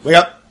face, wake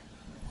up!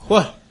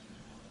 What?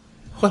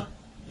 What?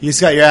 You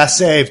just got your ass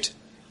saved.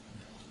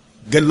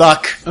 Good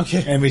luck.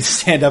 Okay. And we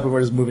stand up and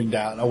we're just moving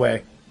down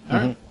away.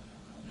 Alright.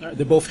 Alright,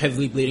 they're both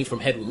heavily bleeding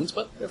from head wounds,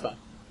 but they're fine.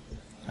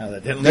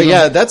 That didn't No, leave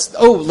yeah, him. that's...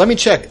 Oh, let me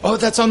check. Oh,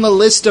 that's on the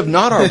list of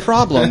not our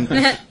problem.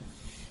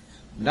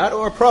 Not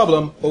our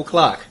problem,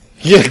 o'clock.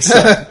 Yes.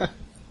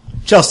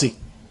 Chelsea,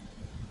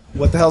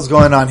 what the hell's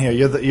going on here?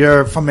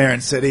 You're from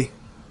Marin City.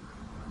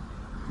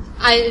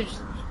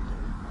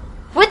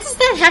 What does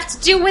that have to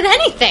do with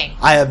anything?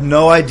 I have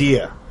no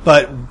idea.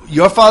 But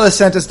your father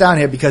sent us down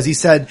here because he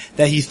said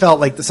that he felt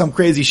like some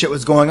crazy shit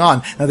was going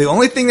on. Now, the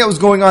only thing that was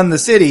going on in the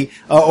city,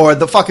 or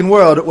the fucking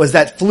world, was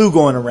that flu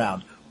going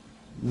around.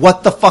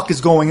 What the fuck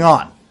is going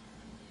on?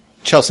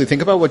 Chelsea,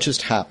 think about what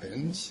just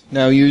happened.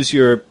 Now use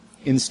your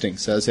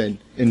instincts as an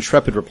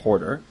intrepid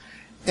reporter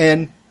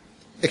and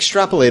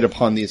extrapolate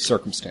upon these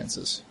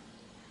circumstances.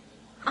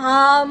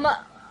 Well,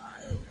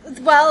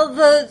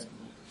 the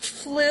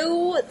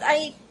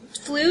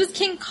flus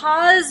can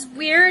cause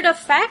weird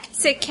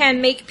effects. It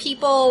can make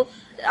people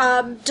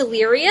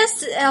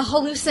delirious,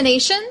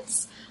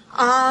 hallucinations.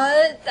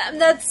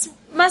 That's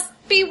must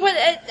be what,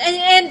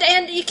 and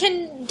it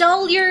can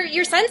dull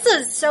your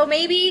senses. So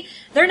maybe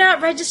they're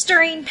not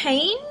registering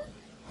pain.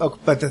 Oh,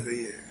 but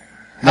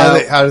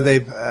how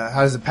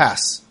does it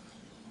pass?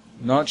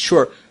 Not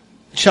sure.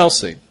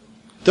 Chelsea,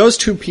 those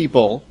two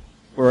people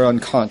were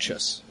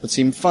unconscious, but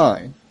seemed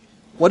fine.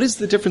 What is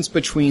the difference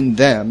between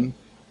them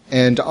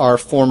and our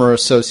former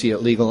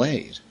associate legal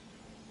aid?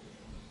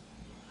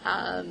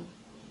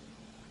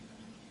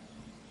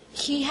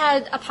 He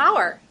had a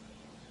power.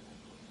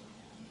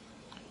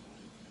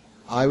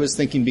 I was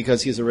thinking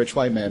because he's a rich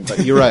white man,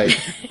 but you're right.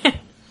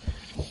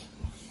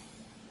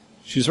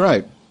 She's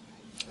right.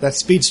 That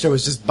speedster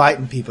was just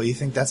biting people. You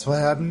think that's what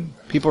happened?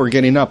 People were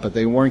getting up, but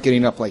they weren't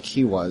getting up like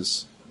he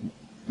was.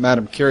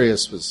 Madame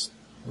Curious was...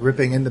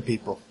 ripping into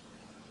people.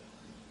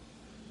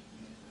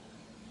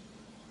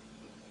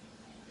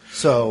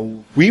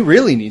 So... we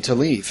really need to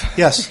leave.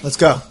 yes, let's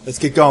go. Let's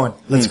get going.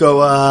 Let's go,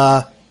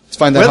 Let's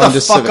find that where the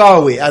Honda fuck Civic.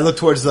 are we? I look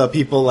towards the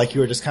people like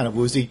you were just kind of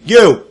woozy.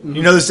 You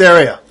know this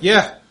area.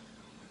 Yeah.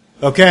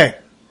 Okay.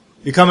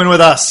 You're coming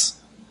with us.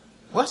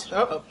 What?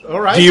 All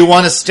right. Do you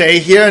want to stay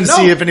here and No.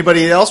 see if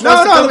anybody else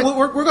wants to come? No,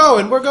 we're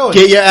going. We're going.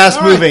 Get your ass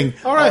All right. moving.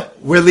 All right.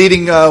 We're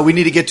leading, we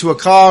need to get to a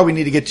car, we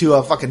need to get to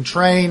a fucking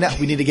train,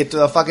 we need to get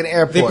to a fucking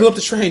airport. They blew up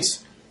the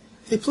trains.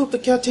 They blew up the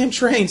goddamn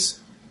trains.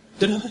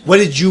 What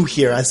did you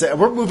hear? I said,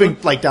 we're moving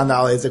like down the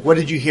alley. It's like, what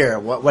did you hear?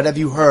 What have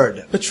you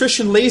heard?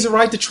 Patrician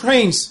laser-eyed the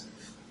trains.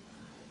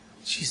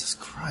 Jesus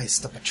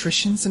Christ, the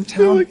patricians in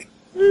town?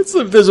 This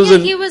was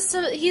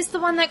Yeah, he's the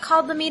one that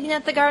called the meeting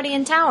at the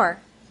Guardian Tower.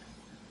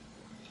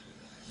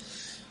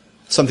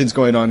 Something's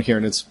going on here,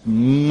 and it's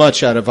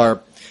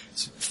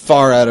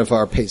far out of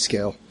our pay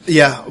scale.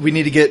 Yeah, we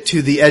need to get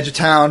to the edge of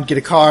town, get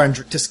a car, and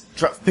just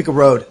pick a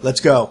road. Let's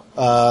go.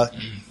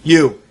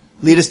 You,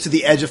 lead us to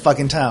the edge of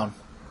fucking town.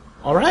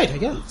 All right, I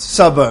guess.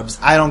 Suburbs,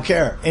 I don't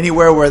care.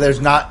 Anywhere where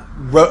there's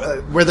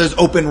where there's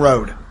open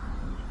road.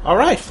 All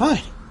right,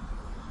 fine.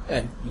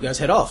 And you guys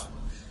head off.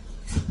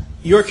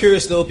 You're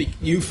curious, though,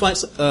 you find...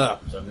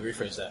 let me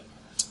rephrase that.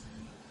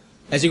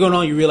 As you're going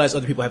on, you realize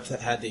other people have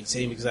had the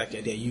same exact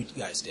idea you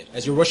guys did.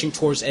 As you're rushing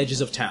towards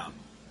edges of town,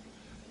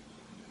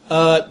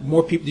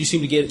 more people. You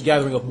seem to get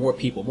gathering of more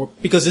people,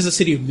 because this is a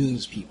city of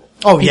millions of people.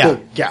 Oh,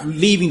 People yeah.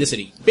 leaving the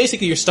city.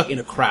 Basically, you're stuck in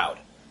a crowd.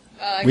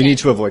 We need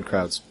to avoid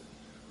crowds.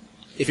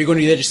 If you're going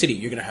to the edge of the city,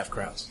 you're going to have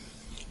crowds.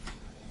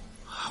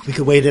 We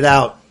could wait it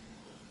out.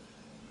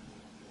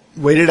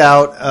 Wait it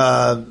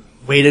out.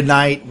 Wait a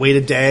night. Wait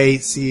a day.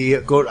 See.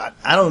 Go.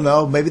 I don't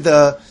know. Maybe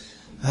the.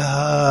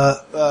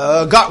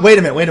 Wait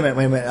a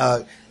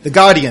minute. The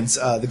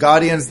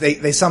Guardians.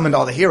 They summoned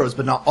all the heroes,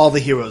 but not all the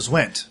heroes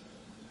went.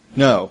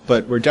 No,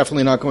 but we're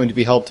definitely not going to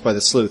be helped by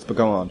the sleuth, but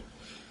go on.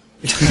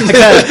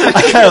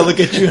 I kind of look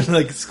at you and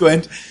like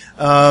squint.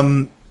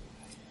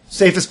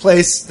 Safest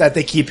place that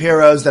they keep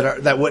heroes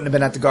that wouldn't have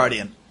been at the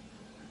Guardian.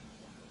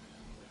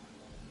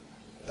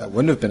 That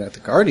wouldn't have been at the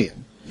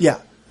Guardian. Yeah.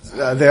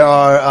 There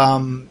are,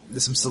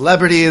 there's some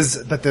celebrities,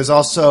 but there's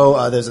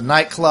also, there's a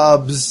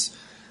nightclubs.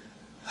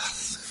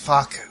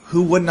 Fuck.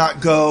 Who would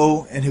not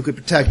go and who could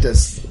protect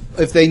us?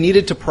 If they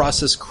needed to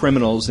process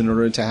criminals in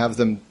order to have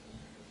them...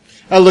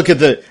 I look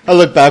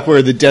back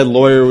where the dead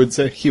lawyer would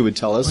say, he would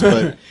tell us,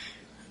 but...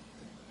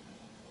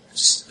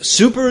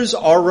 Supers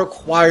are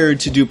required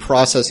to do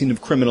processing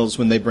of criminals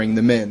when they bring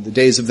them in. The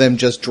days of them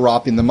just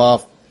dropping them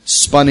off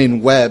spun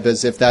in web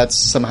as if that's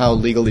somehow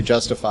legally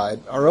justified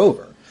are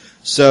over.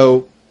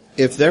 So,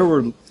 if there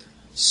were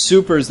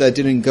supers that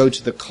didn't go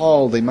to the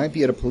call, they might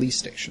be at a police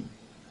station.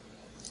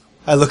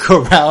 I look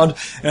around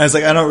and I was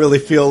like, I don't really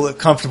feel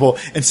comfortable.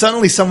 And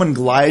suddenly someone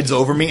glides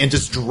over me and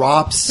just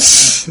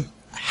drops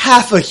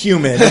half a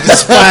human and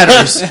just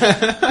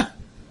splatters.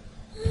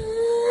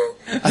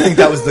 I think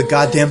that was the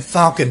goddamn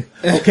Falcon.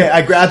 Okay,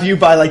 I grab you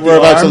by like the We're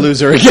arm. about to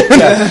lose her again.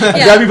 Yeah.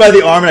 I grab you by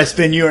the arm and I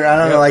spin you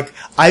around and I'm like,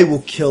 I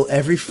will kill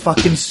every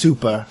fucking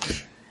super.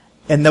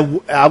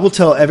 And I will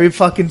tell every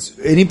fucking,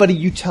 anybody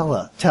you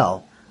tell,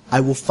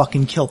 I will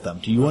fucking kill them.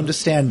 Do you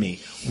understand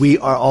me? We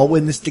are all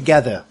in this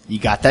together. You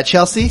got that,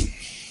 Chelsea?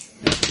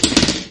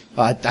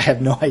 I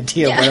have no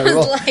idea what I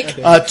rolled.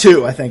 Like,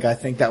 2, I think. I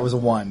think that was a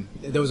 1.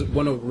 There was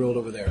one rolled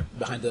over there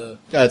behind the.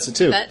 That's a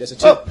 2. That's a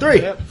 2. Oh,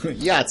 3. Yep.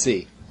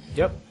 Yahtzee.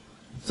 Yep.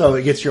 So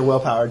it gets your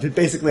willpower.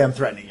 Basically, I'm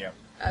threatening you.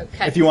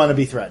 okay. If you want to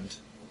be threatened.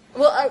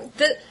 Well,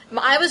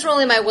 I was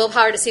rolling my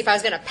willpower to see if I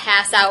was going to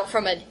pass out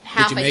from a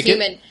half you a make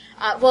human.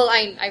 Well,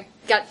 I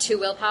got 2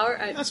 willpower.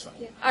 That's fine.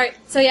 Yeah. All right.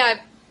 So yeah.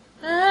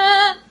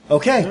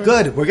 Okay,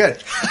 good. We're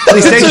good.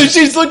 Police So station.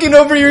 she's looking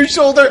over your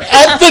shoulder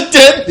at the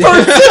dead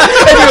person,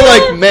 and you're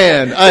like,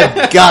 man,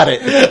 I got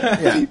it.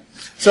 Yeah.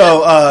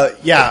 So,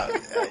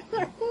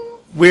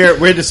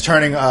 we're just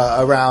turning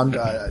around.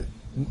 You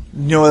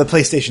know where the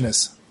police station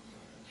is?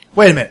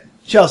 Wait a minute.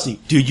 Chelsea,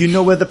 do you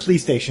know where the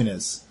police station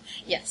is?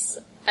 Yes.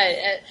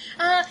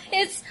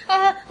 It's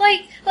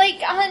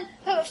like on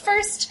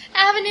First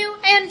Avenue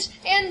and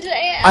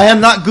I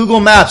am not Google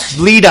Maps.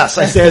 Lead us,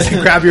 I say as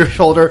I grab your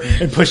shoulder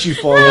and push you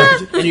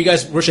forward. And you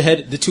guys rush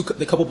ahead,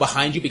 the couple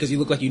behind you, because you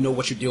look like you know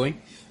what you're doing.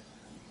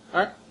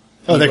 Alright.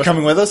 Oh, they're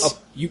coming with us? Oh,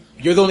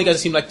 you're the only guys that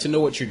seem like to know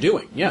what you're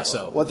doing. Yeah,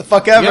 so. What the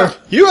fuck ever. Yeah.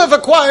 You have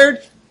acquired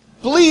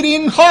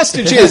bleeding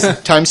hostages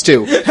times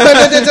 2.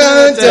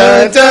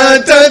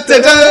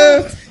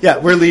 Yeah,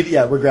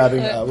 we're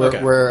grabbing,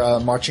 Okay. we're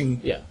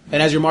marching. Yeah.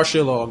 And as you're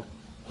marching along,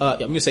 I'm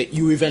going to say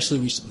you eventually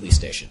reach the police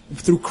station.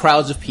 Through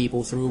crowds of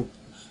people, through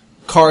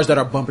cars that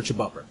are bumper to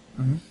bumper.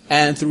 Mm-hmm.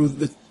 And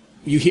through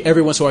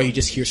every once in a while you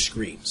just hear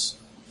screams.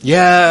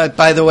 Yeah,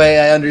 by the way,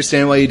 I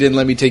understand why you didn't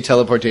let me take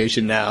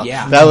teleportation now.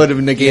 Yeah. That would have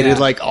negated,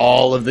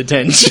 all of the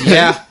tension.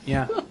 Yeah.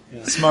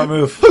 Smart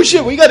move. Oh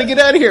shit, we gotta get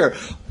out of here.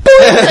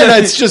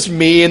 And it's just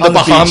me in the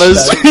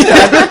Bahamas.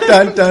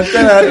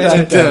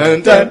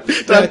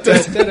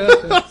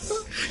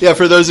 Yeah,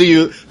 for those of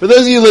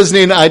you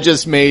listening, I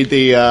just made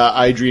the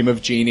I Dream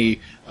of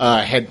Jeannie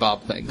head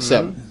bob thing.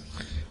 So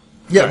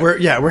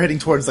we're heading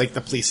towards the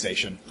police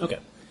station. Okay.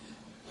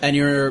 And and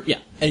you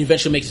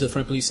eventually make it to the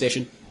front police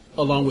station,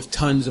 along with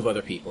tons of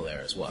other people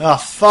there as well. Oh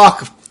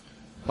fuck!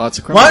 Lots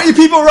of Why criminals. are you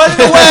people running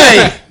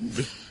away?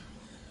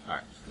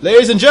 Alright.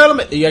 Ladies and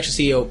gentlemen, you actually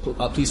see a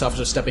police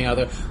officer stepping out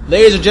there.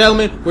 Ladies and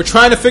gentlemen, we're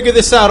trying to figure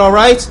this out,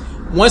 alright?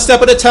 One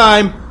step at a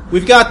time.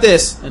 We've got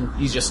this. And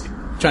he's just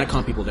trying to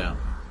calm people down.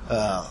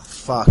 Oh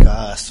fuck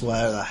us!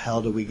 Where the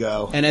hell do we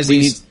go? And as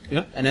he's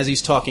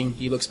talking,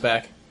 he looks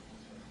back.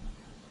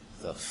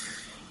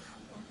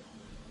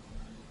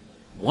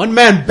 One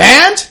man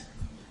band?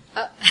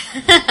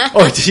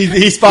 Oh,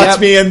 he spots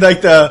me in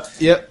the.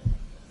 Yep.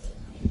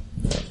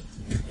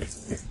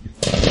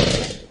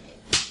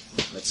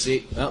 Let's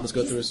see. Well, let's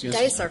go through his.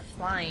 Dice are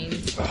flying.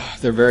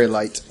 They're very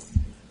light.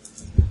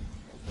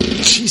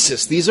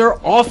 Jesus, these are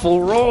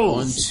awful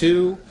rolls. 1,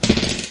 2,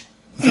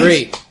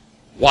 3.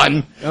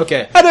 1.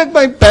 Okay. I took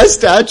my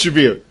best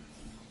attribute.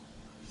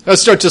 I'll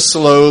start to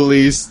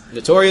slowly...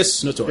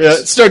 Notorious.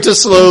 start to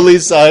slowly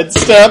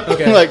sidestep.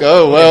 Okay.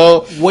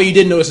 What you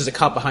didn't notice is a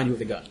cop behind you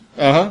with a gun.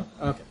 Uh-huh.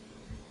 Okay.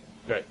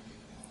 Right.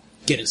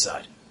 Get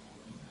inside.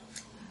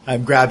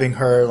 I'm grabbing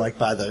her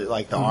by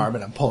the arm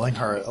and I'm pulling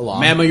her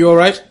along. Ma'am, are you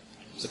alright?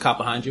 There's a cop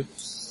behind you.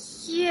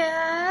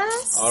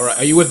 Yes. Alright.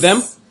 Are you with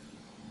them?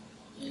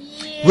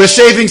 Yeah. We're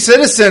saving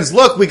citizens.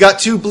 Look, we got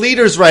 2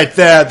 bleeders right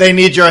there. They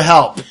need your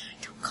help. Don't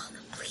call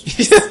them,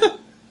 please.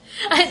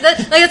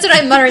 That's what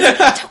I'm muttering. Don't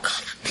call them.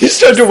 You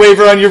start to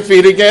waver on your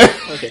feet again.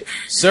 Okay.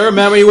 Sir,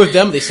 ma'am, are you with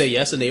them? They say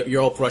yes, and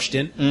you're all rushed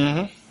in.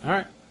 Mm-hmm.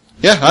 Alright.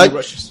 Yeah,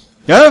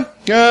 Yeah.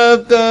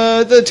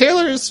 the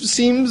tailor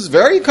seems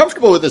very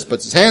comfortable with this.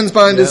 Puts his hands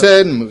behind his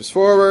head and moves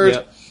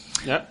forward.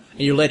 Yep.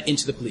 And you're led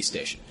into the police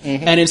station.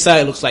 Mm-hmm. And inside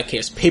it looks like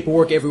chaos.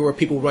 Paperwork everywhere,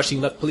 people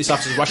rushing left, police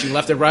officers rushing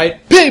left and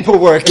right.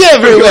 Paperwork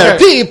everywhere,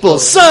 people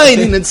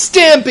signing and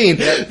stamping.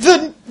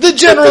 The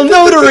general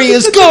notary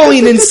is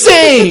going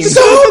insane.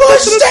 So much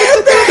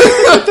stamping.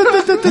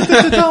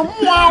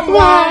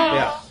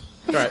 Yeah.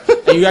 Alright.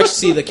 And you actually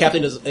see the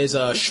captain is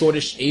a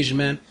shortish Asian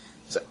man.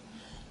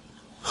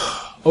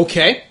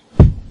 Okay.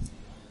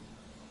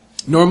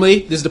 Normally,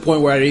 this is the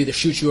point where I'd either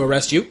shoot you or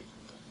arrest you.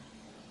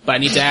 But I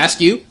need to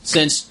ask you,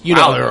 since you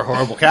know... they're a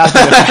horrible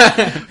captain.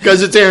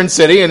 Because it's Aaron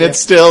City, and it's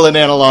still an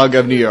analog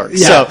of New York.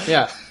 Yeah. So.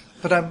 Yeah.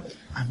 But I'm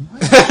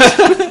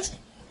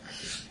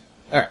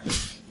Alright.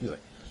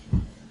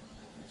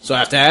 So I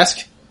have to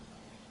ask,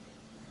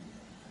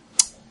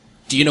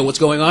 do you know what's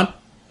going on?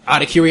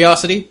 Out of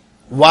curiosity?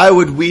 Why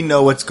would we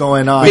know what's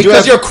going on?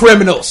 Because you're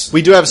criminals.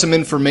 We do have some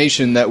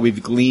information that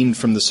we've gleaned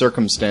from the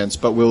circumstance,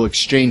 but we'll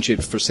exchange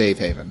it for safe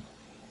haven.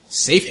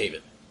 Safe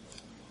haven.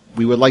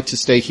 We would like to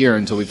stay here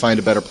until we find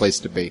a better place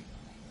to be.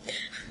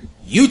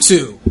 You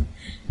two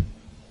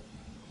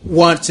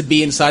want to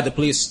be inside the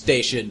police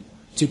station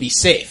to be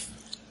safe.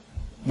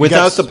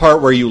 Without Yes. the part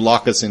where you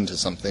lock us into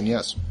something,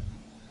 yes.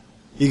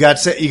 You got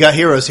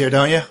heroes here,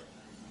 don't you?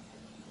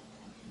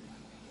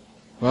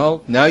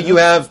 Well, now you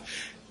have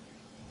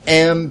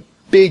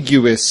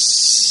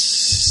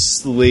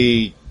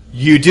ambiguously...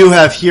 You do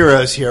have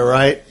heroes here,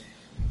 right?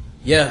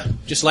 Yeah,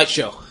 just light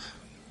show.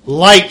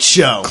 Light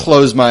show.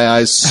 Close my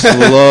eyes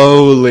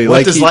slowly.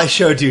 What does light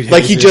show do?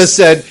 Like he just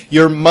said,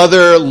 your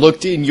mother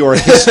looked in your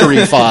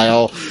history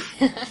file.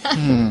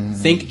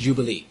 Think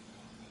Jubilee.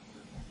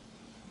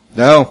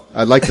 No,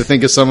 I'd like to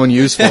think of someone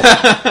useful.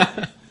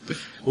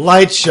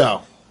 Light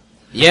show.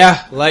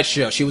 Yeah, light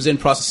show. She was in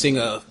processing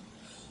of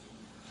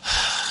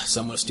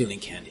someone stealing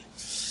candy.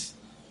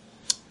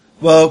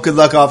 Well, good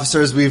luck,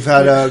 officers. We've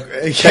had a...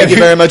 Thank you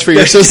very much for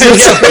your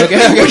assistance.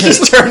 We're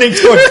just turning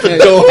towards the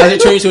door. As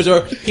it turns to the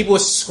door, people were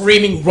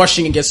screaming,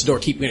 rushing against the door,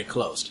 keeping it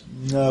closed.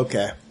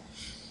 Okay.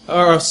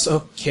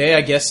 Okay,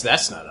 I guess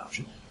that's not an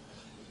option.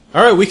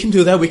 Alright, we can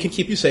do that. We can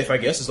keep you safe, I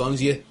guess, as long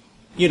as you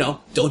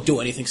don't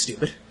do anything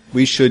stupid.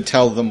 we should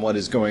tell them what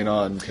is going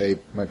on. They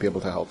might be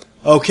able to help.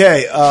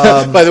 Okay.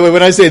 By the way,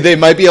 when I say they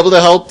might be able to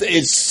help,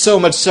 it's so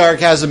much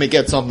sarcasm. It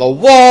gets on the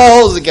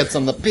walls. It gets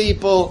on the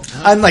people.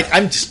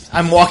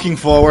 I'm walking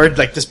forward,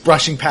 like just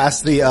brushing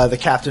past the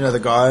captain of the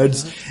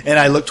guards, and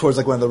I look towards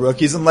like one of the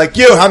rookies. I'm like,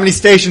 "You, how many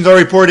stations are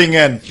reporting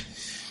in?"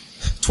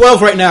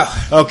 12 right now.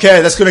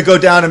 Okay, that's going to go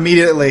down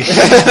immediately.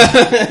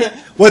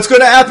 What's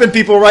going to happen,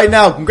 people, right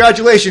now?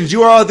 Congratulations,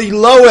 you are the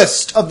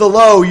lowest of the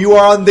low. You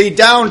are on the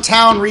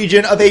downtown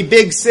region of a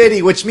big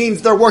city, which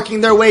means they're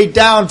working their way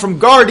down from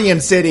Guardian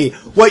City.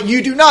 What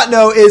you do not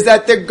know is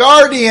that the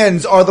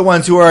Guardians are the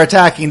ones who are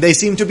attacking. They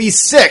seem to be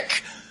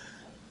sick.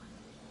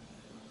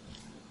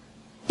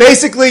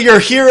 Basically, your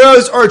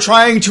heroes are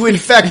trying to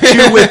infect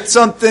you with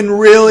something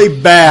really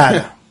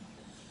bad.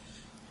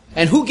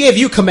 And who gave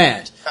you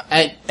command?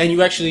 And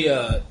you actually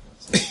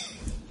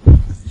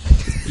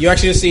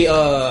see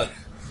a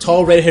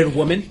tall red-haired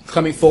woman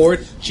coming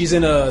forward. She's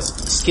in a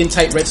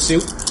skin-tight red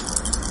suit.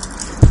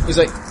 He's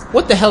like,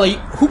 "What the hell are you?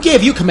 Who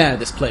gave you command of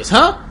this place,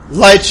 huh?"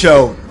 Light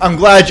show. I'm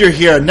glad you're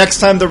here. Next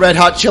time the Red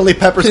Hot Chili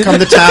Peppers come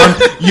to town,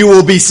 you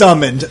will be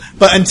summoned.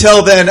 But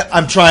until then,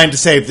 I'm trying to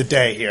save the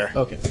day here.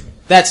 Okay.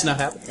 That's not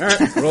happening. All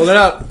right, roll it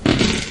out.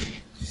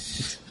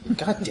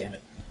 God damn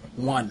it.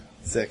 1.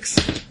 6.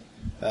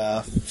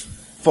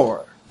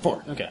 4.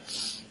 Okay.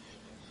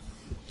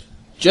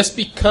 Just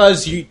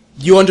because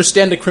you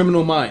understand the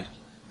criminal mind.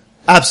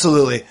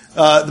 Absolutely.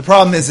 The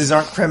problem is these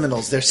aren't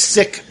criminals. They're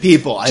sick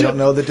people. I don't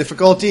know the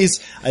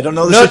difficulties. I don't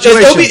know the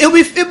situation. It'll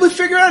be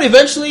figured out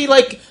eventually.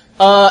 Like,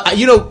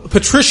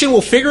 Patrician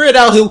will figure it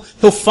out.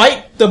 He'll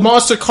fight the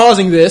monster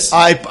causing this.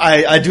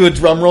 I do a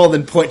drum roll and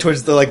then point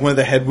towards one of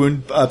the head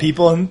wound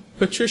people. And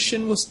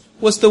Patrician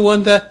was the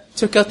one that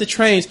took out the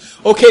trains.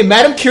 Okay,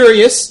 Madam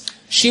Curious,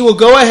 she will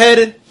go ahead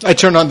and... I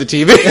turn on the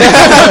TV.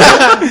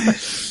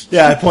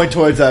 Yeah, I point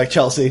towards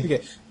Chelsea.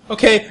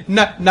 Okay,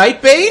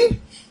 Nightbane?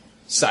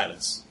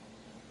 Silence.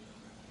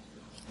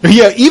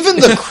 Yeah, even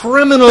the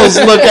criminals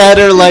look at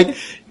her like,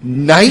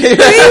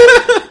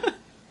 Nightbane?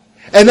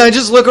 And I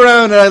just look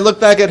around and I look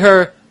back at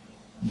her.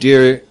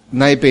 Dear,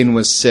 Nightbane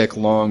was sick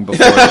long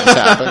before this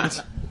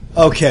happened.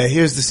 Okay,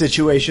 here's the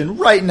situation.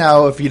 Right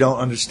now, if you don't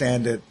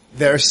understand it,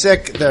 they're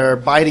sick, they're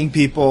biting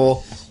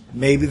people,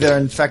 maybe they're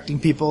infecting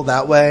people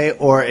that way,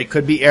 or it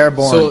could be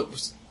airborne. So,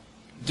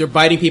 they're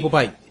biting people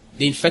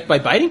they infect by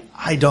biting?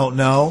 I don't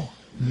know.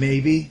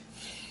 Maybe.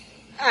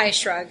 I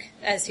shrug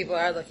as people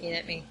are looking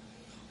at me.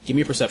 Give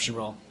me a perception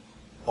roll.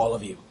 All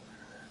of you.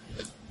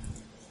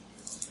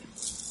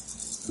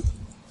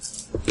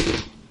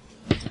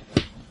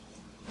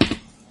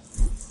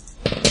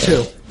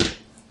 2.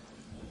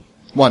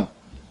 1.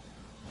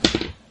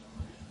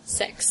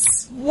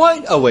 6.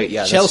 What? Oh wait,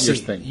 yeah, that's your Chelsea,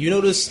 thing. you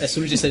notice as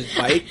soon as it says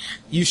bite,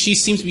 she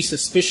seems to be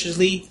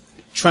suspiciously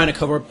trying to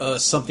cover up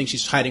something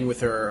she's hiding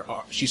with her.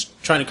 She's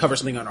trying to cover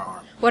something on her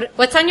arm.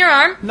 What's on your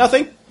arm?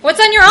 Nothing. What's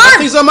on your arm?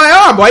 Nothing's on my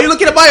arm. Why are you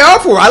looking at my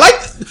arm for? I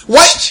like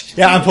what?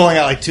 Yeah, I'm pulling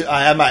out like 2.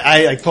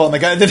 I pull out my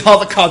gun, and then all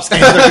the cops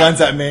aim their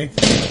guns at me.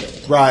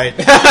 Right.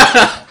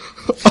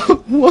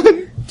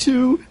 1,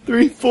 2,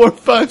 3, 4,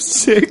 5,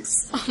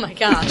 6. Oh my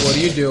gosh. What are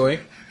you doing?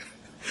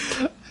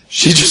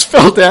 She just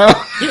fell down.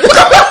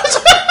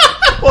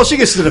 Well, she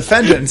gets to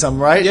defend it in some,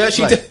 right? Yeah,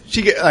 she like, did.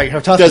 She get like her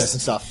toughness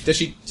and stuff. Does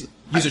she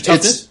use her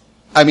toughness?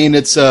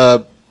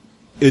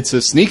 It's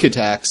a sneak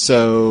attack,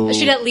 so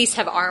She'd at least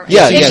have armor.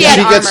 yeah, If she had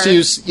she gets armor. to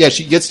use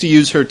she gets to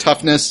use her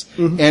toughness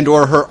and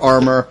or her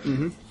armor,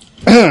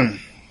 and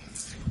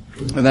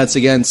that's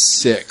against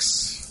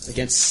 6.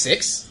 Against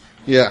 6?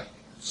 Yeah,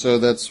 so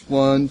that's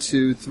 1,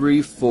 2,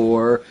 3,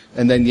 4,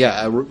 and then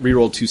I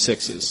reroll 2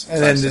 6s.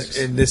 And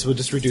then this will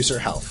just reduce her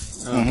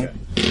health. Okay.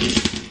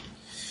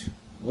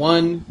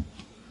 1,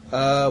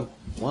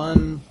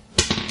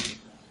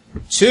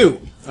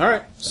 2. All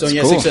right. So That's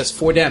yeah, cool. 6 does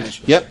 4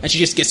 damage. Yep. And she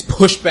just gets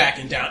pushed back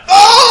and down.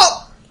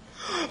 Oh!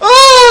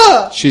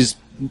 Ah! She's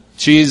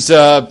She's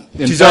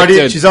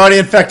infected. already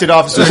infected,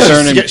 officer. She's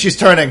turning. She's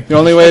turning. The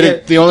only way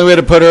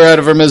to put her out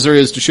of her misery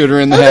is to shoot her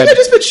in the I head. think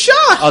I just been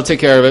shot. I'll take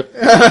care of it.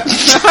 I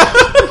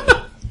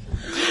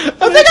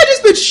think I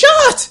just been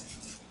shot.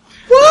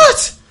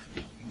 What?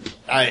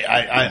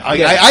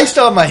 I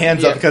still have my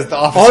hands up because the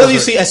officer. All of you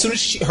see, as soon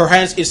as her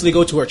hands instantly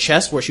go to her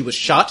chest where she was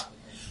shot,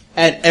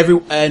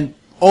 and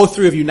all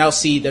 3 of you now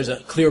see there's a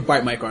clear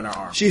bite mark on her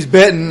arm. She's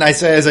bitten. I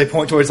say as I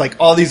point towards like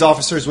all these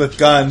officers with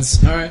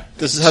guns. All right.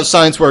 This is how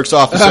science works,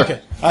 officer. Okay.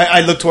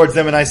 I look towards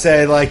them and I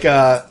say like,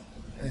 this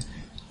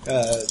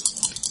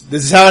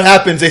is how it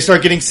happens. They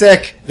start getting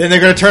sick, then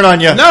they're going to turn on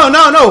you. No.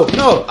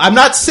 I'm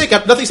not sick.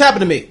 Nothing's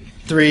happened to me.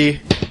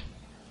 3,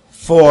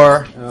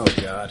 4, Oh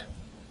God.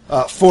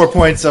 4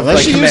 points of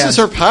Unless she command. uses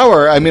her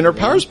power. I mean, her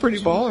power's pretty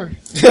baller.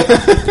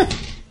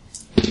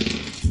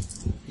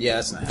 Yeah,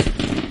 that's not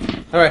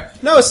happening. All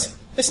right. No,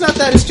 it's not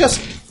that. It's just.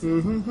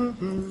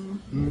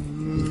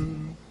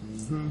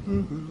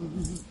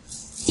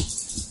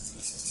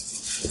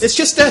 It's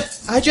just that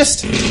I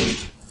just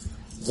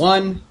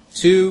 1,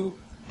 2,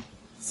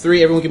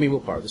 3. Everyone, give me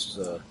willpower. This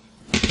is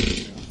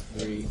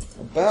 3,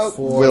 About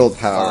 4,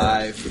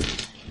 willpower.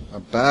 5,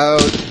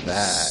 About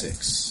that.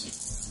 6.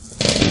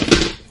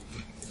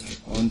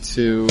 1,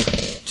 2,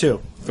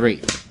 2.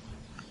 3.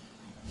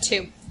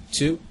 2.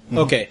 2.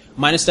 Okay.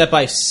 Minus that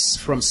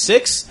from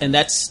 6, and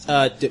that's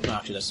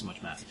actually that's too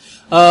much math.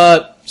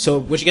 So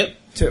what'd you get?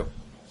 2.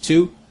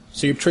 2.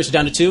 So you trace it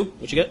down to 2.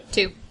 What'd you get?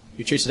 2.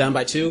 You trace it down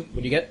by 2.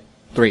 What'd you get?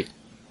 3.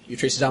 You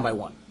trace it down by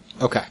 1.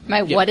 Okay.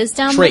 My Yeah. what is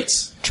down?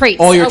 Traits. Traits.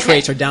 All your Okay.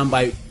 traits are down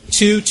by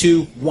 2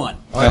 to 1.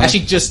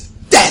 Actually,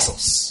 just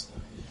dazzles.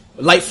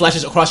 Light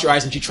flashes across your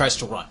eyes, and she tries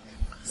to run.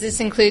 Does this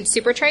include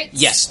super traits?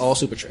 Yes, all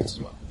super traits as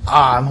well.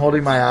 I'm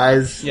holding my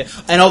eyes. Yeah,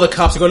 and all the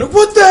cops are going,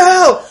 "What the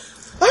hell?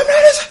 I'm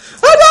not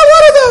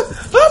one of them.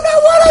 I'm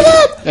not one of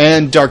them."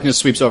 And darkness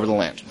sweeps over the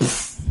land.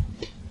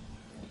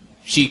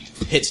 She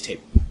hits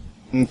table.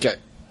 Okay.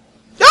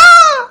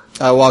 Ah!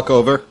 I walk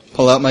over,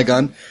 pull out my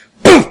gun,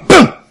 boom,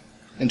 boom,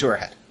 into her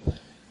head.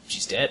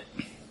 She's dead.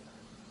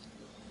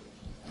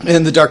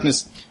 And the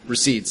darkness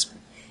recedes.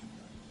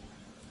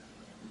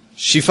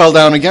 She fell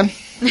down again.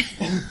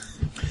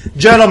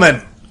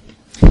 Gentlemen,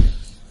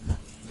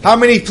 how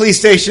many police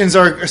stations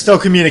are still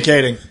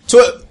communicating?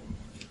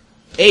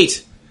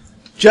 8.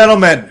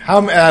 Gentlemen,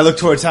 I look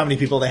towards how many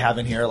people they have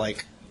in here,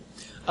 like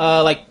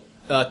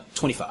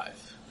 25.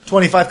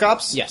 25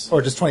 cops? Yes.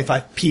 Or just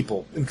 25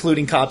 people,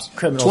 including cops,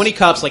 criminals? 20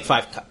 cops, like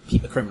 5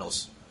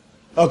 criminals.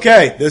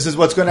 Okay, this is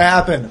what's going to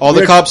happen. All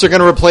the cops are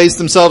going to replace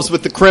themselves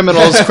with the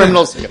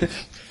criminals.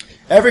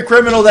 Every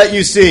criminal that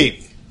you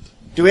see,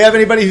 do we have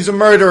anybody who's a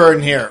murderer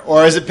in here?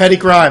 Or is it petty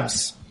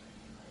crimes?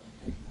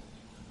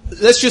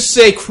 Let's just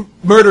say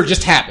murder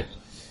just happened.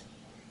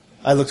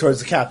 I look towards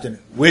the captain.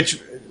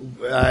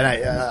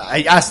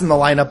 I asked him to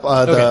line up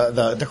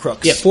the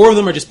crooks. Yeah, 4 of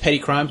them are just petty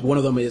crimes. 1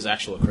 of them is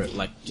actual crime,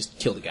 like just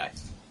kill the guy.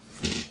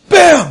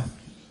 BAM!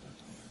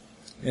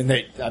 And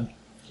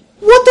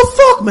What the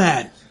fuck,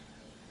 man?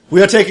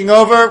 we are taking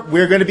over.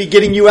 We're going to be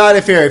getting you out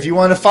of here. If you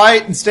want to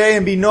fight and stay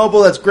and be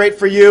noble, that's great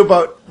for you,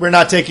 but we're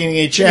not taking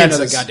any Give me another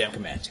chances. goddamn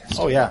command.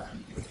 Oh, yeah.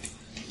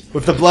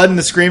 With the blood and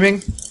the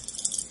screaming.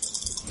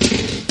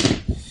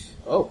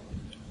 Oh.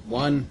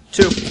 1,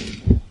 2.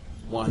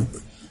 1.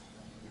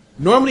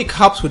 Normally,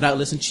 cops would not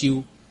listen to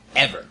you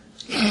ever.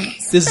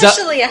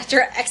 Especially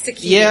after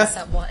executing Yeah.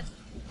 someone.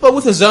 But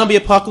with a zombie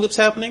apocalypse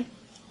happening,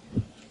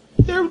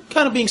 they're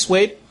kind of being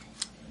swayed.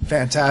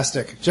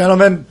 Fantastic.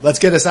 Gentlemen, let's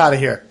get us out of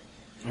here.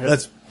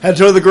 Let's head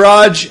to the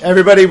garage.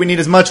 Everybody, we need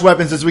as much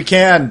weapons as we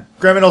can.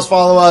 Criminals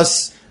follow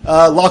us.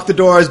 Lock the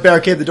doors,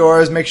 barricade the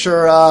doors, make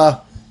sure,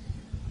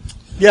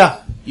 yeah.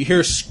 You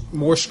hear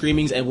more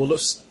screamings, and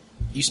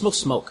you smell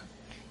smoke.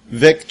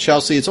 Vic,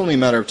 Chelsea, it's only a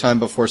matter of time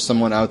before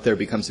someone out there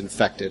becomes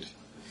infected.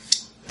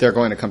 They're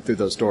going to come through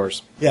those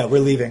doors. Yeah, we're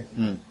leaving.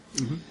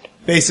 Mm-hmm.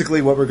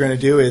 Basically, what we're going to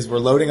do is we're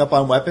loading up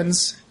on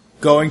weapons,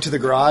 going to the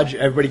garage,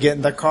 everybody get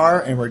in their car,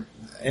 and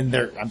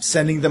I'm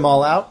sending them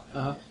all out.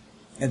 Uh-huh.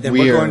 And then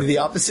we're going to the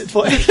opposite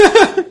way.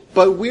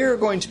 But we're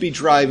going to be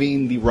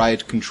driving the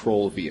riot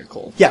control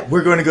vehicle. Yeah,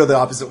 we're going to go the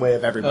opposite way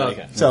of everybody.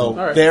 Oh, okay. So All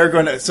right. they're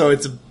going to. So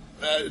it's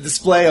a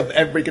display of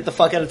everybody get the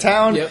fuck out of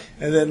town, Yep.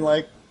 and then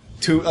like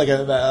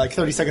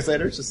 30 seconds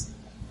later, it's just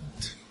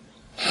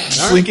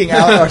slinking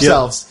out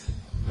ourselves.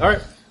 All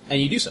right,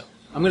 and you do so.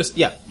 I'm gonna.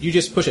 Yeah, you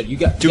just push it. You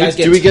got. Do you guys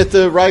we get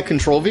the riot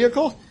control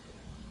vehicle?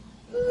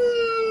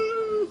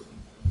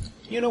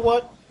 You know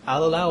what?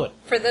 I'll allow it.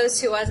 For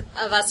those of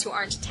us who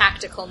aren't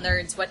tactical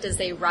nerds, what does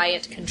a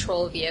riot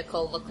control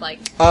vehicle look like?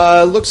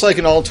 It looks like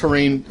an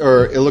all-terrain,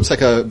 or it looks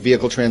like a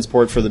vehicle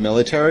transport for the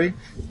military,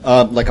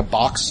 like a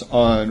box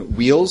on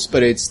wheels,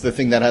 but it's the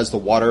thing that has the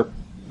water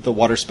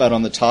spout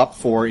on the top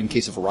for in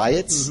case of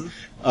riots,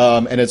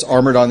 and it's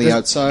armored on the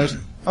outside.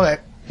 Okay.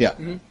 Yeah.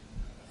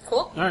 Cool.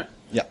 All right.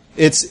 Yeah,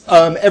 it's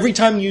every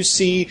time you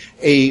see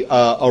a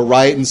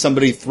riot and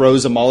somebody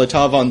throws a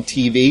Molotov on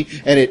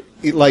TV, and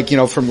it like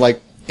from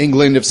like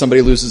England if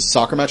somebody loses a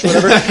soccer match or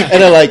whatever,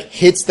 and it like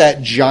hits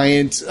that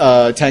giant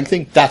tank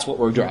thing. That's what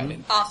we're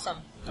driving. Awesome.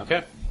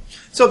 Okay.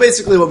 So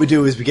basically, what we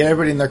do is we get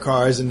everybody in their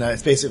cars, and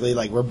it's basically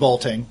like we're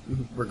bolting.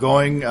 We're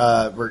going.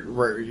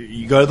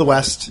 You go to the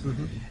west,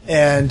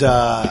 and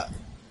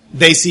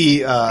they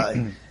see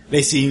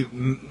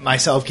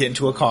myself get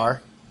into a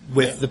car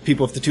with the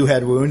people with the 2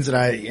 head wounds,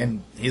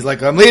 and he's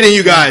like, "I'm leading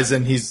you guys,"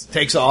 and he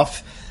takes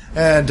off,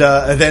 and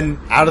then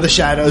out of the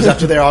shadows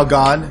after they're all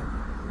gone,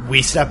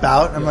 we step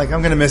out. I'm like,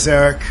 I'm gonna miss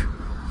Eric,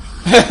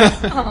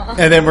 and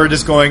then we're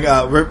just going.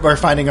 We're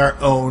finding our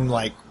own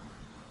like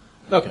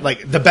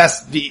the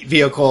best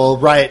vehicle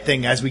riot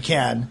thing as we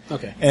can.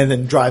 Okay. And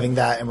then driving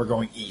that, and we're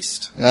going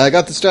east. I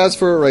got the stats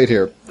for it right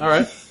here. All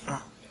right.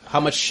 How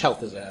much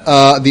health is that?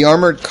 The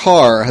armored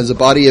car has a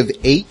body of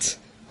 8,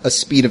 a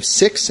speed of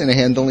 6, and a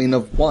handling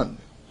of 1.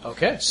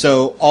 Okay.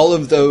 So all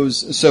of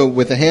those, so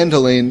with the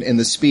handling and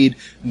the speed,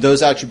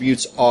 those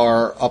attributes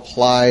are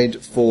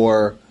applied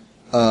for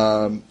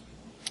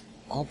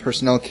all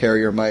personnel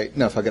carrier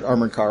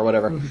armored car,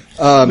 whatever. We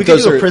could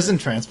Those do a are prison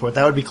transport.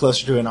 That would be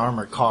closer to an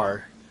armored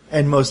car,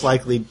 and most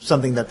likely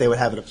something that they would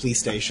have at a police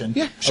station.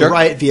 Yeah, sure. A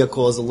riot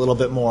vehicle is a little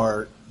bit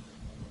more.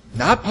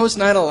 not post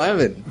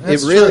 9/11.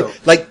 That's it really true.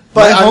 like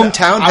But My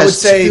hometown I would has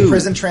say two.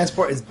 prison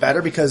transport is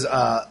better because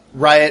the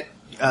riot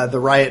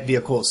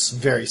vehicle is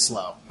very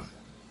slow.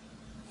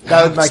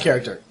 That was my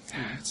character.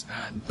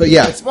 But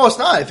yeah, It's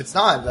not. If it's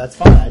not, that's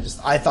fine.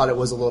 I thought it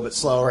was a little bit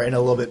slower and a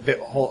little bit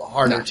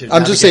harder to.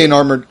 I'm just saying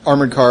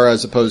armored car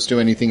as opposed to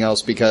anything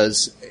else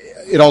because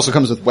it also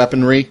comes with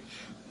weaponry,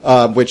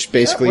 which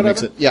basically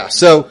makes it. Yeah.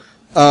 So,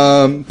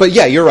 but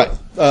yeah, you're right.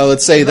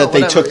 Let's say that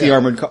they took the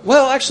armored car.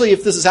 Well, actually,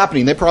 if this is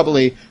happening, they would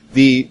probably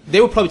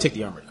take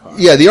the armored car.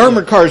 Yeah, the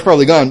armored car is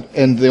probably gone,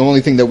 and the only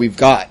thing that we've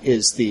got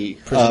is the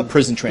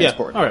prison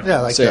transport. Yeah, all right.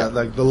 Yeah, like So,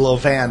 the little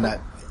van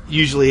that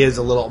usually is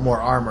a little more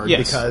armored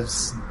Yes.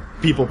 because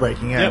people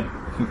breaking in. Yep.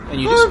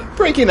 And you just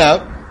breaking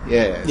out.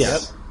 Yes.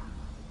 yes.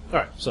 All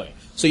right. Sorry.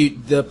 So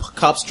the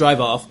cops drive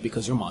off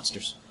because you're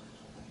monsters,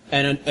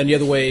 and the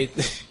other way,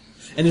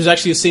 and there's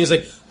actually a scene. It's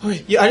like, all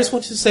right, yeah, I just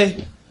wanted to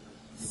say,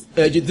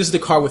 this is the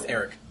car with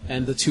Eric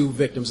and the two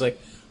victims. Like,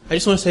 I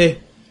just want to say,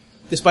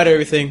 despite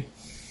everything,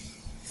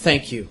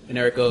 thank you. And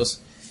Eric goes,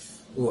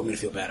 "Ooh, I'm gonna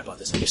feel bad about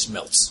this." And just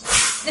melts.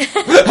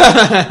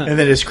 And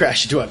then just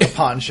crash into a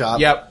pawn shop.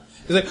 Yep.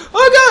 He's like,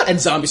 "Oh god!" And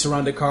zombies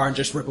surround the car and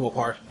just rip them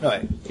apart.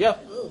 Right.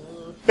 Yep.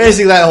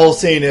 Basically, that whole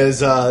scene is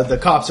the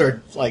cops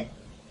are like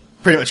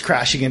pretty much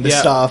crashing into Yeah.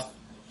 stuff,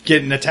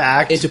 getting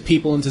attacked. Into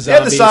people, into Yeah,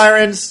 zombies. the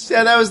sirens.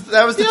 Yeah, that was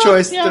the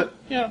choice. Yeah. To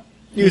Yeah.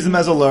 use them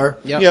as a lure.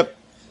 Yep. Yep.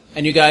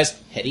 And you guys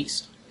head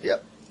east.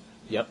 Yep.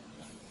 Yep.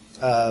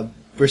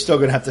 We're still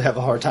going to have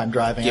a hard time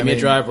driving. Give I me mean,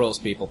 drive rolls,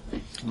 people.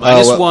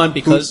 Minus well, one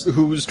because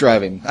who's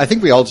driving? I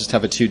think we all just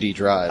have a 2D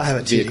drive. I have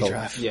a 2D vehicle.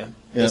 drive. yeah,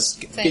 Yeah.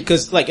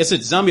 because like I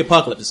said, zombie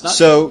apocalypse. It's not.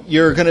 So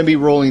you're going to be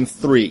rolling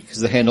 3 because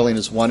the handling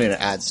is 1 and it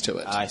adds to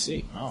it. I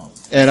see. Oh,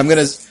 And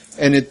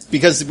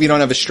because we don't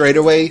have a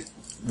straightaway,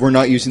 we're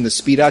not using the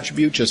speed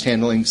attribute, just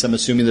handling. So I'm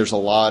assuming there's a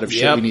lot of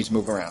shit Yep. we need to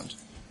move around.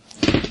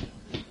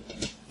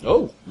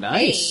 oh,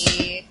 nice.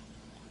 Hey.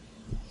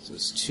 So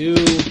it's 2.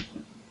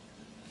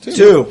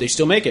 2. They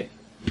still make it.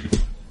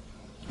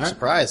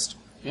 Surprised.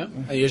 Yep.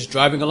 And you're just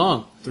driving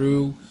along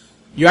through.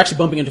 You're actually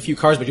bumping into a few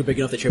cars, but you're big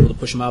enough that you're able to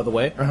push them out of the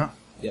way. Uh-huh.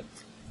 Yep.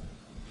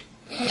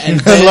 And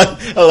I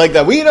then, like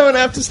that. We don't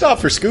have to stop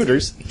for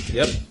scooters.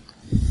 yep.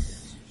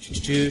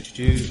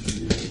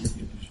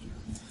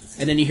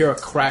 And then you hear a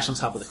crash on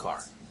top of the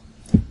car,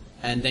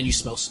 and then you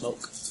smell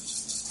smoke.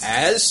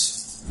 As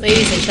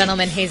Ladies and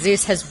gentlemen,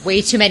 Jesus has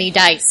way too many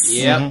dice.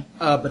 yep,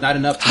 but not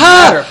enough to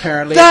matter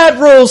apparently. That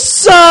roll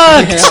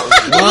sucked! Yeah.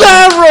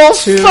 That roll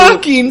two,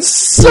 fucking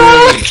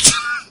sucked!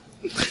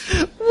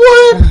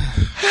 What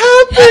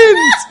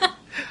happened?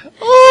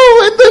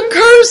 Oh, and the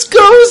curse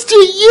goes to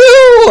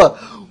you!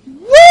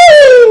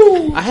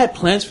 Woo! I had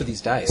plans for these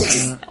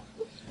dice.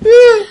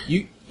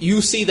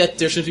 You see that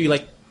there seems to be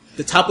like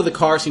the top of the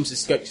car seems to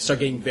start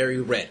getting very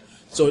red.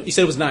 So you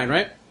said it was 9,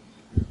 right?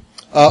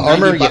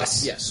 Armor, 90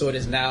 bucks. yes. Yes. So it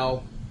is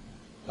now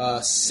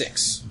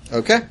 6.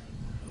 Okay.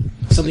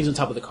 Something's on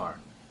top of the car.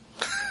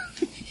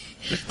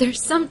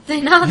 There's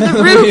something on the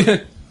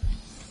roof.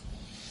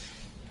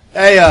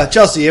 Hey,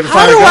 Chelsea, you ever How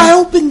fired do a gun? I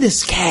open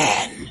this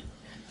can?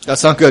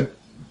 That's not good.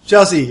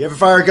 Chelsea, you ever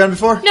fire a gun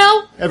before?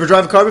 No, Ever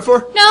drive a car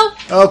before? no.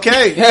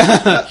 Okay.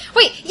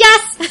 Wait,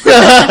 yes. Yo,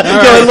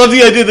 I love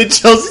the idea that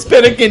Chelsea's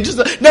panicking.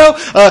 Just no.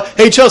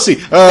 Hey, Chelsea,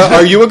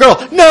 are you a girl?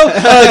 No.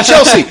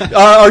 Chelsea,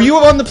 are you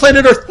on the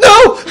planet Earth?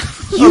 No.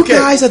 You Okay.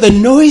 guys are the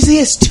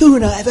noisiest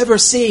tuna I've ever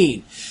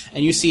seen.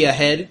 And you see a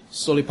head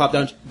slowly pop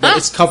down, but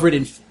it's covered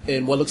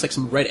in what looks like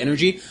some red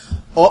energy.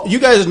 You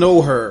guys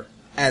know her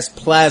as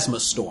Plasma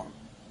Storm.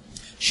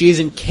 She is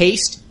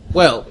encased,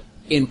 well,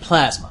 in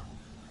plasma.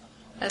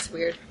 That's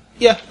weird.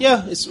 Yeah,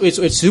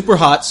 it's super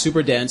hot,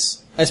 super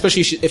dense.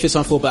 Especially if it's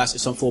on full blast,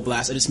 it's on full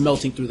blast, and it's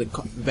melting through the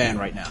van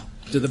right now,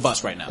 to the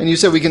bus right now. And you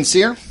said we can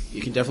see her?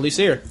 You can definitely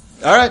see her.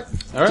 All right.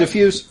 All right.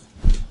 Diffuse.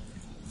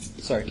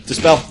 Sorry.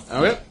 Dispel.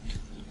 All right.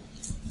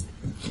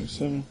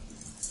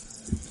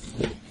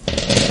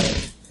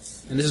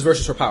 And this is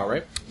versus her power,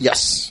 right?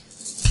 Yes.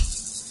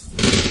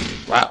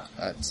 Wow.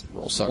 That's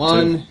roll suck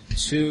 1,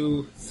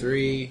 2,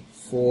 3,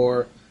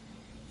 4,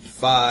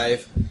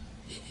 5,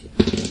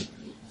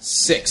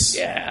 6.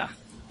 Yeah.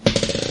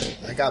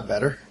 I got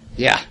better.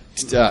 Yeah.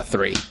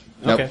 3.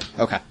 Nope. Okay.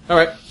 Okay. All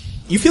right.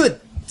 You feel it,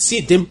 see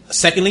it dim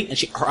secondly, and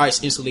her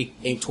eyes instantly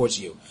aim towards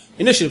you.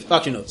 Initiative,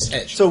 actually, no, it's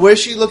edge. So where's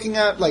she looking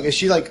at? Like, is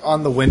she like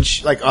on the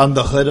winch, like on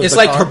the hood of It's the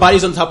like car? her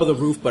body's on top of the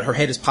roof, but her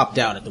head is popped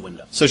down at the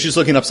window. So she's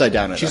looking upside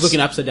down at She's us. looking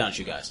upside down at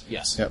you guys.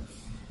 Yes. Yep.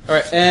 All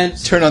right, and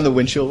Turn on the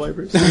windshield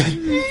wipers.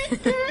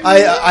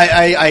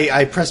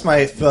 I press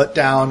my foot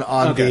down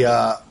on Okay.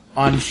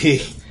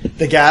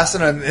 the gas,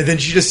 and then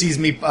she just sees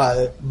me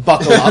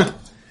buckle up,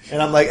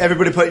 and I'm like,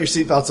 everybody put your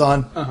seatbelts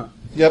on.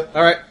 Yep.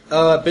 all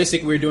right.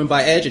 Basically, we're doing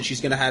by edge, and she's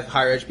gonna have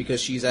higher edge because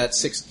she's at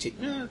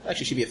 16.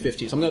 Actually, she'd be at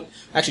 15. So I'm gonna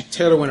actually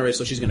Taylor Winter is,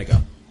 so she's gonna go.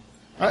 All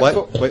right, What?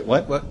 cool. Wait,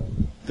 what? What?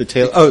 The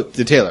Taylor. Oh,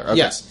 the Taylor. Okay.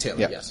 Yes, Taylor,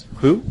 Yeah. yes.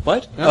 Who?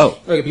 What? Yeah. Oh.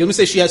 Okay. But let me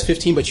say she has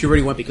 15, but you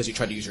already went because you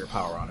tried to use your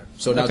power on her.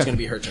 So now it's Okay. gonna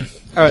be her turn.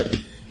 All right.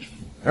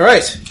 All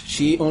right.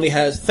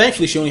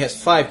 Thankfully, she only has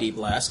 5D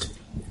blast.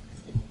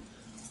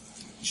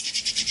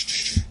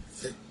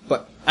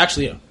 But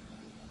actually,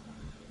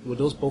 Would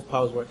those both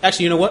powers work?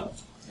 Actually, you know what?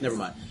 Never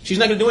mind. She's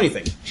not going to do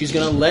anything. She's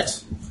going to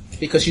let,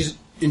 because she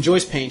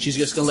enjoys pain, she's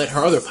just going to let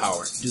her other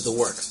power do the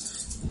work.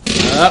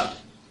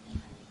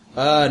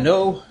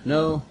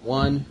 No.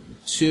 1,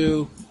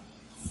 2.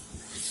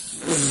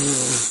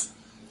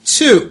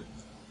 2.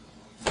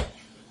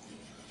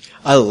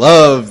 I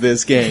love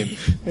this game.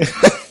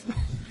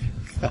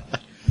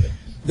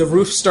 The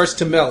roof starts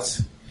to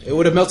melt. It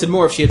would have melted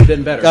more if she had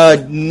been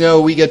better.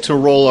 No, we get to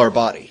roll our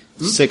body.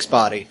 6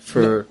 body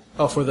for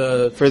for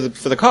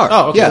the car.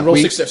 Oh, okay. Yeah, Roll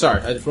 6.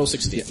 Sorry, I roll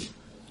 16.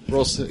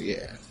 roll.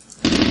 Yeah.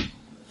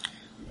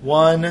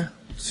 1,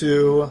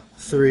 2,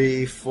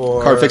 3,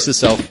 4. Car fixes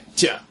itself.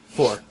 Yeah.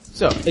 4.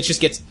 So it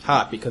just gets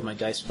hot because my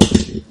dice.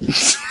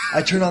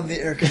 I turn on the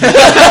air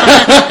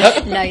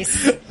conditioner.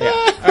 Nice.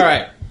 All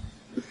right.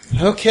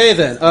 Okay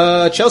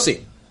then,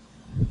 Chelsea.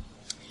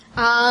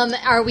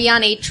 Are we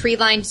on a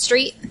tree-lined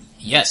street?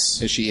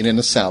 Yes. Is she eating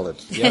a salad?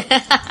 Yeah.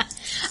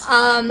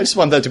 I just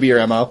want that to be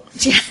your MO.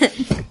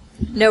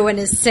 No one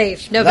is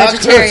safe. No The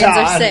vegetarians are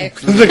crouton.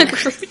 safe. The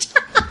crouton.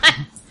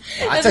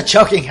 That's a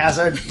choking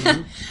hazard.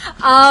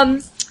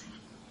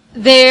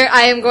 There,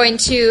 I am going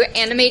to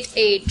animate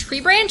a tree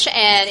branch,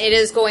 and it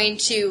is going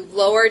to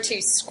lower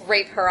to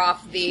scrape her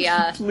off the.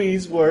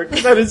 Please work.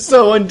 That is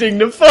so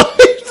undignified.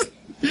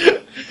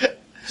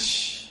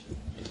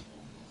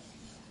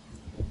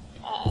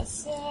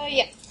 So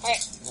yeah, all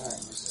right.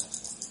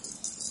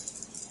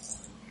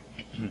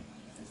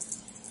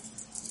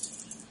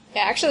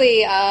 Yeah,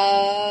 actually,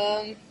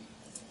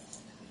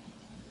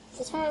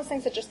 it's one of those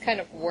things that just kind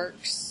of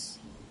works.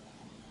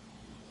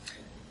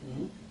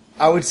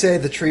 I would say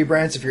the tree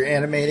branch, if you're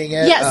animating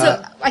it. Yeah,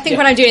 so I think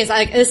what I'm doing is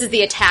this is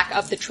the attack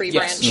of the tree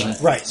Yes.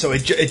 branch. Right, so it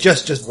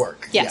just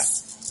work.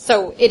 Yes.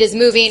 So it is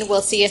moving.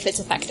 We'll see if it's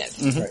effective.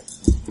 Yeah. Right.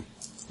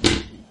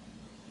 1,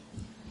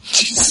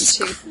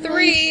 2,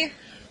 3,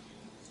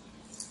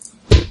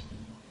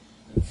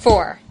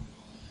 4.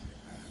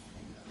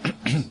 All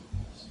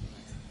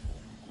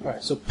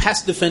right. So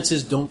passive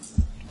defenses don't.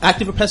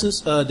 Active or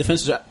passive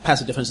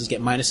defenses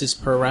get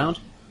minuses per round.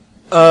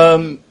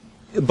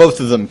 Both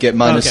of them get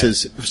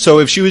minuses. Okay. So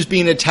if she was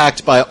being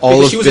attacked by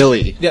all of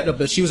Billy. Yeah, no,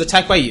 but she was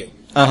attacked by you.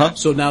 Uh-huh.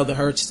 So now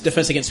her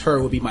defense against her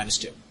would be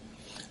 -2.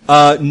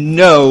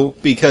 No,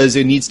 because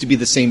it needs to be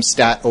the same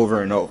stat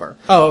over and over.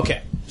 Oh,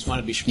 okay. Just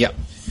wanted to be sure. Yeah.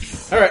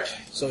 All right.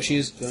 So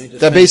she's going to.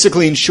 That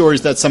basically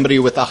ensures that somebody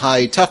with a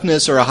high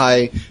toughness or a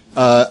high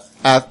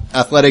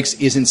athletics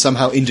isn't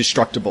somehow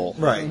indestructible.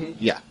 Right. Mm-hmm.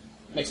 Yeah.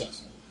 Makes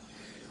sense.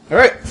 All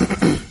right.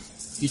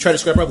 You try to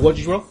scrap her up. What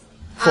did you roll?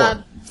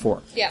 4.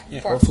 4. Yeah,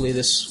 Yeah. 4. Hopefully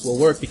this will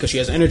work because she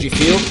has energy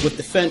field with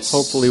defense.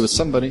 Hopefully with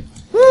somebody.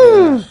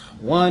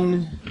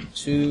 1,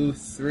 2,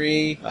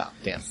 3, Oh,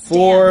 damn.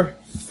 4,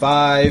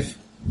 5.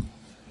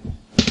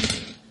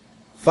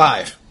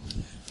 5.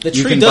 The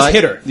tree does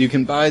hit her. You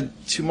can buy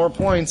 2 more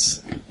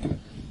points.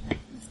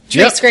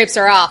 Tree scrapes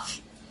are off.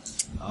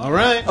 All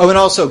right. Oh, and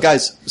also,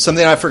 guys,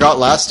 something I forgot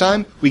last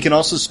time, we can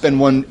also spend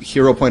 1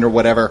 hero point or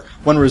whatever,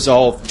 1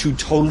 resolve to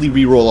totally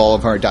re-roll all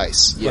of our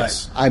dice.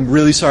 Yes. I'm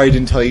really sorry I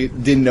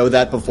didn't know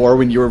that before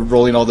when you were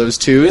rolling all those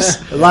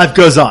 2s. Life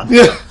goes on.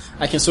 Yeah.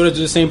 I can sort of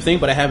do the same thing,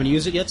 but I haven't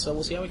used it yet, so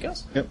we'll see how it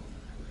goes. Yep.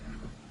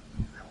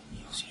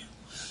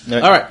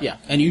 All right, yeah.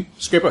 And you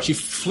scrape her up. She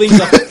flings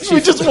up. We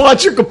just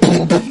watch her go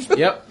boom, boom.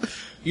 Yep.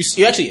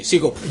 You actually see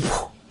her go,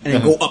 and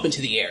then go up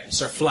into the air and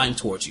start flying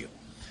towards you.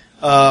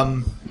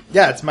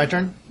 Yeah, it's my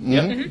turn.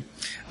 Yep.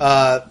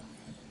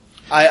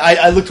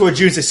 I look toward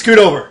June and say, "Scoot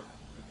over,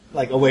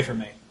 like away from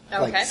me,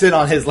 Okay. like sit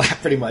on his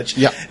lap, pretty much."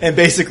 Yeah. And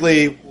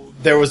basically,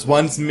 there was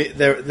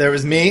there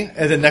was me,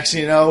 and then next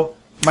thing you know,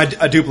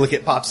 a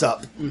duplicate pops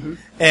up,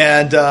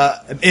 and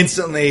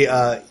instantly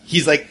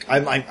he's like,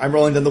 I'm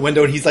rolling down the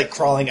window, and he's like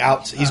crawling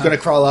out. He's going to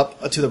crawl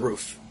up to the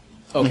roof.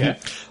 Okay.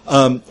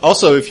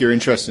 Also, if you're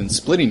interested in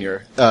splitting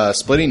your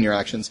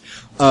actions,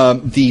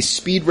 the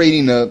speed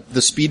rating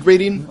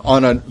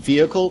on a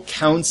vehicle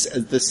counts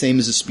as the same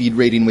as the speed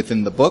rating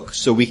within the book.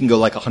 So we can go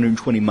like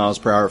 120 miles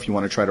per hour if you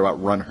want to try to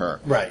outrun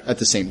her. Right. At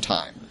the same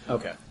time.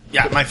 Okay.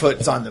 Yeah, my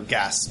foot's on the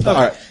gas. All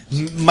right.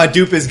 My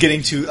dupe is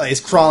getting to is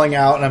crawling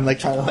out, and I'm like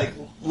trying to like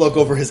look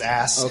over his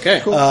ass. Okay,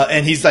 cool.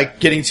 And he's like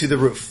getting to the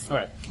roof. All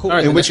right. Cool.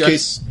 In which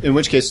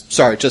case,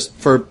 sorry, just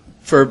for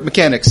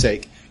mechanics'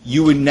 sake,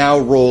 you would now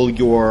roll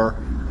your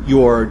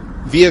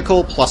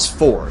vehicle plus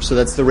 4. So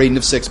that's the rating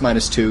of 6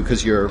 minus 2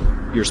 because you're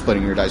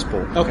splitting your dice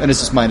pool. Okay. And it's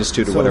just minus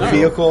 2 to So whatever. the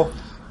vehicle.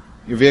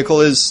 Your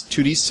vehicle is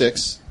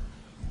 2d6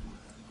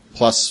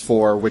 plus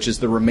 4, which is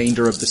the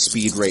remainder of the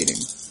speed rating.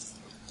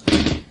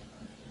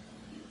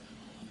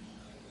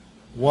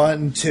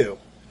 1, 2.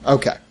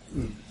 Okay.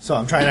 So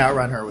I'm trying to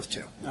outrun her with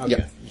 2.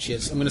 Okay.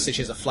 Yep. I'm going to say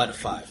she has a flight of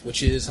 5,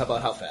 which is how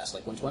fast?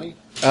 Like 120?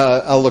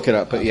 I'll look it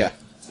up, but yeah.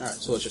 All right.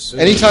 So let's just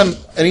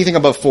Anything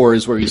above 4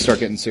 is where you start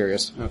getting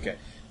serious. Okay.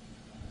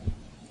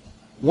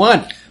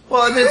 1.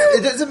 Well,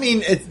 it doesn't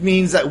mean it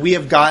means that we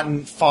have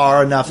gotten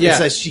far enough. Yeah. It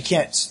says she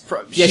can't.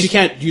 Yeah, she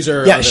can't use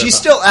her. Yeah, other she's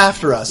stuff. still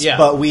after us. Yeah.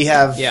 But we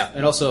have.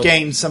 And also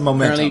gained some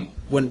momentum. Apparently,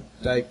 when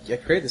I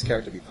created this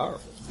character to be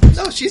powerful.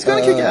 No, she's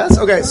gonna kick ass.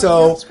 Okay,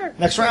 so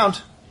next round.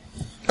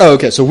 Oh,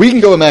 okay. So we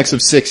can go a max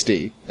of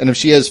 60, and if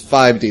she has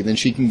 5D, then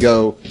she can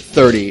go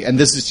 30. And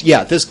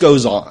this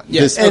goes on.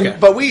 Yes. This-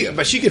 Okay.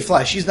 But she could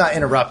fly. She's not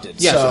interrupted.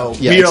 Yeah, so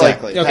yeah, we are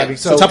exactly. like Okay. having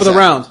So top of the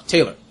round,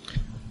 Taylor.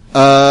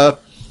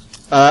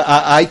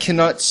 I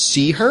cannot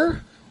see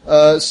her.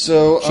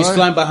 So She's I-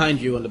 flying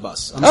behind you on the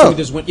bus. I'm Oh. assuming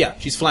there's wind. Yeah,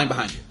 she's flying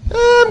behind you.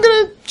 I'm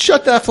gonna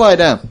shut that fly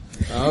down.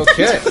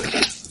 Okay.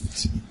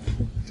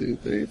 2,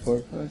 3,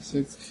 4, 5,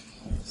 6,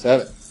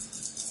 7.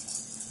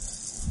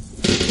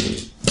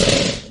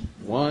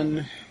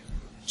 1,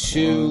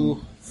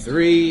 2,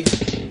 3.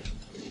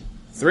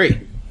 3.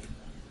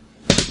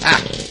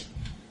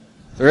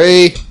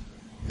 3.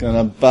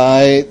 Gonna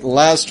buy the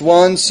last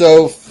one,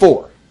 so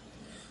 4.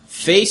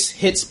 Face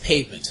hits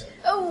pavement.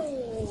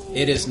 Oh.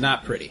 It is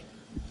not pretty.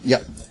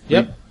 Yep.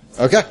 Yep.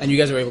 Okay. And you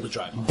guys are able to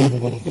drive.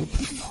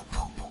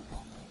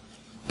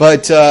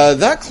 But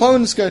that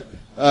clone's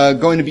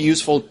going to be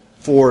useful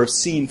for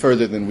seeing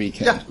further than we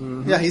can. Yeah,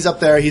 yeah. He's up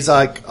there. He's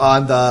like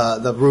on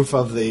the roof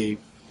of the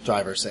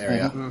driver's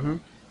area. All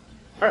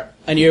right.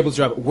 And you're able to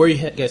drive. Where are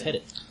you guys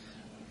headed?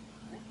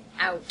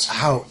 Out.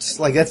 Out.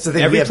 Like that's the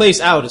thing. Every we have- place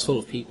out is full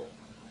of people.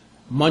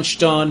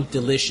 Munched on,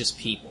 delicious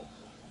people.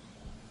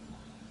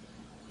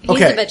 He's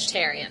Okay. a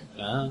vegetarian,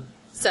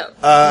 so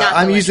not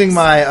I'm delicious. using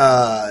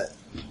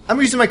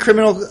my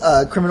criminal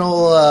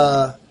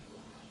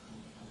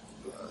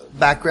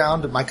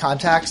background, my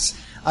contacts.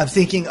 I'm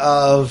thinking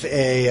of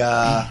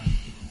a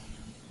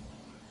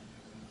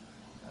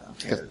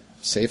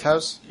Safe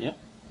house? Yep.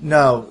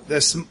 no,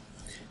 there's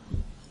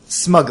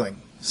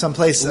smuggling.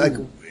 Someplace like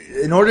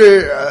in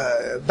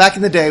order back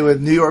in the day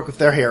with New York with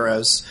their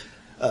heroes,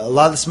 a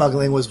lot of the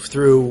smuggling was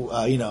through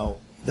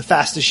the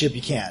fastest ship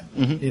you can.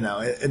 You know,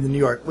 in the New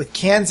York with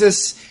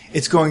Kansas,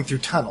 it's going through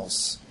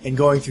tunnels and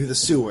going through the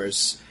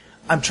sewers.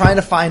 I'm trying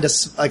to find a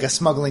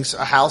smuggling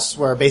a house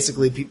where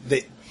basically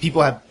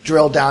people have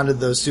drilled down to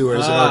those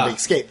sewers in order to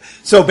escape.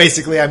 So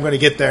basically, I'm going to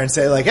get there and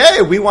say like,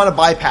 "Hey, we want to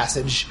buy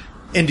passage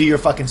into your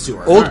fucking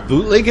sewer." Old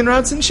bootlegging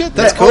routes and shit?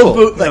 That's Yeah,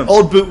 cool.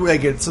 old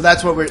bootlegged. So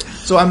that's what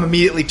so I'm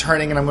immediately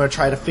turning and I'm going to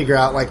try to figure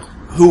out like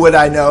who would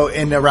I know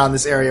in around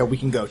this area we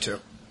can go to.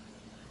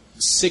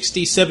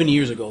 67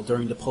 years ago,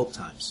 during the pulp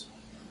times.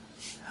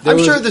 I'm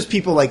sure there's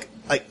people like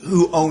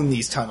who own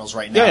these tunnels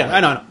right now. Yeah, I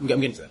know. I'm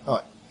getting to that.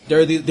 Oh,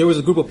 There was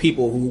a group of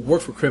people who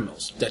worked for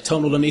criminals that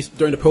tunneled underneath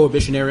during the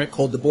Prohibition era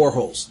called the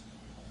boreholes.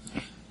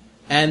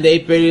 And they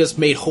basically just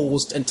made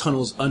holes and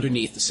tunnels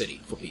underneath the city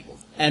for people.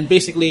 And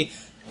basically,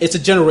 it's a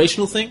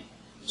generational thing.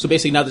 So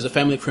basically now there's a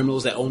family of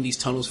criminals that own these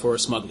tunnels for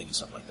smuggling and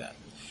stuff like that.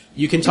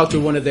 You can talk to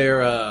one of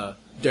their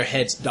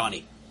heads,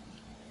 Donnie.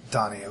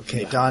 Donnie.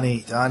 Okay,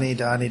 Donnie.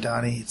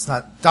 It's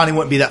not Donnie.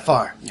 Wouldn't be that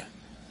far. Yeah.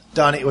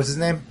 Donnie. What's his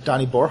name?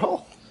 Donnie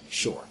Borehole.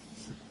 Sure.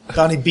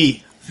 Donnie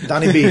B.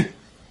 Donnie B.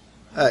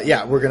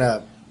 Yeah,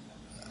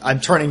 I'm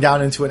turning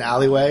down into an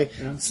alleyway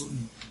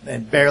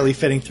and barely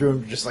fitting through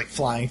and just like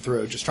flying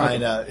through, just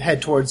trying to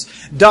head towards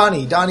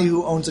Donnie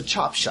who owns a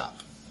chop shop.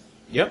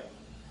 Yep.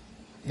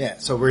 Yeah,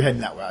 so we're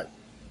heading that way.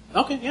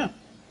 Okay, yeah.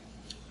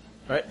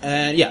 All right,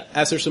 and yeah,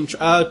 as there's some...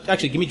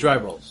 actually, give me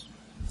drive rolls.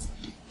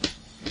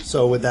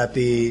 So would that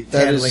be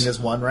That handling is- as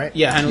one, right?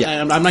 Yeah, and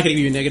Yeah. I'm not going to give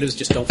you negatives,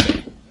 just don't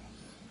fail.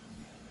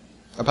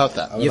 About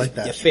that. I would like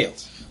that. You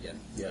failed.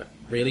 Yeah,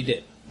 really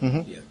did.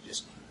 Yeah,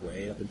 just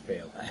way up and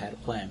failed. I had a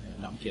plan, man.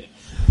 No, I'm kidding.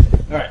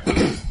 All right.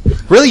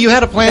 Really, you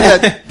had a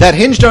plan that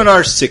hinged on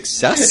our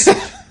success?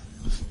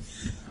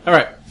 All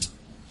right.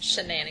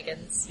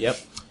 Shenanigans. Yep.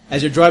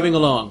 As you're driving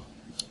along,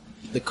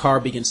 the car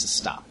begins to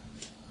stop.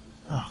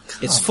 Oh,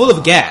 come It's full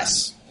of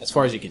gas, as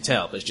far as you can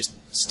tell, but it's just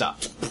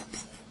stopped.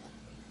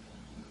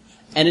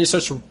 And then it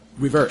starts to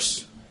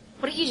reverse.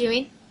 What are you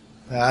doing?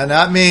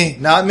 Not me.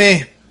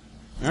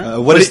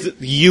 What is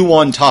the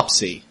U1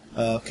 Topsy?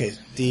 Okay,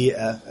 D,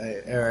 F,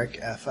 Eric,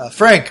 F,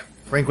 Frank.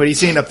 Frank, what are you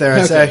seeing up there,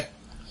 I say?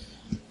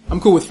 I'm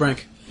cool with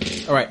Frank.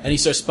 All right, and he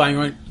starts spying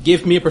around.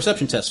 Give me a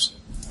perception test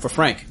for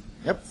Frank.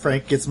 Yep,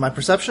 Frank gets my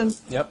perception.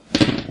 Yep.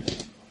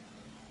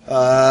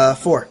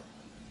 4.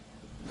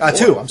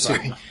 2, I'm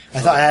sorry. I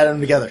thought I had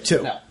them together,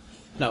 2.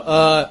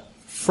 No.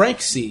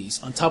 Frank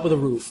sees, on top of the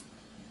roof,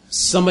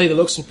 somebody that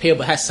looks so pale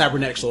but has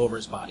cybernetics all over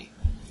his body.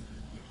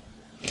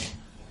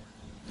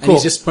 And Cool.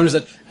 he's just pointing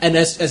at, and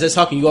as they're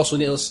talking, you also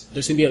notice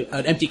there's going to be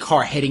an empty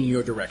car heading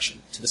your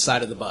direction, to the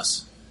side of the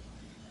bus.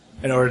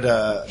 In order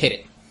to... Hit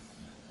it.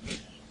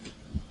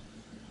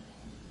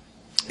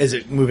 Is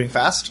it moving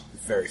fast?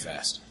 Very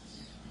fast.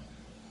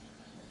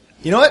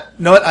 You know what?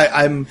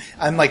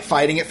 I'm like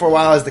fighting it for a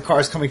while as the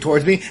car's coming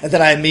towards me, and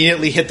then I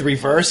immediately hit the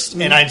reverse,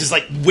 and I just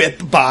like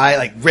whip by,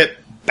 like rip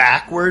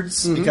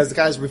backwards because the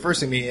guy's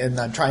reversing me, and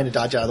I'm trying to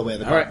dodge out of the way of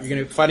the All car. right, you're going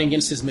to be fighting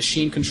against his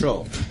machine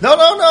control. No,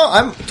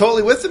 I'm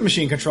totally with the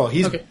machine control.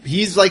 He's Okay.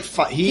 he's like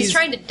He's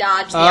trying to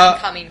dodge the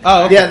oncoming oh,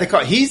 car. okay. yeah, the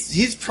car.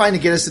 He's trying to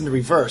get us into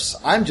reverse.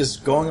 I'm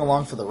just going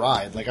along for the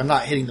ride. Like I'm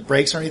not hitting the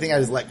brakes or anything. I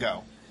just let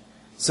go,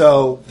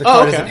 so the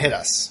car okay. doesn't hit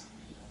us.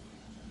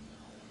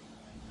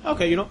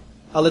 Okay,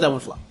 I'll let that one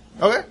fly.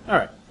 Okay. All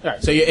right.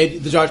 So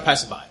the charge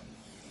passes by.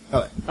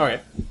 Okay. All right.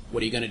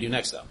 What are you going to do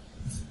next, though?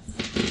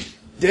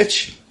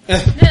 Ditch.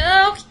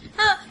 No,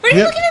 What are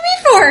you looking at me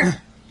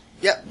for?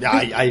 Yeah,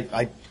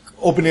 I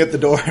opening up the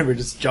door and we're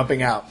just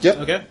jumping out. Yep.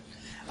 Okay.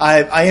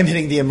 I am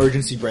hitting the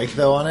emergency brake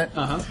though on it.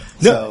 Uh-huh.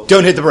 No, So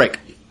don't hit the brake.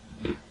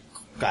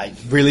 I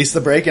release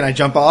the brake and I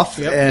jump off.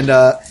 Yep. And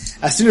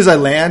as soon as I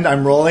land,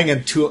 I'm rolling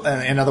and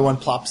another one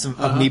plops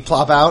of me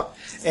plop out.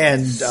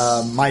 And as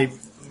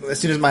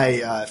soon as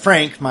my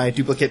Frank, my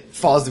duplicate,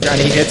 falls to the ground,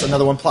 he hits,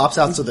 another one plops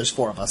out. So there's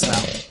 4 of us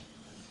now.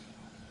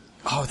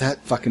 Oh,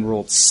 that fucking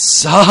roll What are you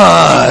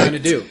sucked. going to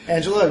do?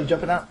 Angela, are you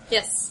jumping out?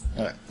 Yes.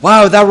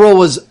 Wow, that roll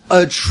was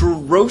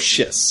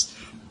atrocious.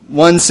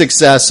 1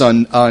 success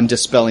on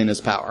dispelling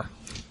his power.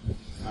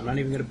 I'm not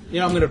even going to...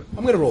 I'm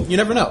going to roll. You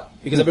never know,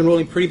 because I've been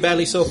rolling pretty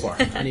badly so far.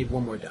 I need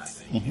one more die.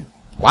 Thank you.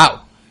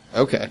 Wow.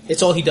 Okay.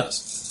 It's all he does.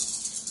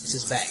 It's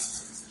his bang.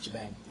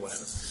 Jabang,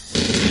 whatever.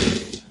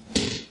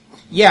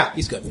 Yeah,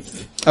 he's good.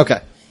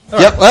 Okay.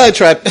 Yep, well, I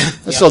tried.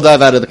 I still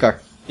dive out of the car.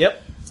 Yep.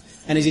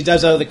 And as he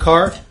dives out of the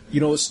car,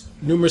 you notice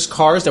numerous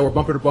cars that were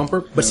bumper to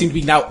bumper, but seem to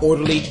be now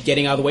orderly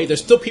getting out of the way.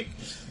 There's still people...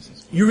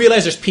 You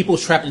realize there's people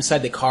trapped inside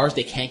the cars.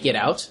 They can't get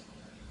out.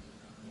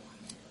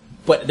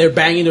 But they're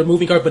banging their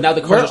moving cars, but now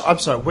the cars are... I'm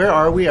sorry, where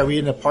are we? Are we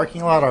in a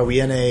parking lot? Are we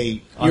in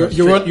a...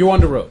 You're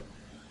on the road.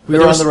 We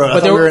were on the road. I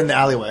thought we were in the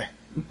alleyway.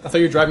 I thought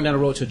you were driving down the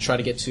road to try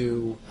to get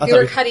to... You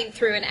were cutting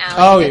through an alley.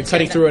 Oh, to you're get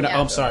cutting to through an... yeah.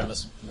 Oh, I'm sorry. I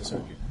misheard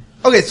you.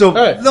 Okay, so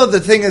right. no, the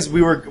thing is,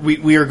 we were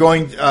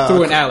going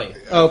Through an alley.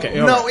 Oh, okay.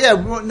 all No, right. yeah.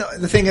 No,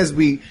 the thing is,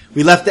 we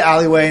left the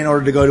alleyway in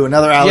order to go to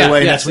another alleyway.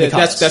 And that's when he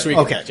caught us. that's where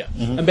you Okay. Yeah.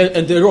 And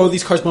there are all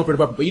these cars bumper to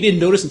bumper, but you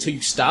didn't notice until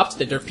you stopped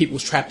that there are people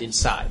trapped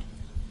inside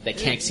that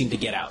can't seem to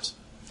get out.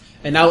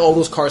 And now all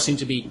those cars seem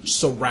to be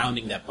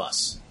surrounding that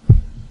bus.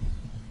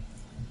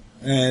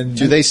 And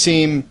Do they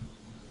seem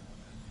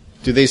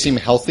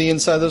healthy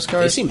inside those They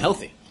cars? seem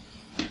healthy.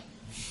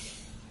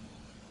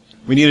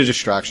 We need a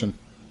distraction.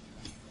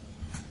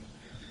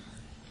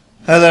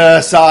 Heather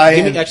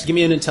aside, Give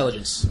me an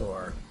intelligence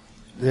or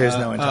there's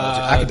no intelligence.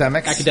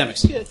 Academics.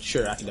 Academics. Yeah,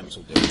 sure. Academics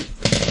will do.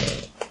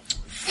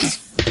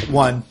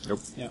 1.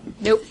 Yeah.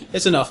 Nope.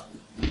 It's enough.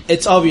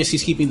 It's obvious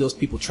he's keeping those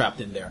people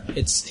trapped in there.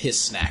 It's his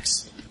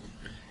snacks.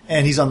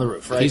 And he's on the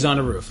roof, right? He's on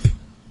a roof.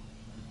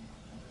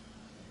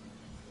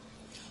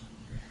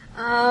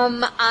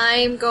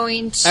 I'm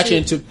going to... Actually,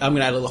 I'm going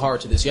to add a little horror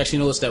to this. You actually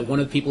notice that one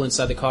of the people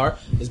inside the car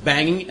is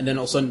banging, and then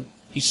all of a sudden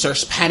he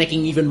starts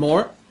panicking even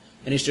more,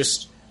 and he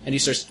starts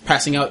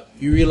passing out.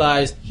 You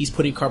realize he's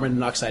putting carbon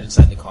monoxide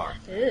inside the car.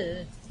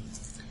 Very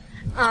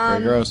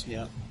gross.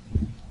 Yeah.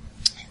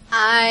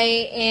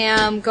 I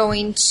am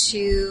going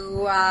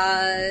to...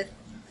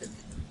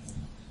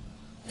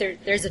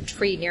 there's a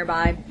tree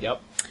nearby.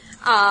 Yep.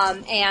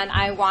 And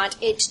I want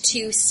it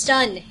to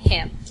stun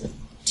him.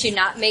 To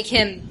not make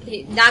him...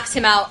 It knocks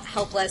him out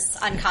helpless,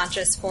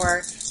 unconscious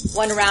for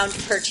 1 round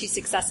per 2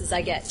 successes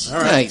I get.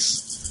 All right.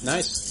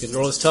 Nice. You can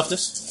roll his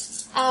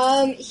toughness.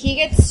 He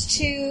gets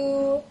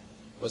to...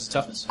 What's his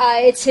toughness?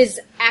 It's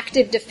his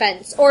active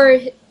defense. Or,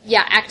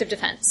 yeah, active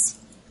defense.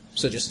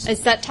 So just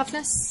Is that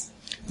toughness?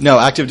 No,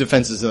 active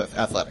defense is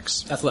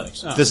athletics.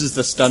 athletics. Oh. This is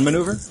the stun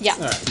maneuver? Yeah.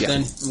 All right. Yeah.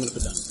 Then I'm going to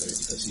put down 30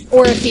 because he...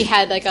 Or if he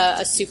had like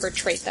a super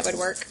trait that would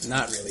work.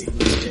 Not really in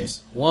this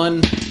case.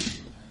 1.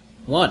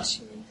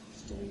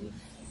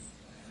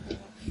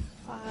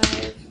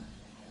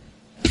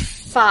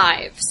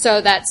 5. So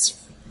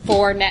that's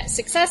 4 net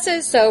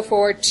successes. So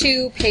for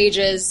 2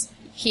 pages,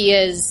 he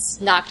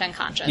is knocked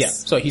unconscious. Yeah.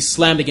 So he's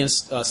slammed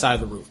against side of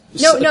the roof.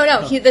 No.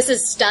 This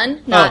is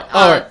stun, not.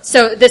 alright.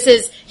 So this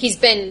is he's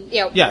been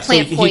Yeah. So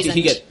plant poisoned.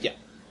 he get yeah.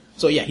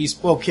 So yeah, he's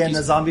Well, can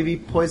a zombie be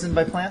poisoned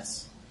by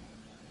plants?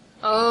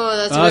 Oh,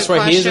 that's a that's good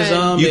right. He is question. a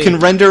zombie. You can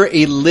render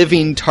a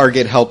living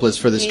target helpless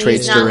for this He's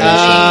trait's not duration.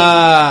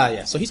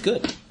 yeah. So he's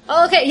good.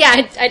 Oh, okay,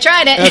 yeah, I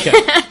tried it. Okay.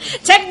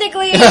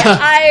 Technically,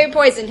 I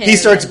poisoned him. He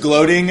starts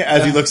gloating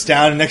as he looks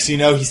down, and next thing you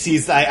know, he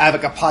sees I have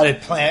like a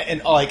potted plant,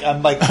 and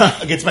I'm like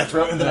against my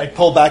throat, and then I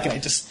pull back, and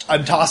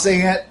I'm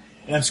tossing it,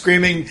 and I'm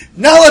screaming,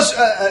 "Now let's!"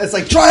 It's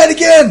like, try it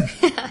again.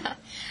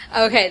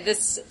 Okay,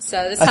 this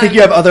I time. think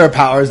you have other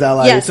powers that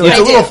allow you. Yes, So it's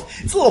I do.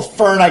 it's a little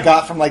fern I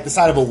got from like the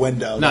side of a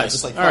window. Nice.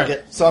 Just like All fuck right.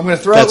 it. So I'm going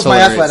to throw That's it with my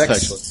hilarious,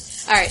 athletics. actually.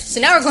 All right,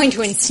 so now we're going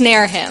to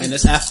ensnare him. And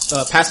this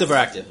passive or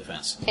active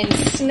defense.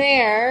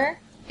 Ensnare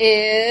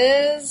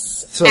is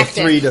So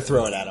active. 3 to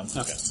throw it at him.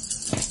 Okay.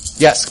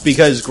 Yes,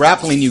 because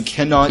grappling you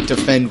cannot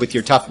defend with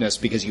your toughness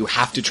because you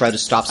have to try to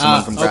stop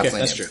someone from okay, grappling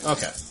that's you. true.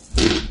 Okay.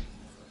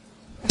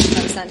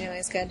 That's not nearly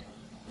as good.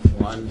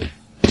 1.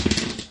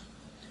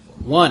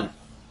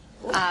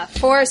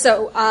 4.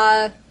 So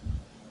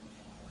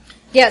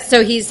yeah.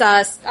 So he's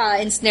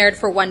ensnared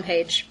for 1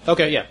 page.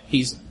 Okay. Yeah.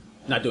 He's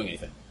not doing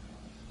anything.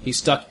 He's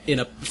stuck in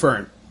a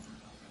fern.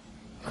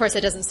 Of course,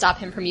 it doesn't stop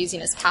him from using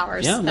his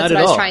powers. Yeah, That's not what at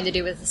I was all. trying to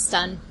do with the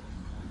stun.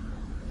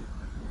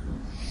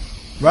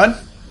 Run.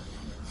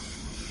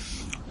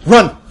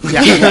 Run!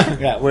 Yeah,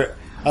 yeah.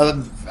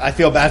 I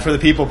feel bad for the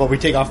people, but we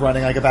take off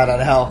running like a bat out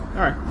of hell.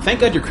 All right.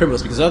 Thank God you're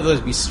criminals because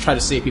otherwise we try to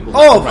save people.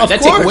 Oh, Right, of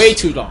that course. take way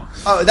too long.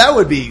 Oh,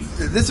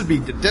 this would be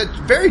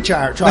very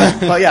trying.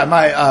 But yeah,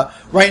 my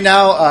right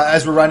now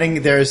as we're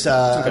running, there's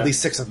at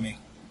least 6 of me.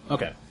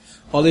 Okay.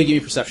 All they give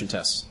you perception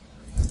tests.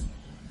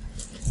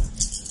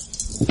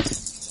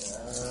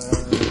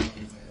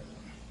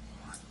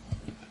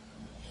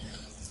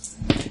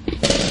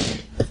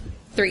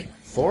 3.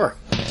 4.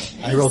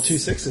 I rolled 2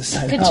 6s.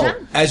 I Good know. job.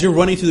 As you're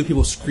running through the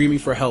people screaming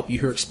for help, you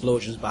hear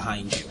explosions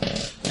behind you.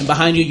 And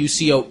behind you, you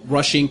see a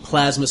rushing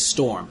plasma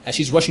storm. As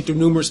she's rushing through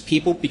numerous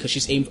people, because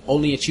she's aimed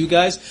only at you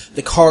guys,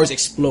 the cars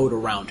explode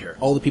around her.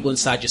 All the people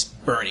inside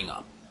just burning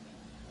up.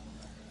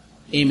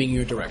 Aiming in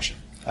your direction.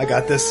 I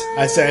got this.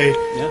 I say,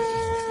 Yeah.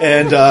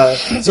 and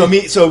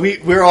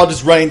we're all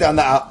just running down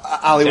the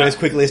alleyway Yeah. as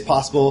quickly as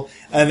possible,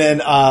 and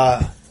then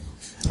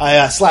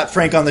I slap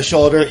Frank on the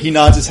shoulder. He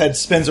nods his head,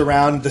 spins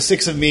around. The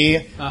 6 of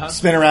me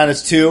spin around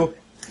as 2,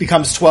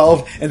 becomes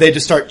 12, and they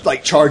just start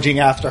like charging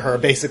after her.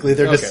 Basically,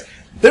 they're just.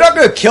 They're not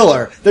going to kill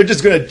her. They're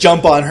just going to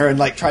jump on her and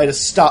like try to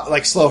stop,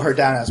 like slow her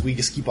down as we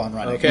just keep on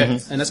running. Okay. And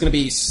that's going to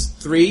be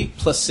 3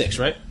 plus 6,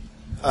 right?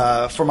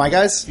 For my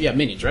guys, Yeah,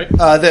 minions, right?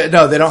 no, they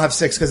don't have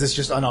 6 because it's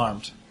just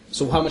unarmed.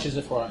 So how much is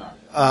it for unarmed?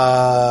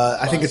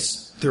 I think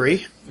it's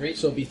 3. 3,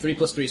 so it'll be 3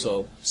 plus 3,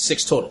 so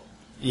 6 total.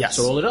 Yes.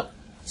 So roll it up.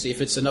 See if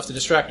it's enough to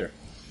distract her.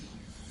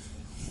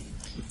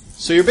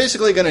 So you're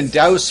basically going to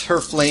douse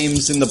her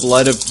flames in the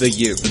blood of the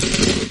you.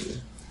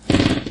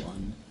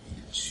 1,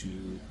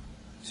 2,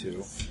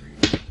 2,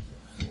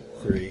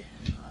 3.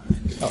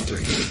 Oh,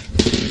 3.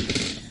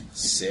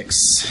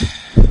 6.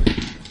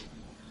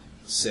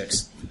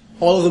 6.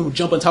 All of them will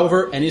jump on top of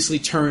her and instantly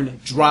turn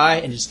dry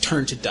and just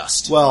turn to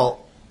dust.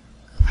 Well,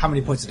 how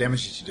many points of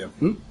damage did you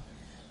do?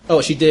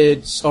 Oh, she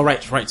did... Oh, right,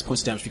 it's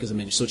points of damage because of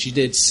minions. So she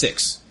did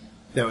 6.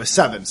 There was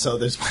 7, so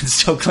there's one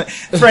still.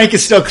 Frank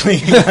is still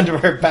clinging onto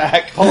her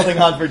back, holding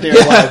on for dear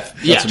life,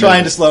 Yeah.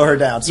 trying to slow her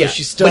down. So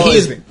she's still. But he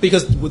is,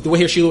 because with the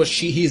way her shield was,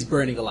 he is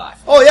burning alive.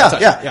 Oh yeah,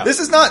 Touch- yeah. This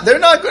is not. They're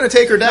not going to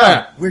take her down.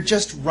 Yeah. We're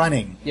just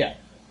running. Yeah.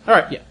 All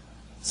right, yeah.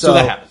 So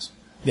that happens.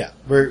 Yeah,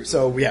 we're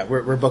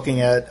booking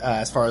it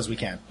as far as we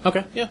can.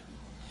 Okay, yeah.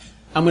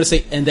 I'm going to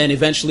say, and then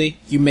eventually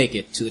you make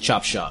it to the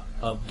chop shop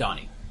of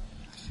Donnie.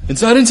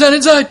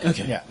 Inside.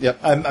 Okay. Yeah. Yep.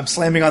 I'm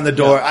slamming on the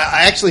door.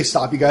 I actually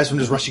stop you guys from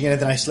just rushing in,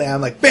 and then I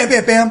slam like bam,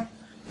 bam, bam,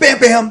 bam,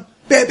 bam,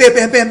 bam, bam,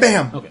 bam, bam,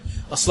 bam. Okay.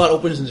 A slot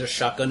opens and there's a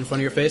shotgun in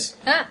front of your face.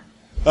 Ah.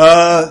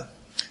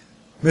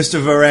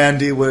 Mr.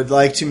 Varandi would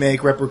like to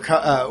make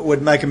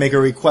make a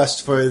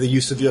request for the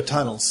use of your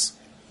tunnels.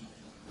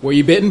 Were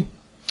you bitten?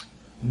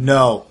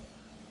 No.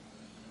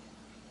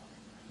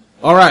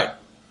 All right.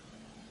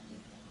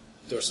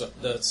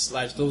 The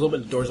slide doors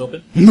open. The doors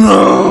open.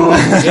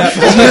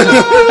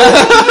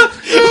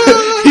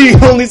 He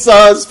only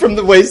saw us from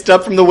the waist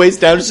up, from the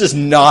waist down. It's just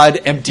gnawed,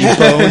 empty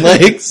bone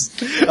legs.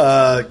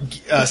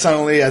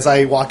 Suddenly, as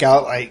I walk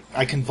out,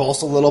 I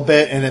convulse a little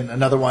bit, and then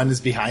another one is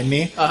behind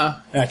me. Uh-huh.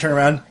 And I turn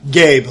around.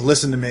 Gabe,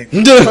 listen to me.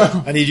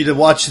 I need you to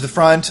watch the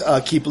front.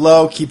 Keep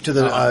low. Keep to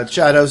the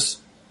shadows.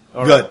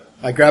 Good.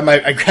 I grab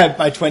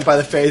my twin by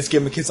the face,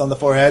 give him a kiss on the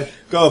forehead.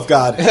 Go of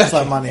God.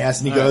 Slap him on the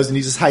ass, and he goes, and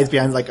he just hides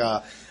behind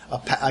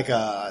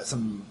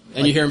some.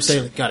 And you hear him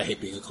say, God, I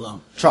hate being a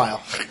clone.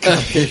 Trial.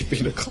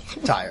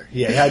 Tire.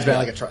 Yeah, he hides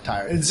behind like a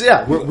tire. And so,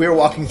 yeah, we're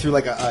walking through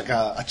like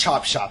a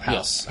chop shop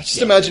house.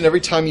 Just imagine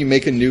every time you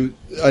make a new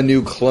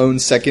clone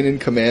second in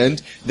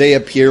command, they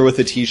appear with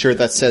a T-shirt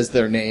that says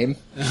their name.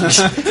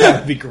 That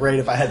would be great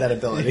if I had that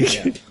ability.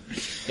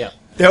 Yeah.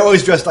 They're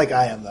always dressed like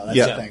I am, though. That's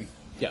the thing.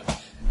 Yeah.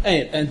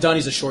 And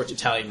Donnie's a short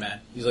Italian man.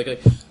 He's like,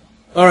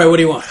 all right, what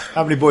do you want?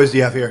 How many boys do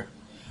you have here?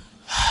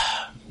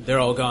 They're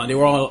all gone. They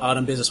were all out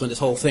in business when this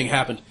whole thing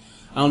happened.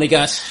 I only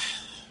got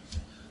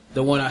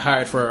the one I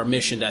hired for our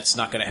mission. That's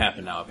not going to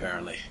happen now,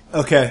 apparently.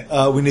 Okay,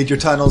 we need your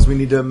tunnels. We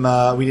need a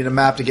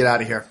map to get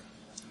out of here.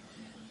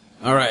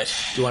 All right.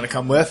 Do you want to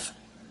come with?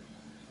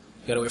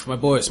 Gotta wait for my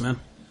boys, man.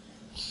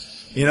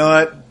 You know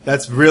what?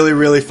 That's really,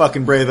 really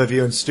fucking brave of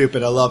you and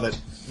stupid. I love it.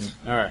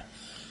 All right.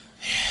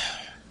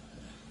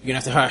 You're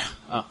going to have to hire...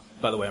 Oh,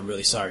 by the way, I'm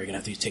really sorry. You're going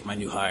to have to take my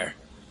new hire.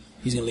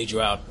 He's going to lead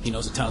you out. He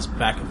knows the town's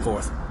back and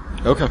forth.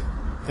 Okay.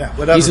 Yeah,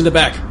 whatever. He's in the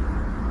back.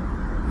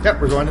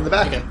 Yep, we're going in the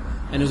back. Okay.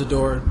 And there's a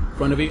door in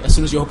front of you. As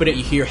soon as you open it,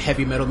 you hear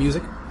heavy metal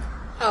music.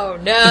 Oh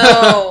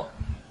no.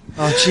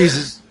 Oh,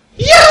 Jesus.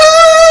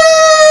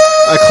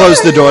 I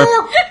close the door.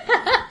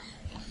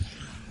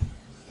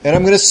 And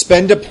I'm going to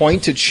spend a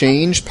point to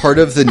change part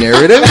of the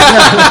narrative.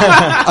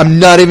 I'm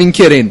not even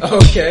kidding.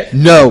 Okay.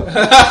 No.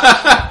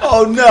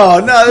 Oh, no,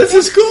 this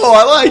is cool.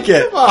 I like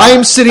it. I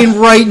am sitting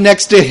right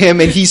next to him,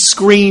 and he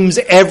screams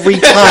every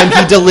time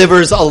he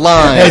delivers a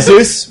line.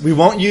 Jesus, we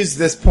won't use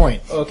this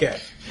point. Okay.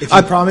 If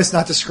you promise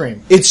not to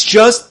scream. It's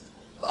just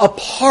a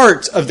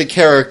part of the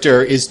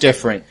character is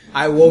different.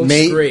 I won't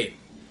scream.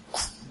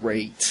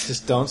 Great.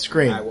 Just don't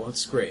scream. I won't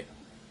scream.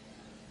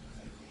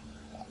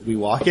 We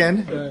walk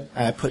in, and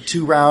I put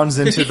 2 rounds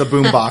into the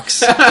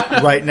boombox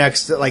right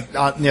next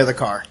to, near the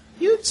car.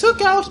 You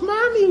took out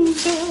my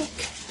music.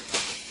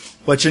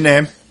 What's your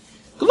name?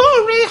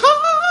 Glory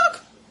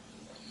Hawk.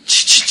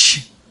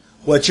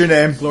 What's your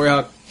name? Glory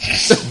Hawk.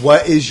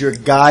 What is your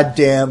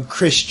goddamn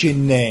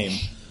Christian name?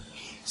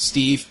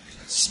 Steve.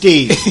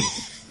 Steve.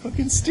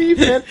 Fucking Steve,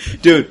 man.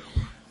 Dude,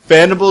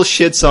 Expandable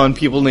shits on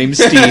people named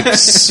Steve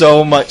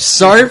so much.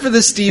 Sorry for the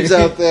Steves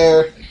out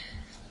there.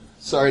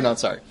 Sorry, not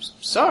sorry.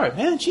 Sorry,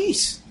 man.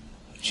 Jeez.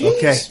 Jeez,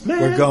 Okay,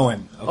 man. we're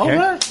going. Okay,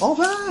 All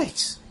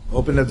right.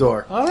 open the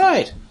door. All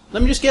right.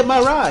 Let me just get my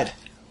ride.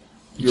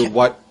 You're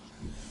what?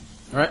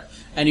 All right.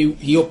 And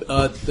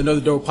another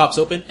door pops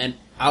open, and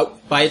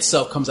out by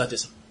itself comes out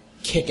this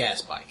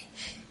kick-ass bike.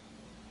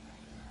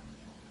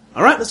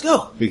 All right, let's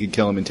go. We could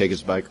kill him and take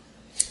his bike.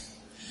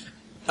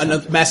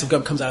 Another massive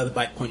gun comes out of the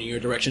bike, pointing in your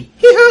direction.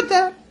 He heard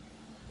that.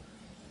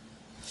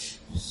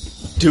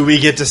 Do we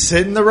get to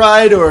sit in the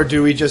ride, or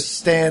do we just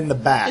stay in the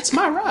back? It's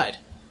my ride.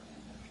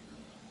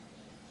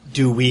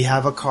 Do we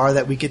have a car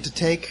that we get to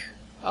take?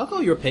 I'll go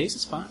your pace.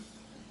 It's fine.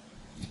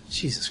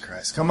 Jesus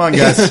Christ. Come on,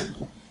 guys.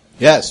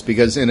 Yes,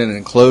 because in an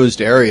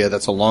enclosed area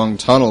that's a long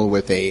tunnel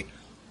with a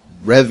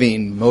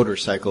revving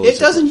motorcycle. It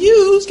doesn't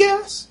use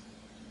gas.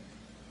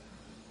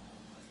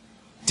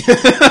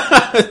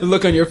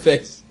 Look on your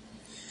face.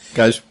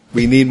 Guys,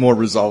 we need more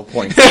resolve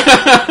points.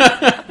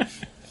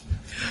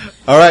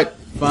 All right.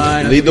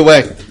 Fine. Lead the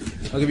way.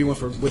 I'll give you one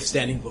for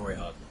withstanding Glory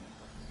Hog.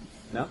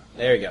 No?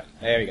 There you go.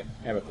 There you go.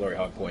 I have a Glory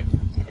Hog point.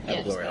 I have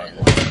a Glory Hog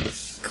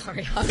point.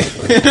 Glory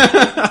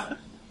Hog.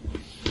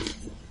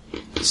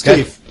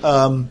 Steve.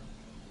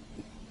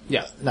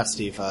 Yeah. Not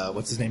Steve.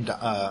 What's his name?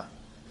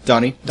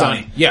 Donnie?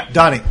 Donnie. Yeah.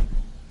 Donnie.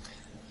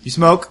 You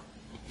smoke?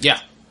 Yeah.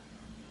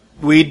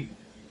 Weed?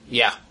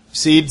 Yeah.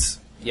 Seeds?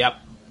 Yep.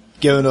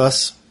 Given to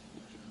us.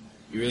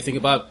 You really think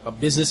about a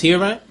business here,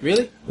 right?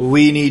 Really?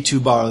 We need to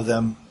borrow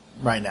them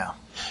right now.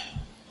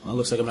 Well, it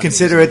looks like I'm not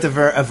Consider it a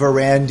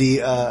Verandi.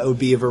 It would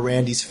be a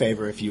Verandi's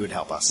favor if you would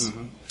help us.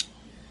 Mm-hmm.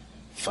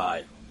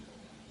 Fine.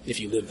 If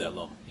you live that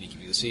long, he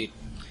give you the seed.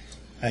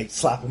 I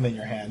slap them in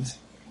your hand.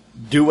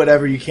 Do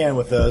whatever you can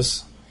with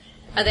those.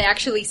 Are they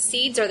actually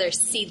seeds or they're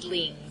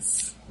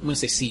seedlings? I'm going to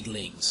say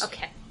seedlings.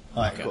 Okay.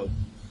 All right, Okay. cool.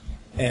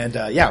 And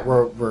yeah,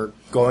 we're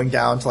going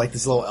down to like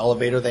this little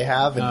elevator they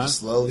have, and just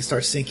slowly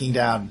start sinking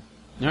down.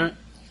 All right.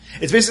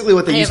 It's basically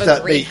what they I used have a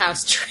to.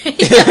 greenhouse tray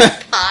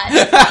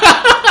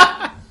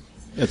pot.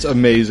 That's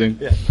amazing.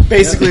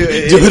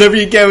 Basically, Do whatever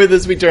you can with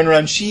this. We turn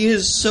around. She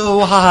is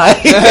so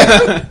high.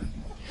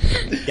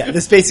 yeah.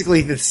 This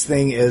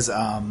thing is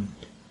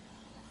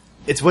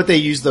it's what they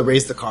use to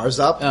raise the cars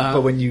up,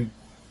 but when you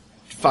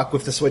fuck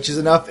with the switches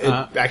enough, it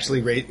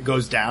actually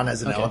goes down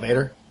as an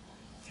elevator.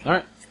 All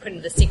right. Put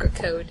in the secret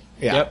code.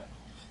 Yeah. Yep.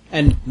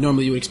 And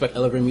normally you would expect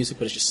elevator music,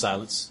 but it's just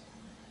silence.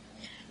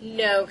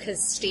 No,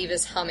 because Steve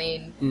is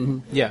humming. Mm-hmm.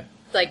 Yeah.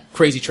 Like,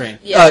 Crazy Train.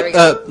 yeah, there we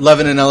go. Love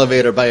in an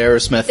Elevator by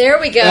Aerosmith. There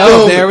we go.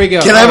 Oh, there we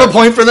go. Can I have a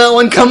point for that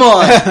one? Come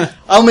on.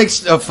 I'll make...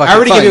 Oh, fuck I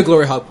already fine. gave you a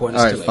Glory Hog point.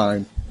 It's All too right, late.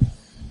 fine.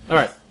 All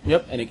right.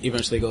 Yep. And it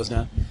eventually goes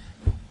down.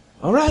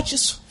 All right.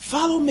 Just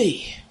follow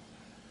me.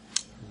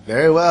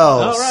 Very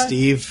well, All right.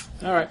 Steve.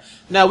 All right.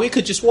 Now we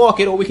could just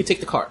walk it, or we could take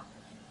the cart.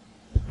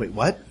 Wait,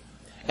 what?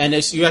 And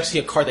there's, you actually see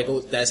a cart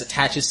that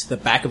attaches to the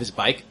back of his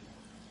bike.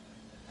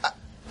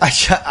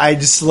 I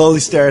just slowly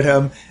stare at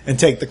him and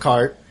take the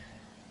cart,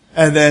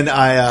 and then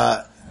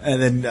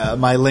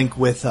my link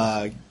with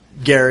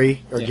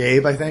Gary or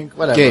Gabe, I think,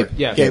 whatever. Gabe.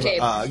 Yeah, Gabe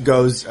Gabe.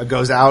 goes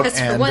out, Because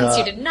for and once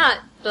you did not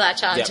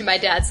latch on yeah. to my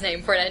dad's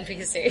name for an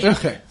NPC.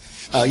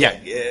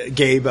 Okay.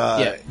 Gabe.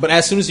 Yeah. But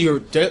as soon as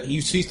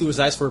you see through his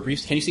eyes for a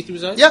brief, can you see through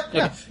his eyes? Yeah, Okay.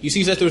 yeah. You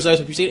see through his eyes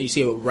for a brief second, and you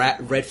see a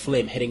red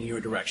flame heading in your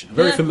direction. A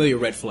very Yeah. familiar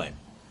red flame.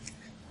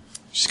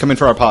 She's coming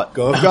for our pot.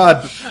 Go of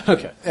God.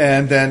 Okay.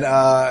 And then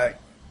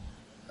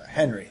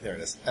Henry, there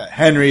it is.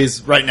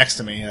 Henry's right next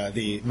to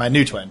me, my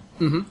new twin.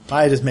 Mm-hmm.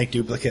 I just make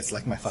duplicates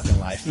like my fucking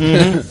life.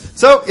 Mm-hmm.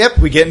 So, yep,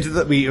 we get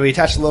into we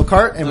attach the little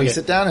cart and we Okay.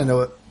 sit down and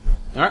All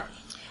right.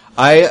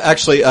 I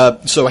actually...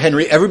 so,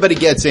 Henry, everybody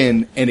gets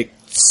in, and it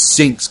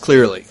sinks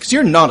clearly. Because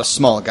you're not a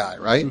small guy,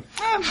 right?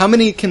 How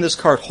many can this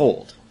cart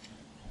hold?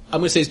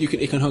 I'm going to say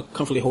it can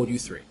comfortably hold you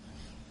 3.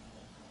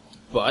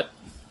 But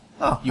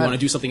you want to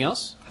do something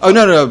else? Oh,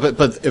 no,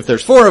 but if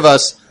there's 4 of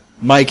us,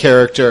 my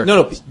character...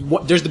 No.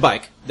 There's the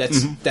bike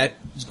that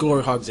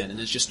Glory Hog's in, and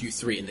there's just you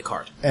 3 in the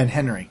cart. and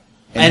Henry.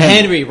 And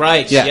Henry,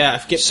 right? Yeah. I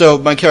forget. So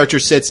my character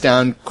sits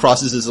down,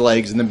 crosses his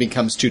legs, and then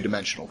becomes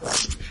 2-dimensional.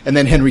 And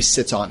then Henry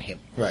sits on him.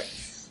 Right.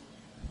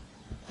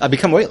 I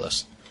become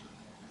weightless.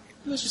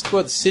 It was just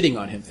about the sitting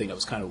on him thing that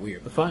was kind of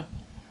weird, but fine.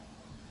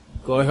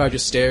 Glory Hog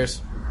just stares.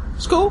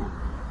 It's cool.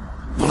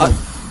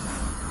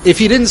 If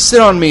he didn't sit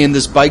on me and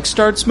this bike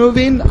starts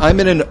moving, I'm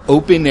in an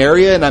open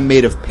area and I'm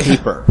made of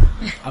paper.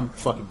 I'm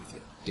fucking with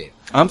you, Dave.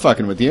 I'm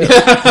fucking with you.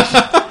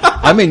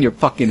 I'm in your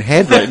fucking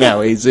head right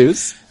now,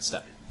 Jesus.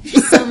 Stop it.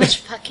 There's so much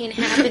fucking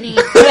happening.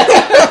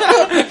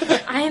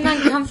 I am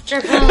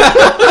uncomfortable.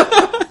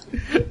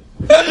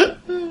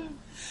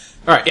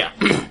 All right, yeah.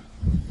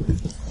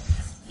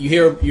 You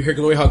hear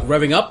Glory Hog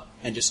revving up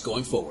and just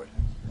going forward,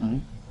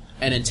 and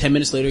then 10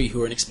 minutes later, you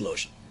hear an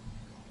explosion.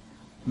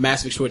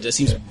 Massive explosion that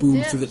seems to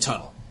boom through the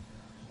tunnel.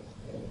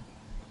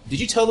 Did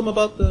you tell them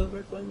about the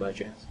red flame by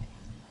chance?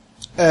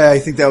 I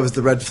think that was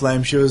the red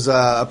flame. She was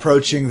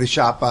approaching the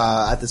shop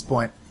at this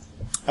point.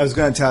 I was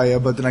going to tell you,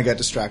 but then I got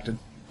distracted.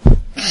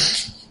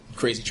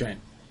 Crazy Train.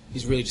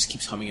 He's really just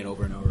keeps humming it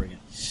over and over again.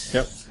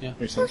 Yep. Yeah.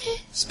 Makes sense.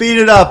 Speed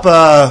it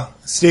up,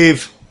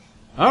 Steve.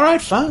 All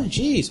right, fine.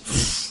 Jeez.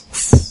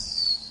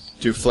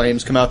 Do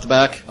flames come out the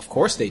back? Of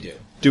course they do.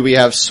 Do we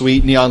have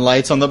sweet neon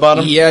lights on the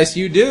bottom? Yes,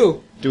 you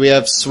do. Do we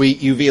have sweet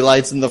UV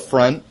lights in the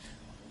front?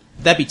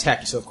 That'd be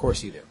tacky, so of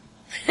course you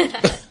do.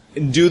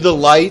 Do the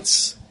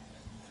lights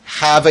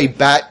have a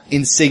bat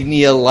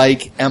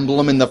insignia-like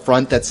emblem in the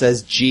front that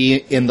says G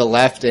in the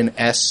left and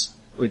S,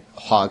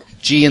 hog,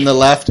 G in the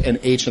left and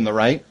H in the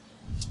right?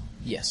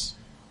 Yes.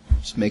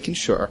 Just making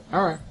sure.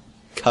 All right.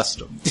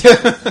 Custom.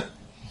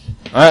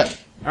 Alright.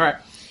 All right.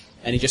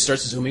 And he just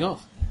starts zooming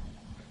off.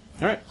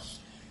 All right.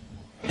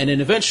 And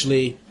then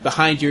eventually,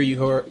 behind you,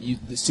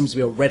 there seems to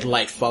be a red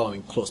light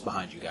following close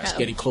behind you guys,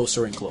 getting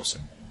closer and closer.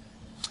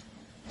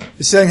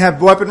 This thing have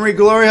weaponry,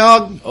 Glory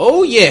Hog?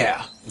 Oh,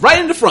 yeah. Right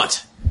in the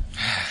front.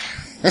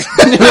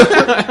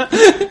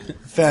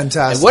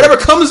 Fantastic. And whatever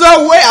comes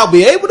our way, I'll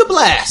be able to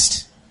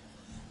blast.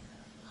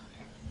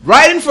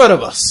 Right in front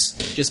of us.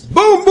 Just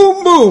boom,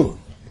 boom, boom.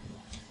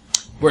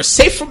 We're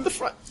safe from the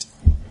front.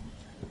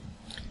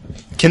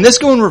 Can this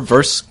go in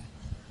reverse?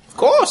 Of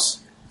course.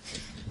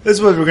 This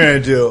is what we're going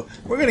to do.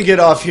 We're going to get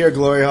off here,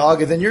 Glory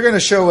Hog, and then you're going to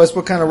show us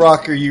what kind of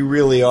rocker you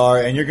really are,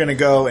 and you're going to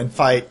go and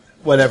fight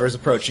whatever's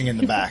approaching in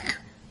the back.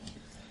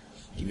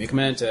 Give me a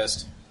command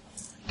test.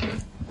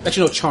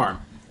 Actually, no, charm.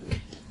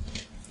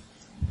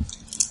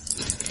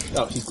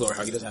 Oh, he's Glory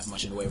Hog. He doesn't have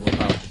much in the way of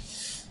willpower.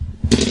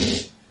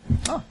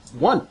 Oh,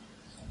 1.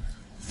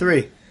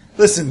 3.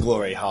 Listen,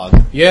 Glory Hog.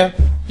 Yeah,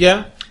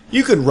 yeah,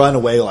 You could run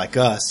away like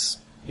us.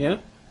 yeah.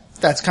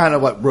 That's kind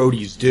of what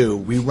roadies do.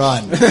 We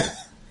run.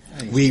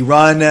 We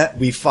run,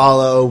 we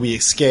follow, we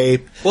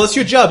escape. Well, it's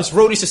your job. It's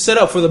roadies to set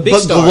up for the big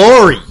But star.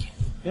 glory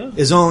Yeah.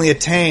 is only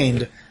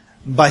attained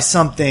by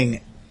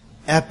something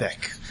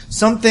epic.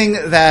 Something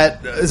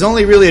that is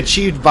only really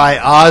achieved by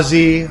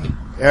Ozzy,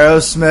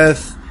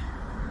 Aerosmith,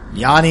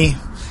 Yanni.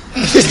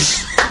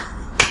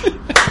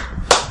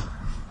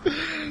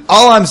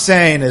 All I'm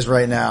saying is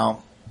right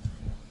now,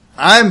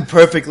 I'm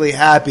perfectly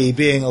happy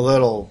being a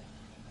little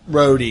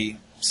roadie,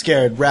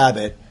 scared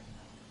rabbit.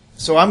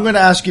 So I'm going to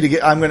ask you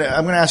to I'm going to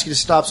ask you to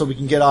stop so we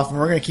can get off, and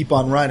we're going to keep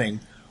on running.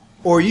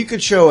 Or you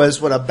could show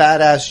us what a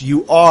badass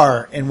you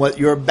are and what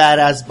your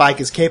badass bike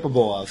is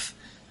capable of.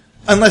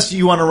 Unless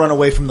you want to run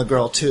away from the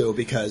girl too,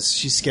 because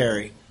she's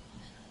scary.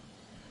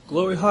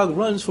 Glory Hog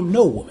runs from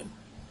no woman.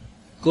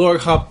 Glory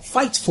Hog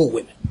fights for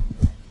women.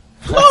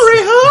 Glory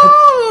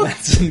Hog!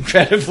 That's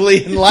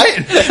incredibly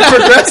enlightened,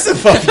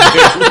 progressive of you.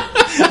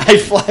 I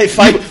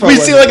fight for We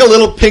women. see like a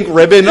little pink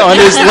ribbon on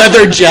his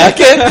leather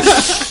jacket.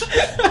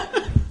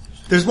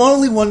 There's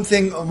only one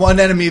thing, one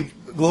enemy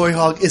Glory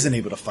Hog isn't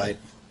able to fight.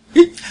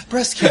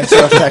 Breast cancer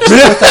affects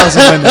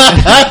 4,000 women.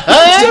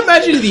 Can you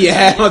imagine the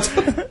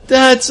ad?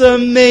 That's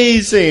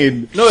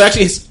amazing. No,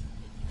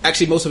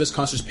 actually, most of his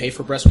concerts pay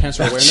for breast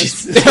cancer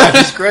awareness.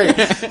 That's great.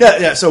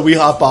 Yeah, so we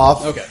hop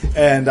off. Okay.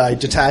 And I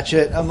detach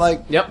it. I'm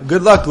like, Yep.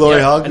 good luck, Glory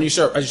Yeah, Hog. And as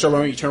you start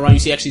running, you turn around, you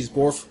see actually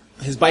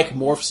his bike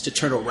morphs to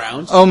turn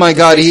around. Oh my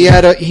God, he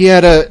had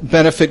a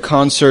benefit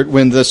concert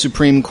when the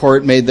Supreme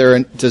Court made their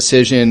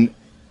decision.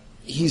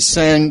 He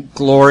sang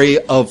 "Glory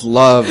of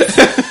Love"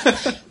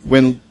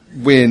 when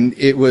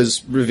it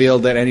was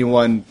revealed that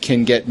anyone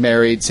can get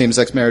married,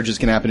 same-sex marriages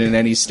can happen in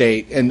any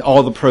state, and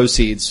all the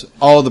proceeds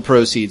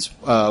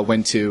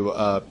went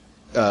to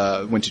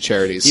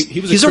charities.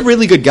 He's a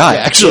really good guy,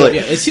 actually.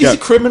 Yeah, he's a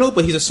criminal,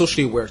 but he's a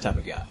socially aware type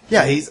of guy.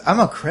 Yeah, I'm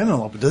a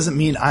criminal, but doesn't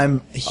mean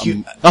I'm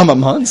I'm a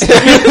monster.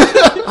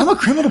 I'm a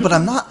criminal, but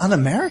I'm not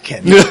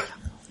un-American.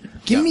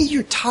 Give me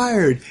you're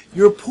tired,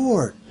 you're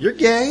poor, you're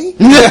gay.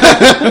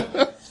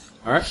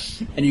 All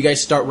right, and you guys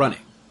start running,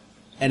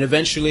 and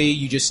eventually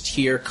you just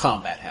hear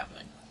combat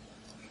happening.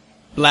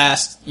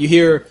 Blast! You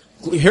hear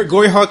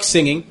Glory Hawk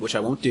singing, which I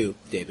won't do,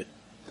 David.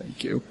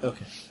 Thank you.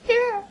 Okay.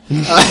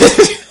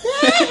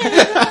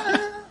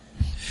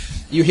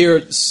 You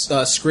hear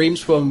screams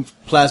from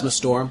Plasma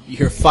Storm. You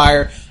hear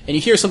fire, and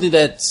you hear something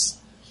that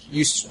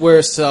you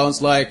swear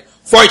sounds like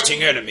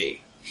 "fighting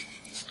enemy"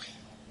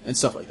 and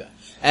stuff like that.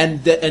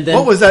 And then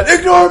What was that?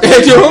 Ignore me!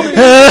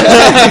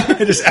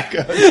 It just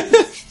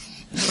echoed.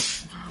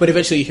 But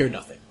eventually you hear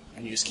nothing,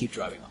 and you just keep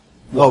driving on.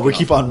 Oh, we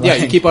keep on running. Yeah,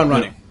 you keep on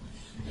running.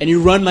 And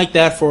you run like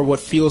that for what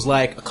feels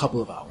like a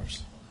couple of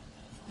hours.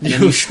 And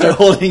then You start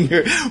holding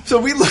your. So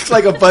we look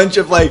like a bunch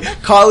of like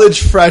college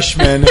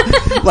freshmen,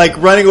 like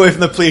running away from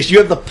the police. You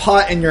have the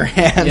pot in your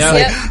hands. Yeah.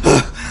 Like,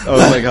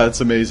 Oh my God,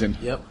 it's amazing.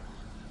 Yep.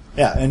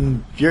 yeah,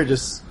 and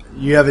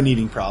you have an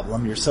eating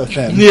problem. You're so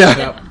thin.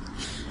 Yep.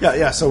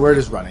 Yeah. So we're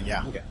just running.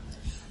 Yeah. Okay.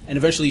 And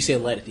eventually you see a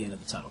light at the end of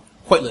the tunnel.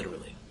 Quite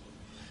literally.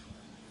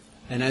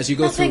 And as you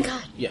go Oh, through, thank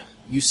God. yeah,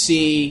 you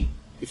see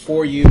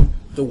before you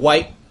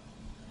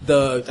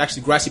the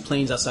actually grassy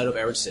plains outside of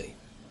Arid City.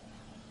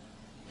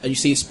 And you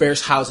see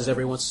sparse houses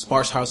every once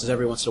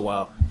in a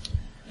while,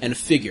 and a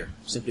figure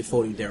simply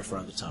floating there in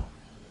front of the tunnel.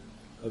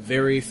 A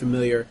very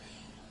familiar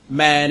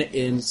man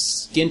in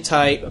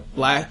skin-tight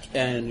black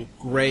and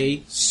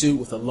gray suit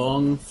with a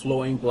long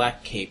flowing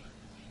black cape,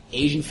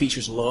 Asian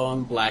features,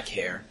 long black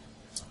hair,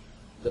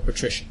 the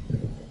patrician.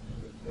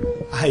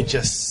 I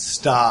just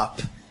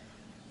stop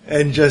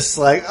and just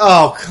like,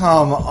 oh,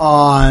 come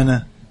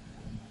on.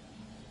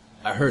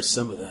 I heard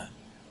some of that.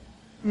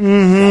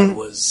 That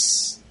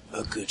was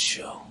a good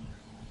show.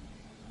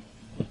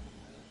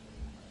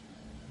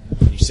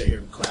 You sit here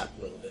and clap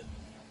a little bit.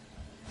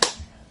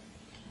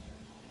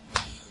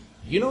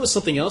 You notice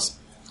something else?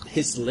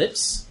 His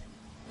lips,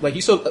 like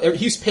you saw,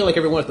 he's pale like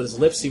everyone else, but his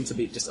lips seem to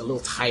be just a little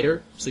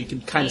tighter, so you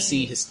can kind of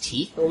see his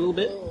teeth a little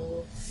bit.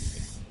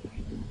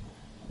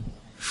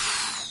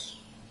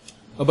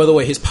 Oh, by the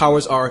way, his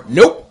powers are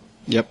nope.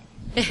 Yep.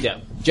 Yeah,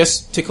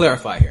 just to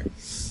clarify here.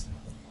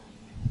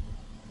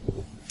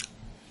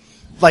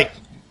 Like,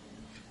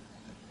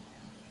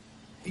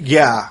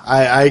 yeah,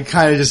 I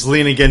kind of just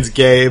lean against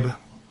Gabe.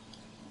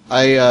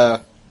 While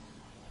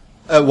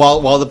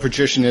the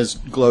patrician is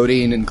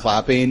gloating and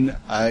clapping,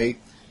 I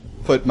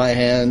put my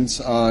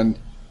hands on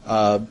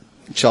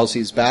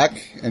Chelsea's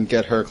back and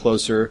get her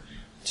closer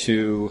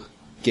to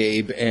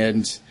Gabe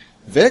and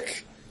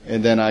Vic,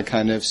 and then I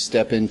kind of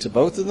step into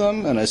both of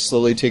them, and I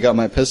slowly take out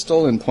my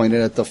pistol and point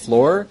it at the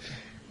floor,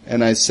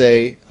 and I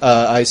say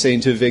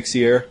into Vic's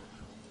ear,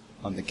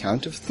 on the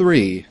count of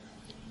 3,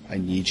 I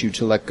need you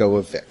to let go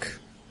of Vic.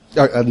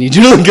 I need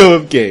you to let go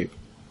of Gabe.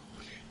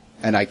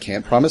 And I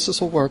can't promise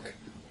this will work,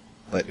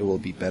 but it will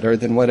be better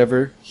than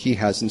whatever he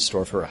has in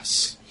store for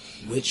us.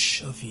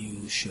 Which of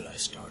you should I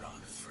start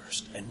on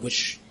first? And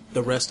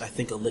the rest I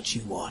think I'll let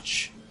you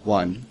watch.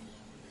 1,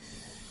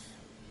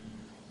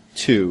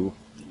 2.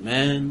 The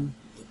man,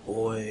 the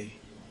boy,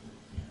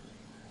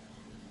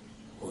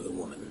 or the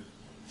woman?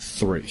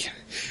 3.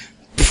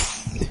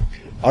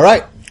 All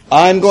right.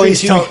 I'm going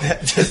Please don't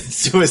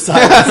suicide.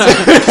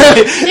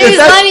 He's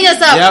lining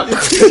us up.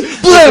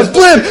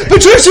 Blim!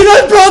 Patrician,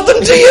 I brought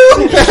them to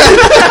you!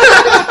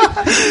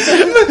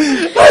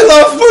 My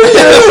love for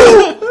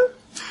you!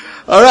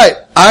 All right.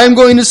 I'm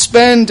going to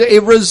spend a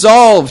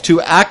resolve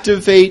to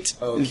activate...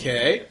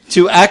 Okay.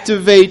 To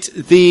activate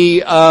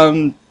the...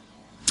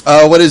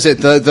 what is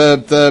it?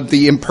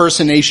 The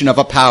impersonation of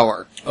a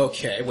power.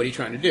 Okay, what are you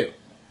trying to do?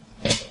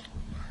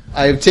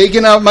 I have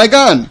taken out my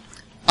gun.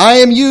 I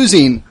am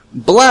using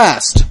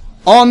blast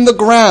on the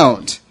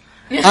ground.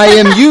 I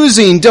am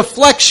using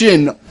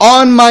deflection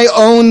on my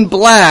own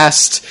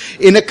blast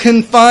in a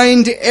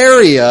confined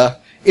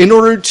area in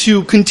order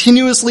to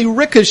continuously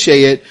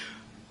ricochet it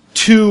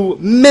to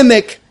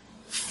mimic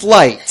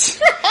flight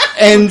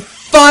and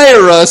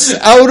fire us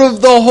out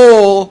of the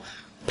hole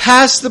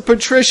past the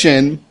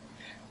patrician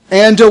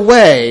and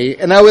away.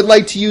 And I would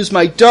like to use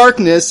my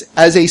darkness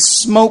as a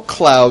smoke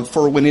cloud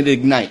for when it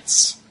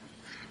ignites.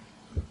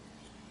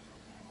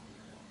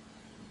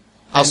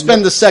 I'll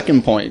spend the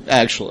second point,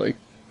 actually.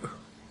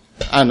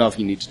 I don't know if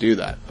you need to do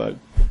that, but...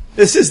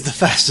 This is the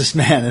fastest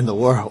man in the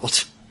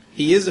world.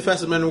 He is the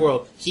fastest man in the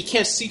world. He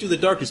can't see through the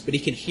darkness, but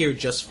he can hear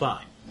just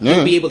fine. Yeah.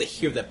 He'll be able to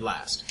hear that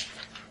blast.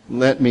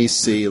 Let me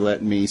see.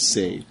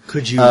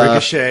 Could you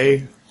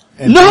ricochet?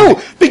 No!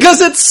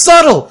 Because it's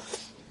subtle!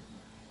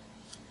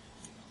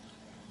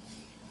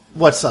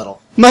 What's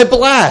subtle? My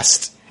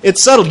blast!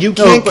 It's subtle. You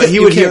No, can't... but he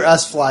you would can't- hear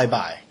us fly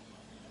by.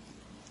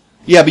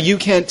 Yeah, but you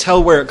can't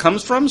tell where it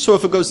comes from, so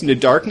if it goes into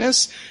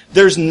darkness,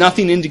 there's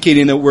nothing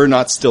indicating that we're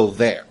not still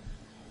there.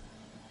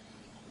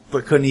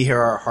 But couldn't he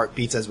hear our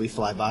heartbeats as we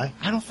fly by?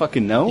 I don't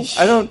fucking know.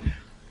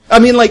 I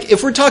mean, like,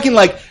 if we're talking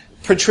like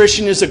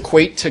patrician is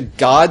equate to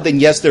God, then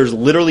yes, there's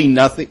literally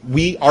nothing.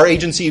 Our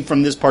agency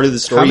from this part of the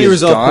story How many is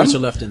resolve gone. points are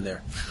left in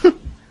there?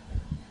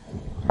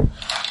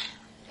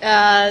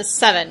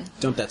 7.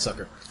 Dump that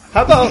sucker.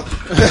 How about...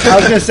 I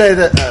was going to say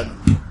that...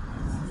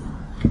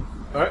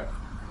 Alright.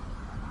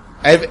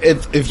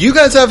 If you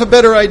guys have a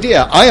better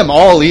idea, I am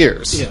all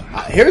ears. Yeah.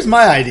 here's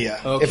my idea.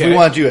 Okay. If we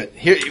want to do it.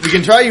 Here, we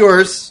can try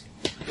yours,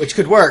 which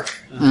could work.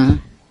 Mm-hmm.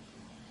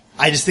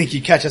 I just think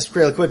you'd catch us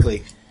really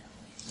quickly.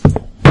 1,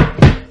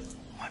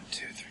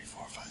 2, 3,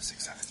 4, 5,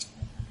 6,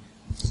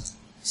 7.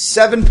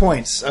 7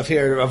 points of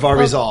our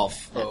resolve.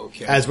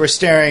 Okay. As we're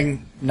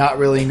staring, not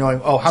really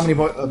knowing... Oh, how many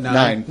more?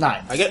 9.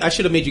 9. I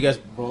should have made you guys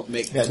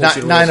make Yeah,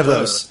 closer to 9 of rolls.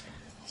 those.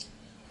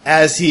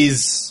 As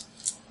he's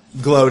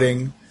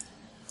gloating,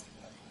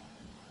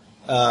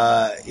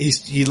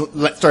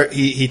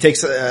 he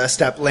takes a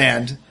step,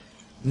 land.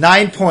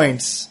 9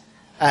 points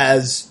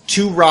as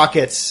 2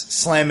 rockets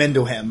slam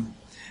into him,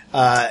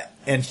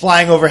 and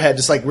flying overhead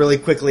just like really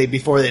quickly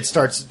before it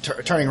starts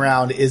turning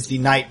around is the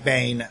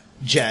Nightbane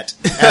jet,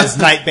 as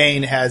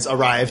Nightbane has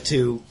arrived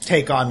to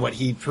take on what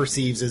he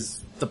perceives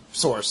as the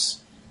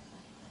source.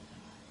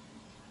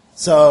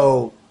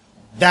 So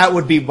that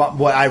would be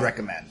what I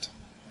recommend.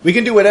 We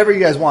can do whatever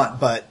you guys want,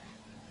 but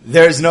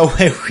there's no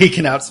way we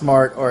can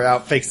outsmart or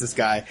outfix this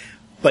guy.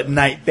 But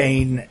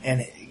Nightbane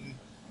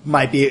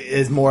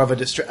is more of an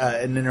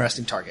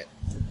interesting target.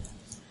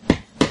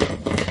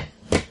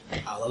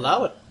 I'll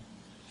allow it.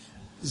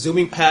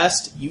 Zooming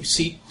past, you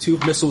see 2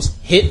 missiles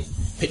hit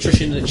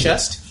Patrician in the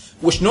chest,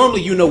 which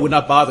normally would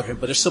not bother him,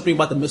 but there's something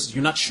about the missiles,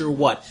 you're not sure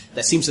what,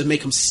 that seems to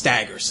make him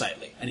stagger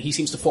slightly, and he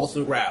seems to fall to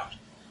the ground.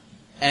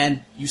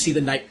 And you see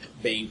the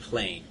Nightbane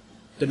plane.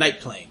 The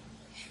Night plane.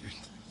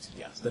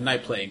 the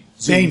night plane.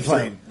 Bane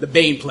plane. The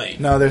Bane plane.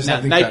 No, there's Now,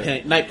 nothing night better.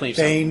 plane. Night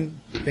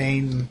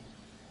plane.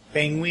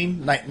 Banewing?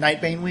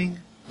 Night Banewing?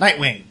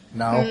 Nightwing.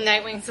 No.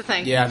 Nightwing's the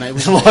thing. Yeah, night.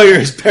 The lawyer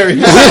is Perry.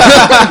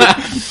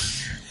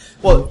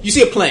 Well, you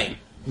see a plane.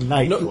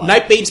 Night.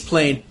 Nightbane's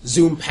plane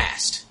zoom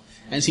past,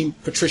 and see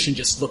Patrician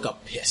just look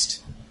up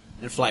pissed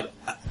and fly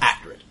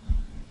after it.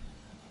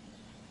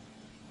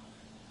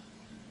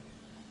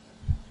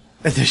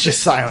 And there's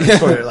just silence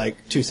for like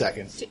 2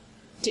 seconds.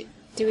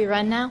 Do we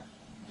run now?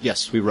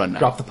 Yes, we run now.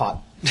 Drop the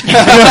pot.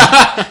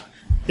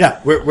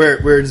 Yeah,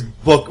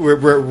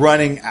 we're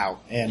running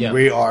out, and Yep.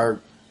 we are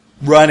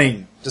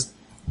running just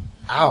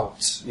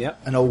out Yep.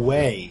 and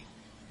away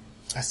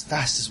as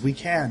fast as we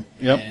can.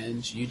 Yep.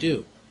 And you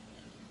do.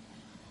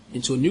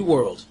 Into a new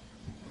world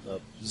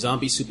of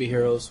zombie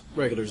superheroes,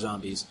 regular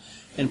zombies,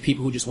 and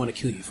people who just want to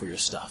kill you for your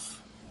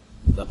stuff.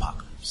 The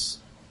apocalypse.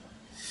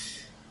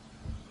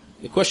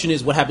 The question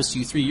is, what happens to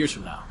you 3 years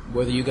from now?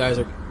 Whether you guys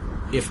are,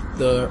 if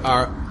there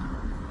are,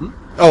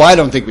 Oh, I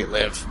don't think we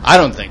live. I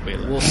don't think we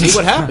live. we'll see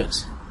what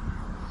happens.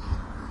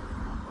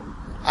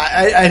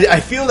 I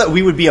feel that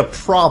we would be a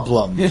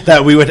problem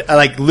that we would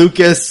like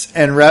Lucas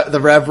and the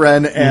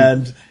Reverend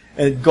and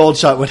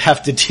Goldshot would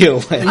have to deal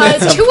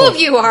with. Two of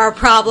you are a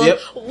problem. Yep.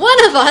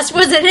 One of us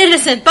was an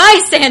innocent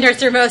bystander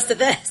through most of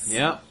this.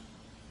 Yeah.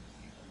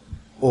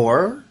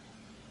 Or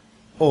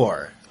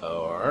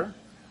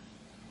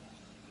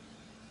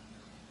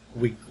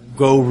we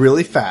go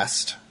really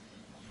fast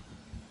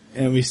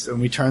and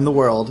we turn the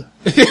world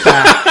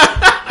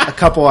back a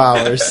couple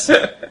hours.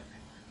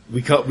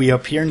 We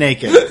appear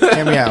naked,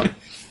 hear me out,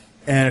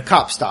 and a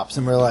cop stops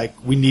and we're like,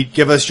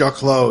 give us your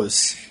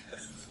clothes.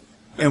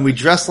 And we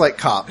dress like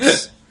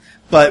cops.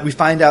 But we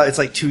find out it's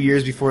like 2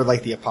 years before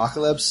like the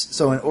apocalypse.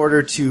 So in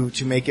order to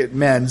make it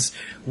amends,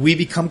 we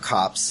become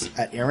cops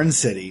at Aaron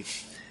City.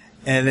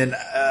 And then,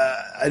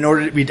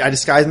 I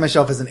disguise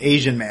myself as an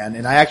Asian man,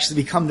 and I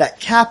actually become that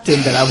captain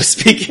that I was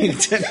speaking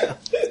to.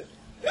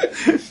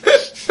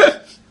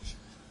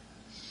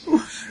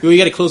 Well, you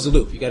gotta close the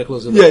loop.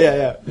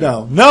 Yeah.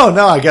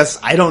 No, I guess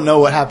I don't know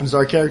what happens to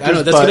our characters. I don't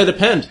know, that's but gonna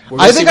depend.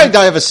 I think I'd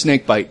die of a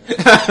snake bite.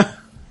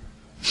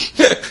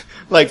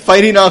 Like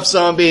fighting off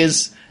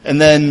zombies,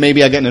 and then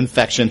maybe I get an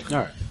infection.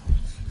 Alright.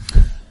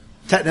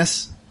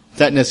 Tetanus.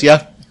 Tetanus,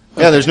 yeah.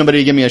 Yeah, there's nobody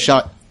to give me a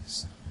shot.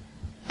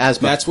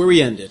 Asthma. That's where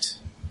we end it.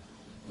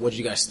 What did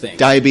you guys think?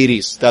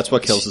 Diabetes. That's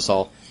what kills us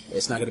all.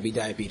 It's not gonna be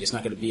diabetes. It's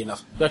not gonna be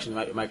enough. Actually,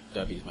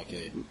 diabetes might kill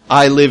you.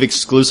 I live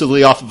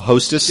exclusively off of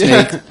Hostess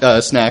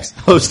snacks.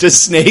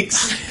 Hostess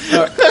snakes.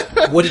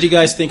 What did you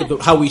guys think of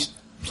how we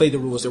played the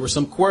rules? There were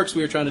some quirks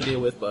we were trying to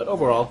deal with, but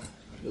overall,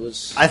 it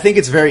was... I think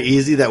it's very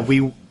easy that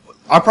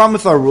our problem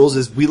with our rules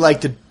is we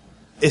like to,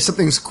 if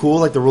something's cool,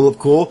 like the rule of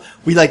cool,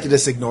 we like to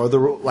just ignore the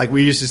rule. Like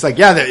we just like,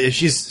 yeah,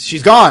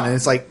 she's gone, and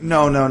it's like,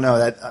 no,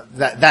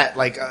 that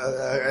like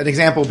an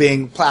example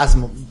being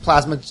plasma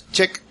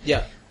chick.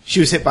 Yeah. She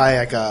was hit by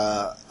like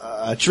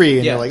a tree,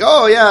 and Yeah. they're like,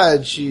 oh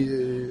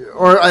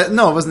yeah,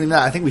 no, it wasn't even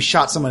that. I think we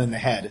shot someone in the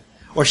head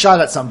or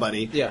shot at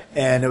somebody. Yeah.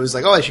 And it was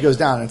like, oh, she goes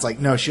down, and it's like,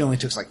 no, she only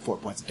took like 4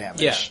 points of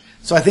damage. Yeah.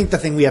 So I think the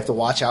thing we have to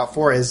watch out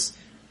for is,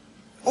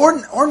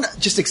 or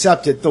just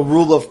accept it. The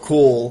rule of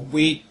cool.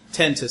 We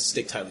tend to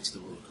stick tightly to the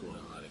rule of cool in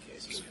a lot of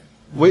cases.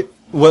 Wait,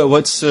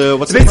 what's So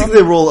the basically, problem?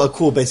 the rule of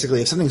cool.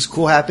 Basically, if something's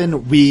cool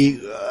happened,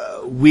 we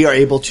are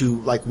able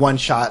to like one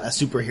shot a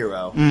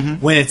superhero. Mm-hmm.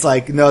 When it's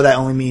like, no, that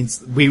only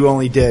means we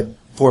only did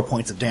 4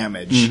 points of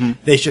damage.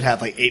 Mm-hmm. They should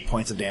have like 8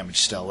 points of damage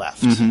still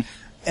left. But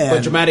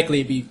And dramatically,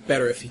 it'd be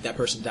better if that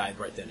person died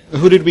right then.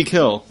 Who did we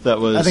kill? That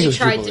was. I think it He was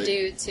tried Jubilee.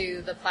 to do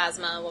to the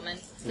plasma woman.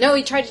 No,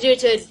 he tried to do it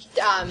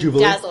to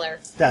Jubilee? Dazzler.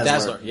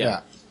 Dazzler.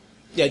 yeah.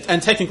 Yeah,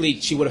 and technically,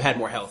 she would have had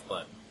more health,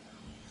 but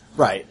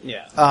Right.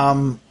 yeah.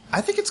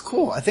 I think it's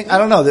cool. I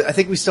don't know. I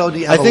think we still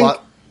have I a think-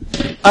 lot.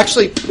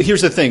 Actually,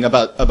 here's the thing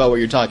about what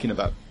you're talking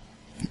about.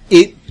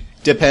 It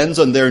depends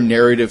on their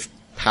narrative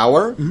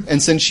power,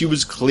 and since she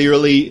was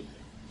clearly,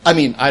 I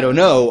mean, I don't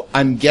know,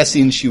 I'm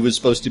guessing she was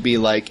supposed to be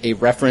like a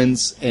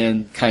reference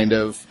and kind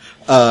of,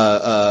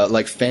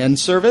 like fan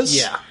service.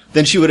 Yeah.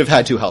 Then she would have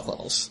had 2 health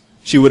levels.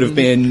 She would have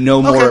been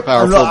no more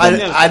powerful No,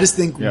 than, I just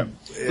think. Yeah.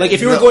 Like,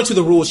 if you were going to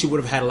the rules, she would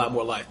have had a lot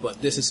more life,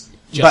 but this is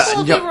just... But-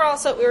 Well,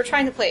 Yeah. we were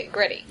trying to play it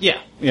gritty. yeah.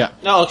 yeah.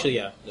 No, actually,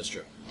 yeah, that's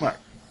true. Right.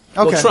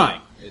 Okay. Well,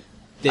 trying. It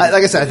didn't-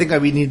 Like I said, I think that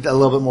we need a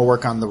little bit more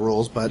work on the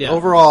rules, but Yeah.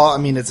 overall, I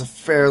mean, it's a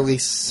fairly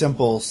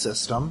simple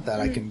system that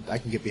I can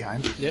get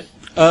behind. yeah.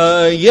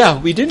 Yeah,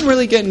 we didn't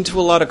really get into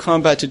a lot of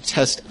combat to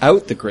test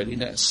out the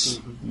grittiness,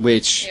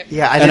 which... Yep.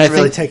 Yeah, I And didn't I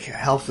really think- take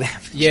health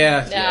damage.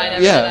 Yeah. No, I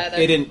never Yeah. did either.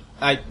 They didn't...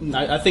 I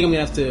think I'm gonna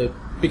have to...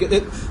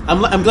 Because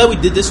I'm glad we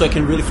did this so I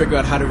can really figure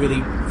out how to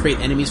really create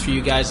enemies for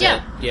you guys.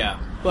 Yeah. Yeah.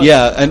 But,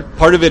 Yeah, and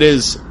part of it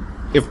is,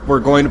 if we're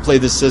going to play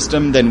this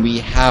system, then we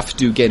have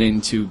to get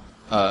into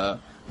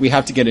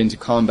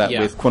combat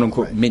Yeah. with quote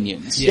unquote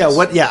minions. Yes.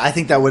 I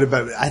think that would have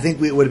been, I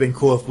think it would have been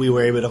cool if we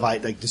were able to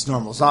fight like just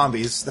normal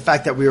zombies. The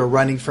fact that we were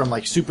running from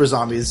like super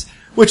zombies,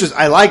 which is,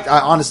 I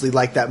honestly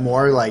like that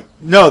more. Like,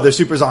 no, they're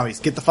super zombies.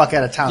 Get the fuck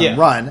out of town and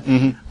Yeah.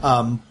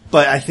 run.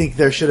 But I think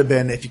there should have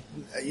been, if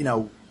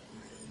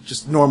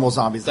just normal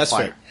zombies That's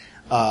that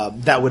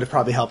fight. That would have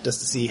probably helped us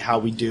to see how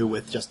we do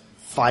with just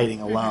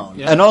fighting alone.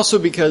 Yeah. And also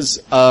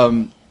because,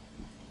 and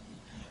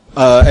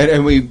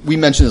we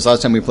mentioned this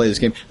last time we played this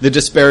game, the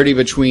disparity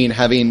between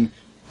having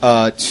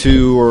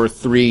 2 or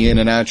 3 in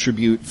an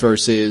attribute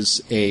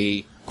versus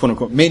a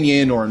quote-unquote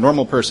minion or a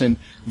normal person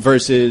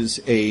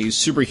versus a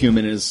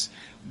superhuman is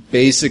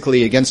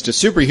basically against a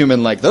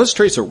superhuman, like, those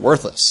traits are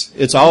worthless.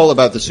 It's all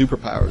about the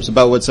superpowers,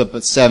 about what's up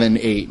at 7,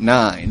 8,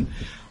 9.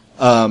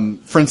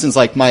 For instance,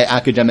 like, my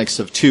academics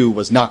of 2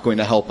 was not going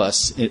to help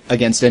us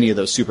against any of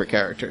those super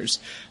characters.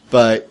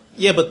 But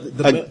Yeah, but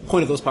the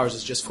point of those powers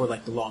is just for,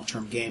 like, the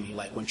long-term gaming,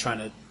 like, when trying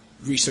to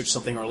research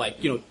something or, like,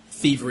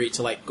 thievery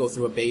to, like, go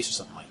through a base or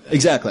something like that.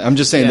 exactly. I'm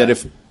just saying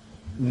that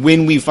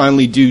when we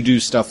finally do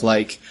stuff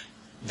like,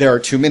 there are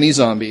too many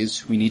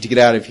zombies, we need to get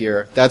out of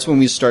here, that's when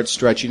we start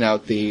stretching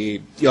out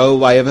I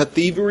have a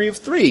thievery of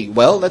 3.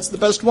 Well, that's the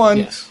best one.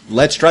 Yes.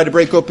 Let's try to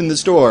break open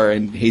this door.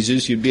 And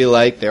Jesus, you'd be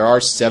like, there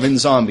are 7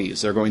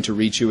 zombies. They're going to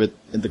reach you at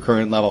the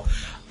current level.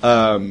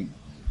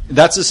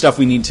 That's the stuff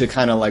we need to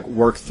kind of like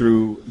work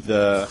through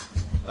go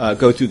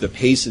through the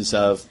paces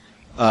of,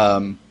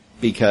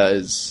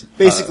 because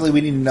Basically,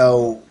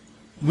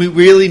 we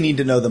really need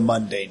to know the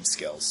mundane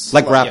skills.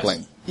 like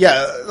grappling.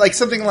 Yeah, like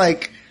something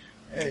like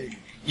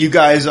you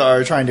guys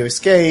are trying to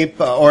escape,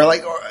 or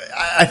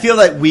I feel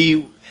that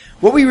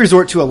what we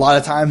resort to a lot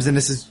of times, and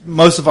this is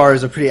most of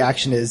ours are pretty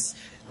action, is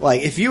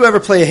like if you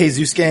ever play a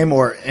Jesus game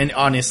and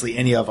honestly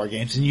any of our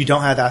games, and you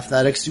don't have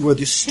athletics, you are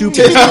the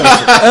stupidest person.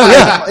 Oh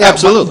yeah,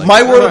 absolutely.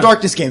 My World of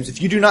Darkness games,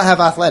 if you do not have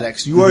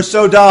athletics, you are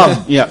so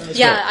dumb. Yeah.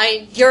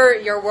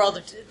 Your World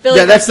of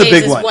Billy that's the Days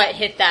big is one. what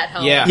hit that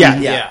home. Yeah.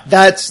 Yeah.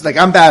 That's like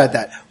I'm bad at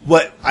that.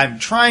 What I'm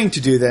trying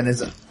to do then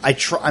is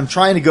I'm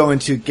trying to go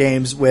into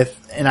games with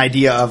an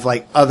idea of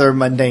like other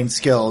mundane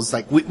skills.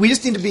 Like we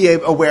just need to be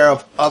aware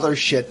of other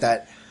shit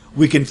that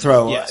we can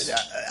throw. Yes.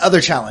 Other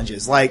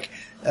challenges. Like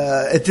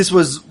if this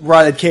was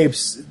Rotted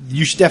Capes,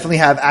 you should definitely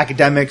have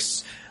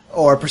academics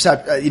or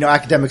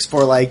academics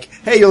for like,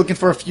 hey, you're looking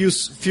for a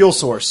fuel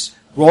source.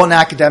 Roll in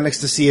academics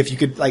to see if you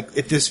could, like,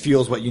 if this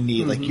fuel's what you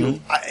need. Like,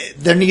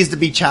 there needs to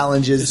be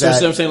challenges So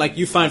I'm saying, like,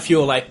 you find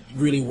fuel, like,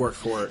 really work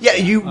for it. Yeah,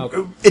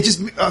 Okay. it just,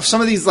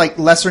 some of these, like,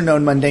 lesser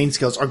known mundane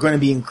skills are going to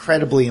be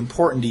incredibly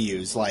important to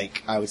use,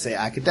 like, I would say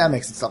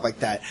academics and stuff like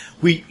that.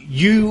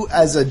 You,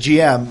 as a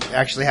GM,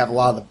 actually have a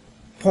lot of the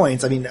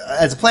points. I mean,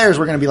 as players,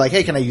 we're going to be like,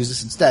 hey, can I use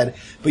this instead?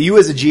 But you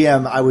as a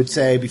GM, I would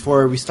say,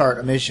 before we start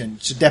a mission,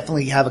 should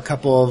definitely have a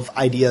couple of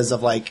ideas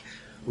of, like,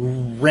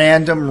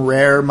 random,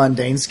 rare,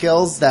 mundane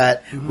skills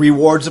that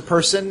rewards a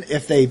person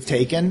if they've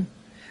taken.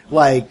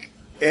 Like,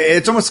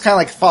 it's almost kind of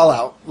like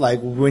Fallout.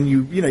 Like, when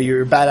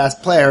you're a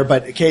badass player,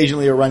 but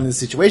occasionally you're running into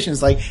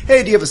situations like,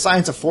 hey, do you have a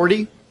science of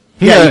 40?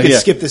 Yeah, you can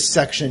skip this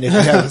section if you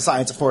have a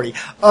science of 40.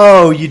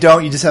 Oh, you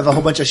don't? You just have a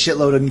whole bunch of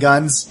shitload of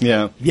guns?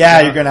 Yeah.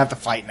 Yeah, you're gonna have to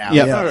fight now.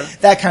 Yeah. You know,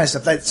 that kind of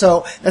stuff.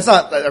 So, that's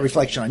not a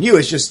reflection on you.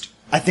 It's just,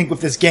 I think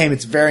with this game,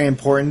 it's very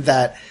important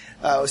that,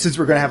 since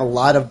we're gonna have a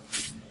lot of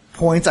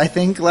points, I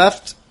think,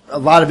 left, a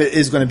lot of it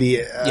is going to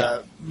be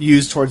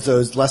used towards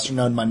those lesser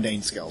known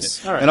mundane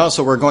skills. All right. And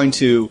also we're going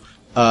to,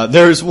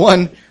 there's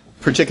one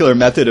particular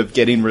method of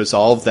getting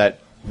resolve that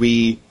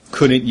we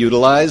couldn't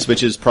utilize,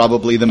 which is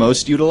probably the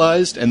most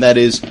utilized, and that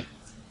is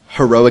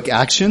heroic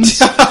actions.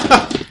 So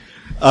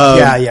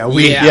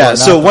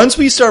once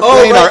we start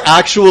playing our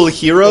actual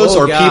heroes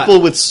or God.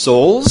 people with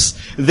souls,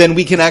 then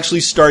we can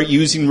actually start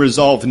using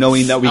resolve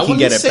knowing that we can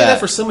get it say back. that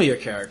for some of your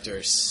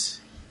characters.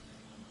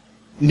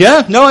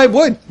 Yeah, no, I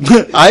would.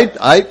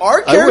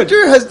 Our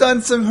character has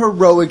done some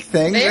heroic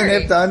things and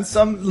have done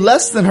some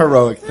less than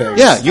heroic things.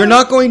 Yeah, you're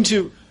not going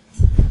to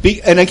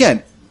be, and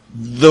again,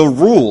 the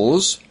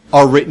rules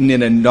are written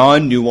in a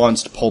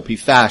non-nuanced pulpy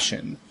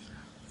fashion.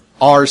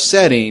 Our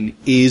setting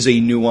is a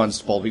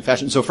nuanced pulpy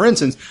fashion. So for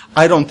instance,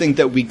 I don't think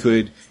that we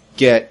could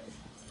get,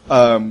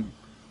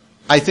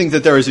 I think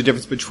that there is a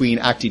difference between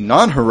acting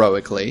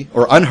non-heroically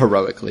or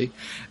unheroically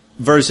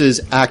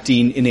versus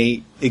acting in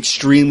a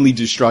extremely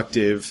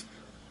destructive,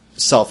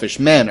 selfish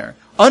manner.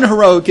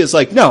 Unheroic is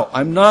like, no,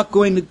 I'm not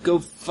going to go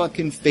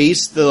fucking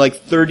face the like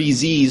 30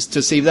 Z's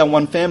to save that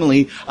one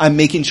family. I'm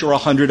making sure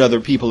 100 other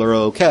people are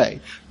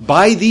okay.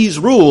 By these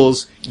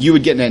rules, you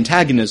would get an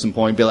antagonism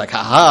point, be like,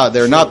 haha,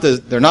 they're not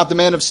the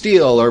Man of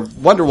Steel or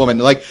Wonder Woman.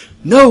 They're like,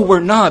 no, we're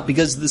not,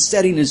 because the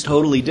setting is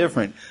totally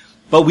different.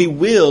 But we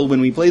will, when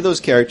we play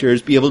those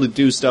characters, be able to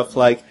do stuff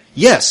like,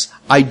 yes,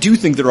 I do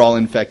think they're all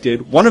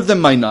infected. One of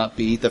them might not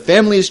be. The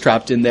family is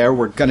trapped in there.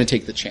 We're gonna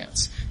take the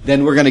chance.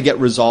 Then we're going to get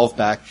resolve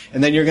back,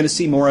 and then you're going to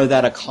see more of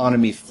that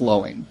economy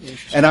flowing.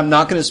 And I'm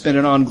not going to spend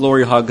it on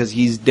Glory Hog because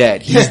he's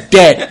dead. He's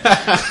dead.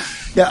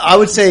 Yeah, I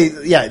would say,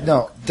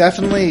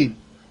 definitely,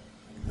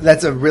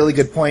 that's a really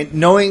good point.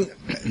 Knowing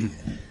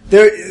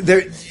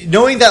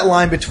that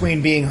line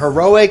between being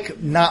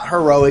heroic, not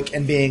heroic,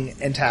 and being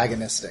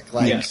antagonistic.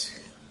 Like,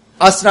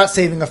 us not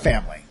saving a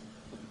family.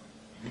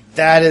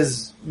 That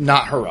is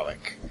not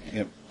heroic.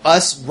 Yep.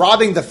 Us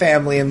robbing the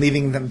family and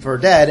leaving them for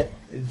dead,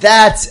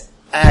 that's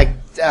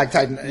act,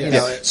 you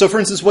know. So, for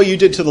instance, what you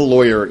did to the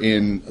lawyer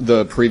in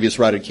the previous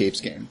Rotted Capes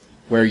game,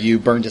 where you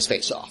burned his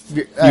face off.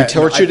 You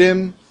tortured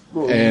him,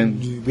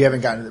 and we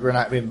haven't we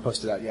haven't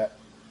posted that yet.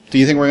 Do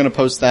you think we're going to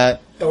post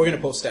that? Oh, we're going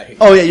to post that here.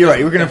 Oh yeah, you're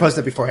right. We're going to post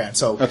that beforehand.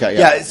 So Okay,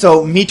 yeah.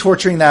 So me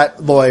torturing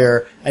that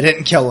lawyer, I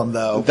didn't kill him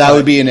though. That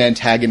would be an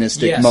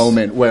antagonistic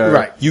moment where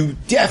Right. you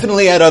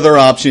definitely had other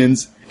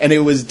options, and it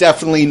was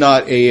definitely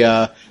not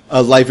a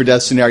life or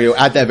death scenario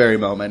at that very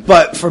moment.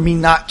 But for me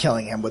not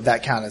killing him, would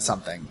that count as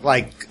something?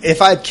 Like,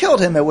 if I'd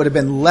killed him, it would have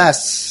been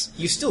less.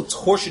 You still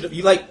tortured him.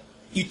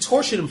 You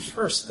tortured him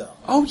first, though.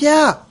 Oh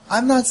yeah,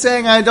 I'm not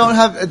saying I don't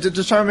have to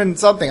determine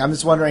something. I'm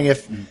just wondering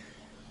if.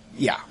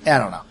 Yeah, I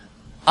don't know.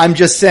 I'm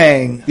just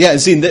saying. Yeah,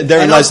 see,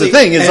 therein And lies the honestly-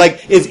 thing. It's and-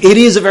 like, it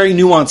is a very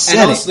nuanced And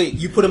setting. honestly,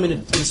 you put him in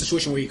a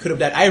situation where he could have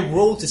died. I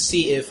rolled to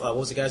see if what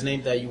was the guy's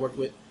name that you worked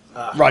with?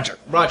 Roger.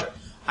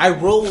 I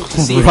rolled to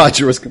see.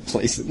 Roger was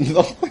complacent.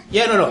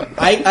 Yeah, no.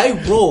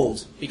 I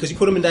rolled because you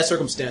put him in that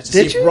circumstance. To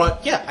Did see you? If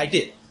yeah, I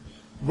did.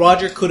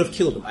 Roger could have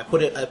killed him. I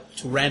put it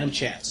to random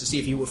chance to see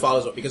if he would follow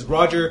his order because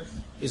Roger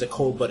is a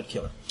cold-blooded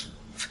killer.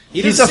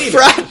 He's a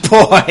frat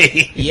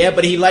boy. Yeah,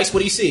 but he likes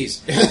what he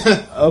sees.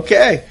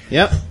 Okay.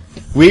 Yep.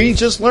 We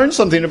just learned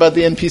something about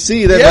the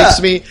NPC that Yeah.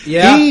 makes me,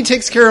 Yeah. he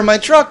takes care of my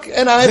truck,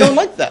 and I don't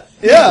like that.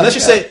 Yeah. Let's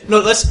just say no.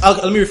 Let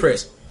me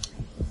rephrase.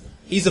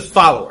 He's a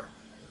follower.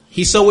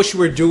 He saw what you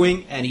were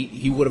doing, and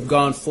he would have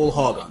gone full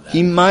hog on that.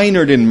 He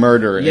minored in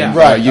murder in Yeah.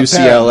 Right,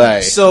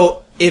 UCLA.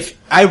 So if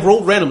I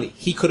rolled randomly,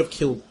 he could have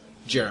killed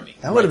Jeremy.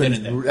 That would have right then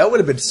and been there. that would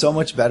have been so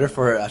much better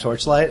for a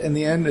Torchlight in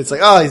the end. It's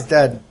like, oh, he's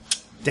dead.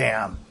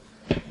 Damn.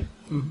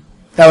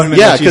 That would have been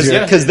Yeah, much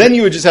easier. because then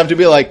you would just have to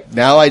be like,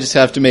 now I just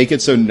have to make it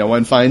so no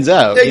one finds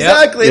out.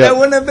 Exactly. Yep. That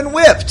wouldn't have been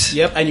whipped.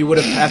 Yep, and you would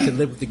have to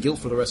live with the guilt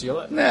for the rest of your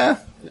life. Nah.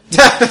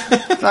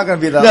 It's not going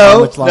to be that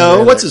No, much longer.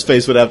 no, what's his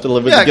face would have to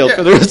live with Yeah, the guilt yeah.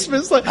 for the rest of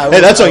his life. I Hey,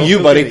 will- that's I on will you,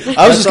 feel buddy. pity.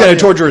 I was That's just going on to you.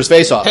 torture his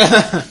face off.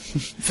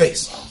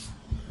 Face.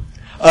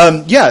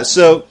 Yeah,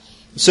 so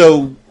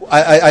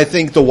I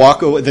think the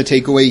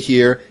takeaway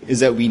here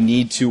is that we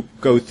need to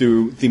go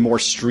through the more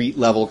street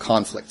level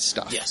conflict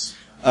stuff. Yes.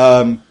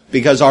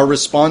 Because our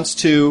response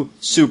to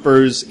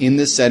supers in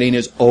this setting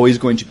is always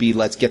going to be,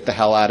 let's get the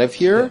hell out of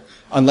here,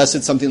 unless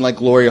it's something like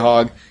Glory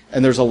Hog,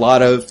 and there's a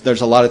lot of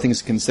things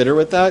to consider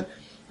with that.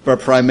 But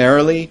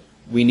primarily,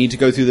 we need to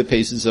go through the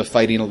paces of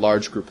fighting a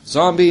large group of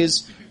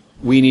zombies.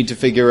 We need to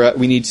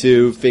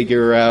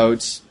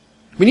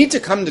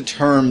come to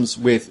terms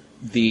with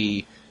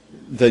the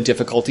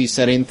difficulty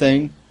setting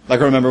thing. Like,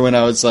 I remember when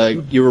I was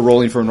like, you were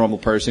rolling for a normal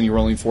person, you were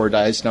rolling 4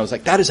 dice, and I was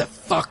like, that is a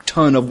fuck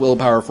ton of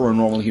willpower for a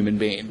normal human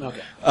being.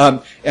 Okay.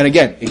 And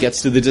again, it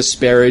gets to the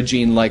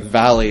disparaging, like,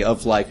 valley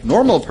of, like,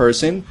 normal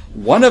person,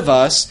 one of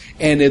us,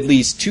 and at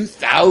least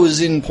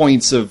 2,000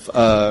 points of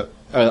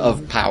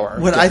power.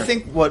 What I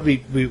think what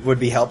we would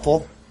be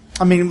helpful.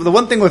 I mean, the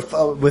one thing with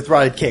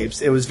Rotted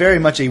Capes, it was very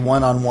much a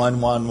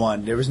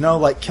one-on-one. There was no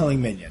like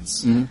killing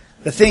minions. Mm-hmm.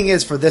 The thing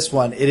is, for this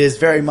one, it is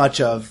very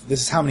much of this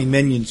is how many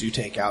minions you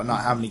take out,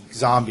 not how many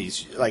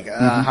zombies, like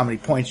how many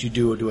points you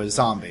do to a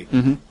zombie.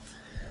 Mm-hmm.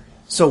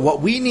 So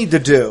what we need to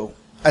do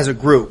as a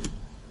group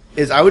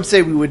is, I would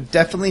say, we would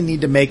definitely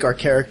need to make our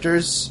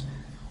characters,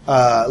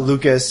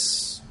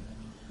 Lucas,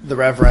 the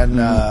Reverend,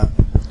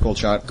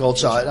 Goldshot.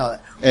 Goldshot,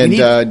 And we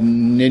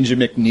need- Ninja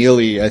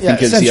McNeely, I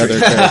think, Yeah, is the other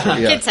Sentry.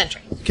 character. Yeah. Kid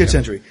Century. Kid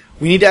Century.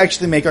 We need to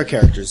actually make our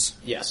characters.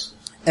 Yes.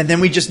 And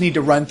then we just need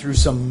to run through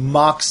some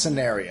mock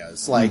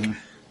scenarios. Like,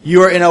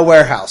 you are in a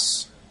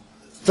warehouse.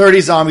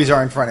 30 zombies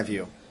are in front of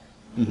you.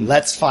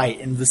 Let's fight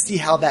and let's see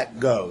how that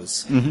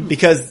goes.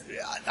 Because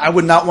I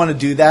would not want to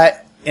do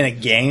that in a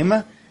game,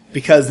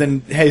 because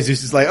then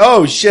Jesus is like,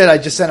 oh shit, I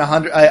just sent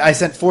 100, I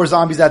sent 4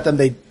 zombies at them,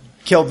 they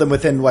killed them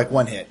within like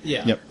 1 hit.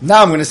 Yeah. Yep.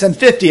 Now I'm going to send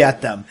 50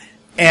 at them.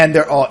 And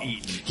they're all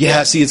eaten.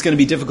 Yeah, see, it's going to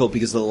be difficult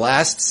because the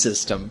last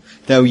system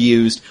that we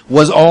used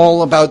was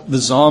all about the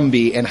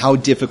zombie and how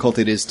difficult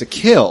it is to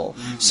kill.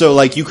 So,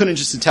 like, you couldn't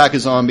just attack a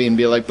zombie and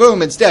be like,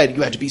 boom, it's dead.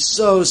 You had to be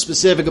so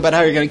specific about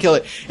how you're going to kill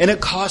it. And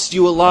it cost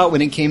you a lot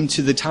when it came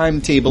to the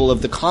timetable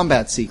of the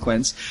combat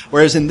sequence.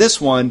 Whereas in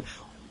this one,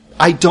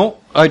 I don't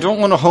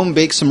want to home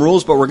bake some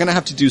rules, but we're going to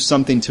have to do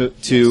something to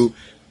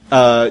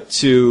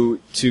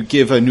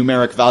give a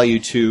numeric value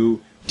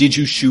to, did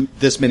you shoot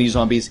this many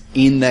zombies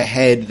in the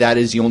head? That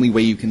is the only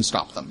way you can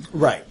stop them.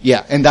 Right.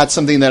 Yeah, and that's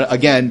something that,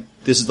 again,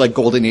 this is like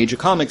Golden Age of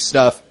comics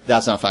stuff.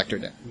 That's not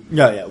factored in.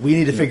 Yeah. We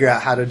need to figure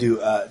out how to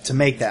do, to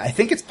make that. I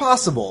think it's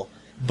possible,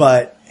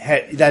 but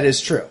that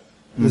is true.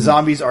 The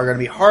zombies are going to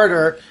be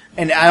harder,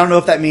 and I don't know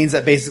if that means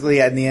that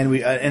basically at the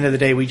end of the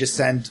day,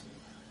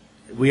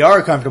 we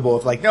are comfortable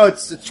with like, no,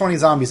 it's 20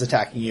 zombies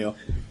attacking you,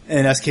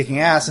 and us kicking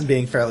ass and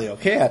being fairly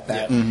okay at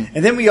that. Yeah.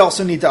 And then we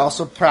also need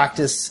to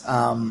practice,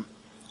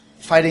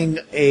 fighting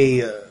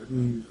a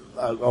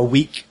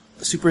weak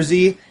Super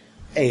Z,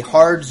 a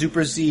hard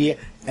Super Z,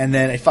 and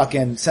then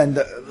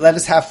let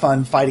us have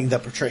fun fighting the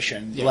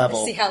patrician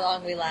level. See how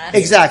long we last.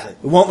 Exactly.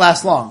 It won't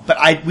last long,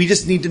 but we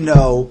just need to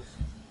know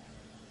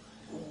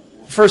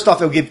first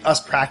off, it'll give us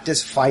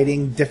practice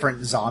fighting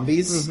different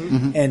zombies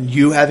and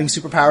you having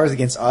superpowers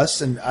against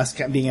us and us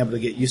being able to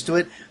get used to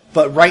it.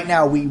 But right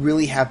now, we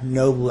really have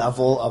no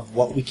level of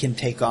what we can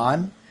take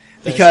on.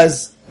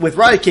 Because with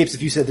Riot Capes,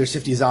 if you said there's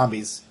 50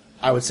 zombies,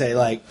 I would say,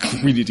 like,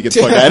 We need to get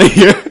the fuck out of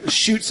here.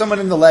 shoot someone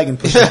in the leg and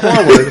push them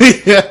forward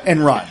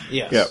and run.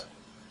 Yes.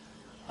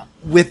 Yeah.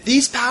 With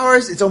these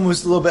powers, it's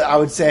almost a little bit, I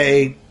would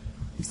say,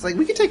 it's like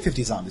we could take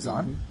 50 zombies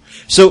on.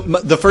 So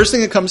the first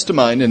thing that comes to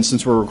mind, and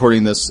since we're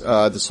recording this,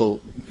 this will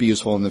be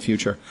useful in the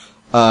future,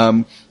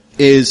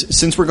 is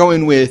since we're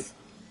going with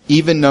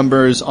even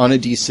numbers on a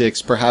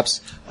D6,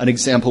 perhaps an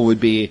example would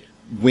be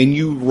when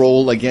you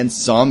roll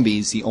against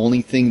zombies, the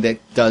only thing that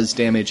does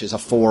damage is a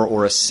 4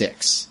 or a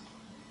 6.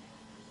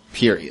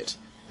 Period.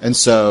 And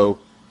so,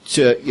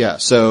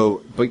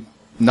 but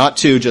not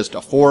 2, just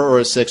a 4 or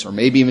a 6, or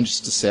maybe even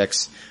just a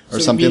 6, or So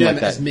something mean like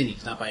them that. as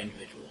minis, not by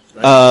individuals,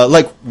 right?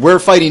 Like, we're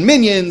fighting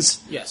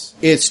minions. Yes.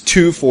 It's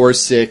 2, 4,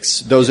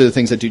 6. Those are the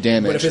things that do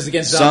damage. But if it's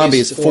against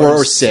zombies, zombies, 4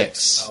 or or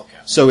 6. Okay.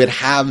 So it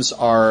halves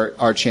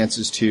our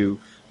chances to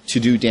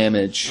do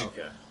damage.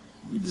 Okay.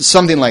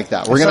 Something like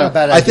that. We're That's gonna. not a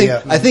bad I think.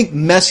 idea. I think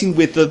messing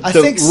with the I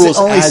think rules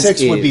only as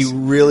 6 would be is.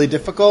 really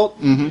difficult.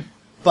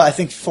 But I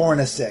think 4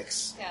 and a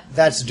 6, Yeah.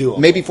 that's doable.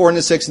 Maybe 4 and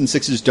a 6, and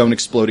 6s don't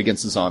explode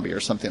against a zombie or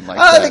something like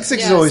I that. think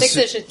 6 is Yeah, always...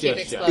 6 should keep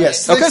Yeah, exploding.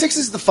 Yes, Okay. 6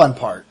 is the fun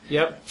part.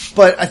 Yep.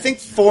 But I think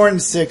 4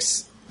 and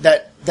 6,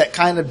 that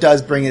kind of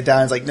does bring it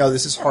down. It's like, no,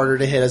 this is harder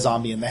to hit a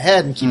zombie in the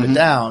head and keep it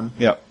down.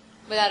 Yeah.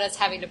 Without us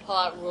having to pull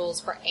out rules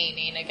for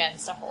aiming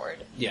against a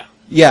horde. Yeah.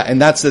 Yeah,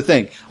 and that's the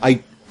thing.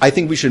 I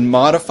think we should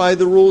modify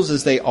the rules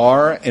as they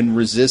are and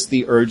resist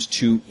the urge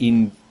to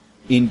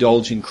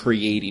indulge in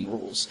creating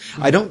rules.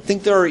 I don't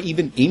think there are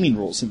even aiming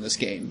rules in this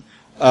game.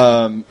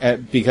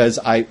 Because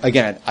I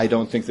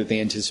don't think that they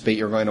anticipate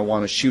you're going to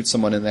want to shoot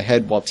someone in the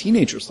head while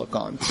teenagers look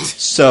on.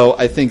 So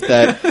I think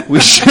that we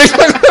should,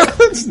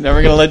 it's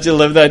never going to let you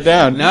live that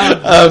down. No,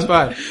 that's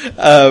fine.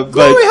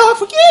 Glory Hawk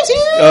forgives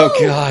you!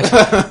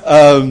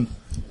 Oh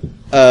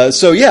God.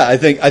 So yeah, I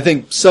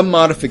think some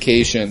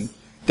modification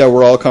that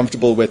we're all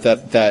comfortable with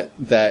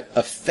that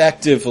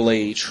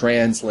effectively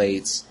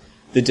translates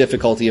the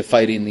difficulty of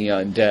fighting the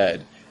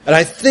undead. And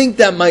I think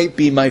that might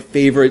be my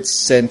favorite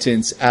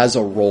sentence as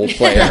a role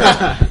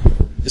player.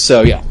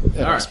 So yeah.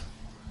 All right.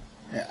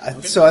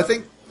 Yeah, so I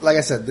think, like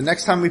I said, the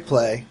next time we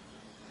play,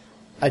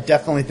 I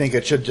definitely think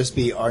it should just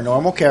be our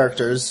normal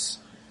characters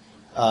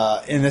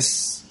in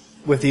this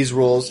with these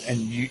rules, and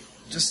you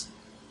just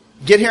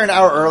get here an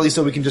hour early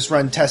so we can just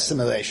run test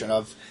simulation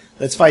of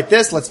let's fight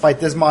this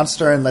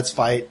monster, and let's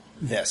fight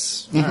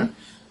this.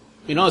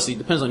 I mean, honestly, it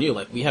depends on you.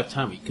 Like, we have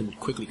time. You can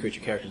quickly create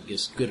your character and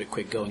get good at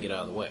quick go and get out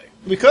of the way.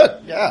 We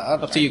could, yeah.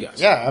 Up to you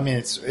guys. Yeah, I mean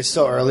it's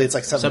still early. It's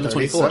like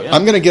 7:30. 7:24, yeah.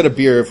 I'm gonna get a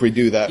beer if we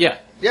do that. Yeah.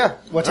 Yeah.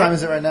 What time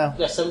is it right now?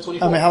 Yeah,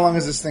 7:24. I mean, how long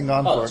is this thing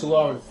gone Oh, for? 2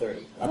 hours and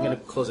 30. I'm going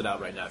to close it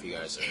out right now if you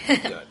guys are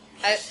good.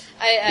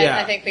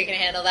 I think we can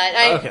handle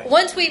that. Okay.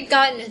 Once we've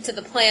gotten into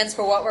the plans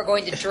for what we're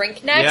going to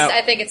drink next, Yeah.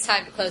 I think it's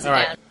time to close All it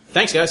right. down.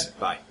 Thanks, guys.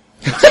 Bye.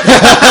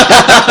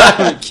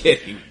 I'm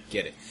kidding.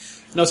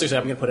 No, seriously,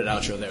 I'm going to put an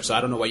outro there, so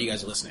I don't know why you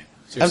guys are listening.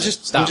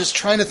 Seriously, I'm just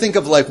trying to think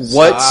of like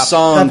what Stop.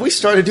 song. Have we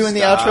started doing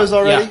the outros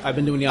already? Yeah, I've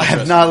been doing the outros. I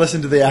have not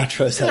listened to the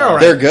outros. They're all right.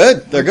 They're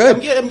good. They're good.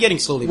 I'm getting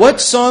slowly What better.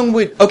 song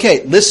would,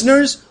 okay,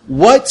 listeners,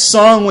 what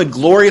song would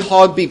Glory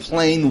Hog be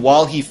playing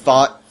while he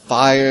fought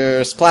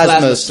Plasma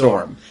Plasma Storm?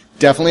 Storm.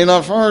 Definitely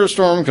not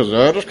Firestorm, because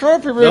that is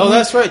copyrighted. No,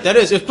 that's right. That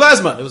is. It was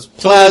Plasma. It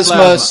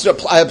was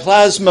totally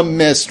Plasma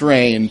Mist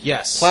Rain.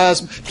 Yes.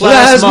 Plasma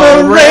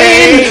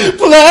Rain.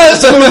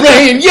 Plasma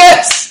Rain,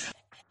 yes!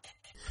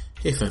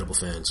 Hey Fanable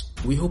fans,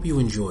 we hope you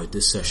enjoyed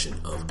this session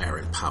of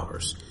Aaron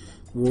Powers,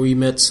 where we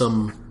met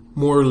some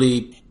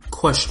morally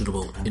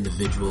questionable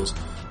individuals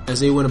as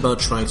they went about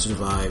trying to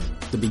survive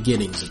the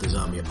beginnings of the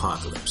zombie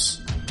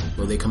apocalypse.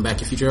 Will they come back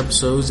in future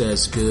episodes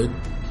as good,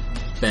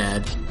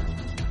 bad,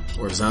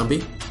 or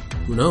zombie?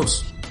 Who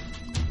knows?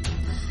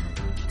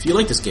 If you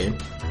like this game,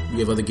 we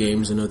have other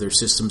games and other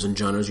systems and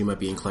genres you might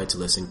be inclined to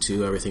listen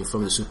to, everything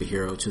from the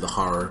superhero to the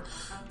horror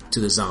to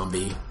the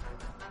zombie.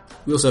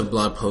 We also have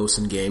blog posts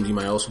and games you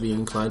might also be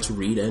inclined to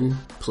read and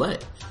play.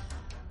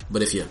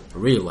 But if you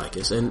really like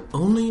us, and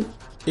only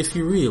if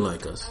you really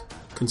like us,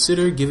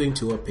 consider giving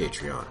to our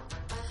Patreon.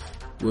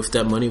 With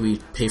that money, we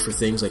pay for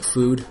things like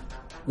food,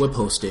 web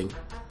hosting,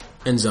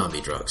 and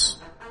zombie drugs.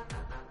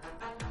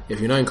 If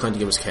you're not inclined to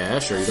give us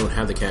cash, or you don't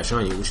have the cash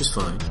on you, which is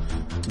fine,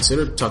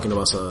 consider talking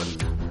about some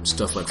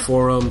stuff like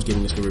forums,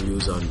 giving us good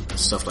reviews on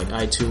stuff like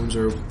iTunes,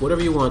 or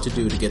whatever you want to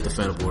do to get the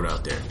fan board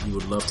out there. We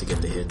would love to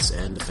get the hits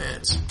and the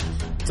fans.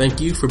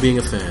 Thank you for being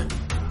a fan,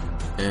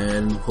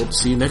 and hope to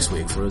see you next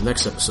week for the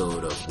next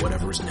episode of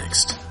whatever is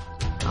next.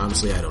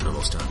 Honestly, I don't know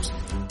most times.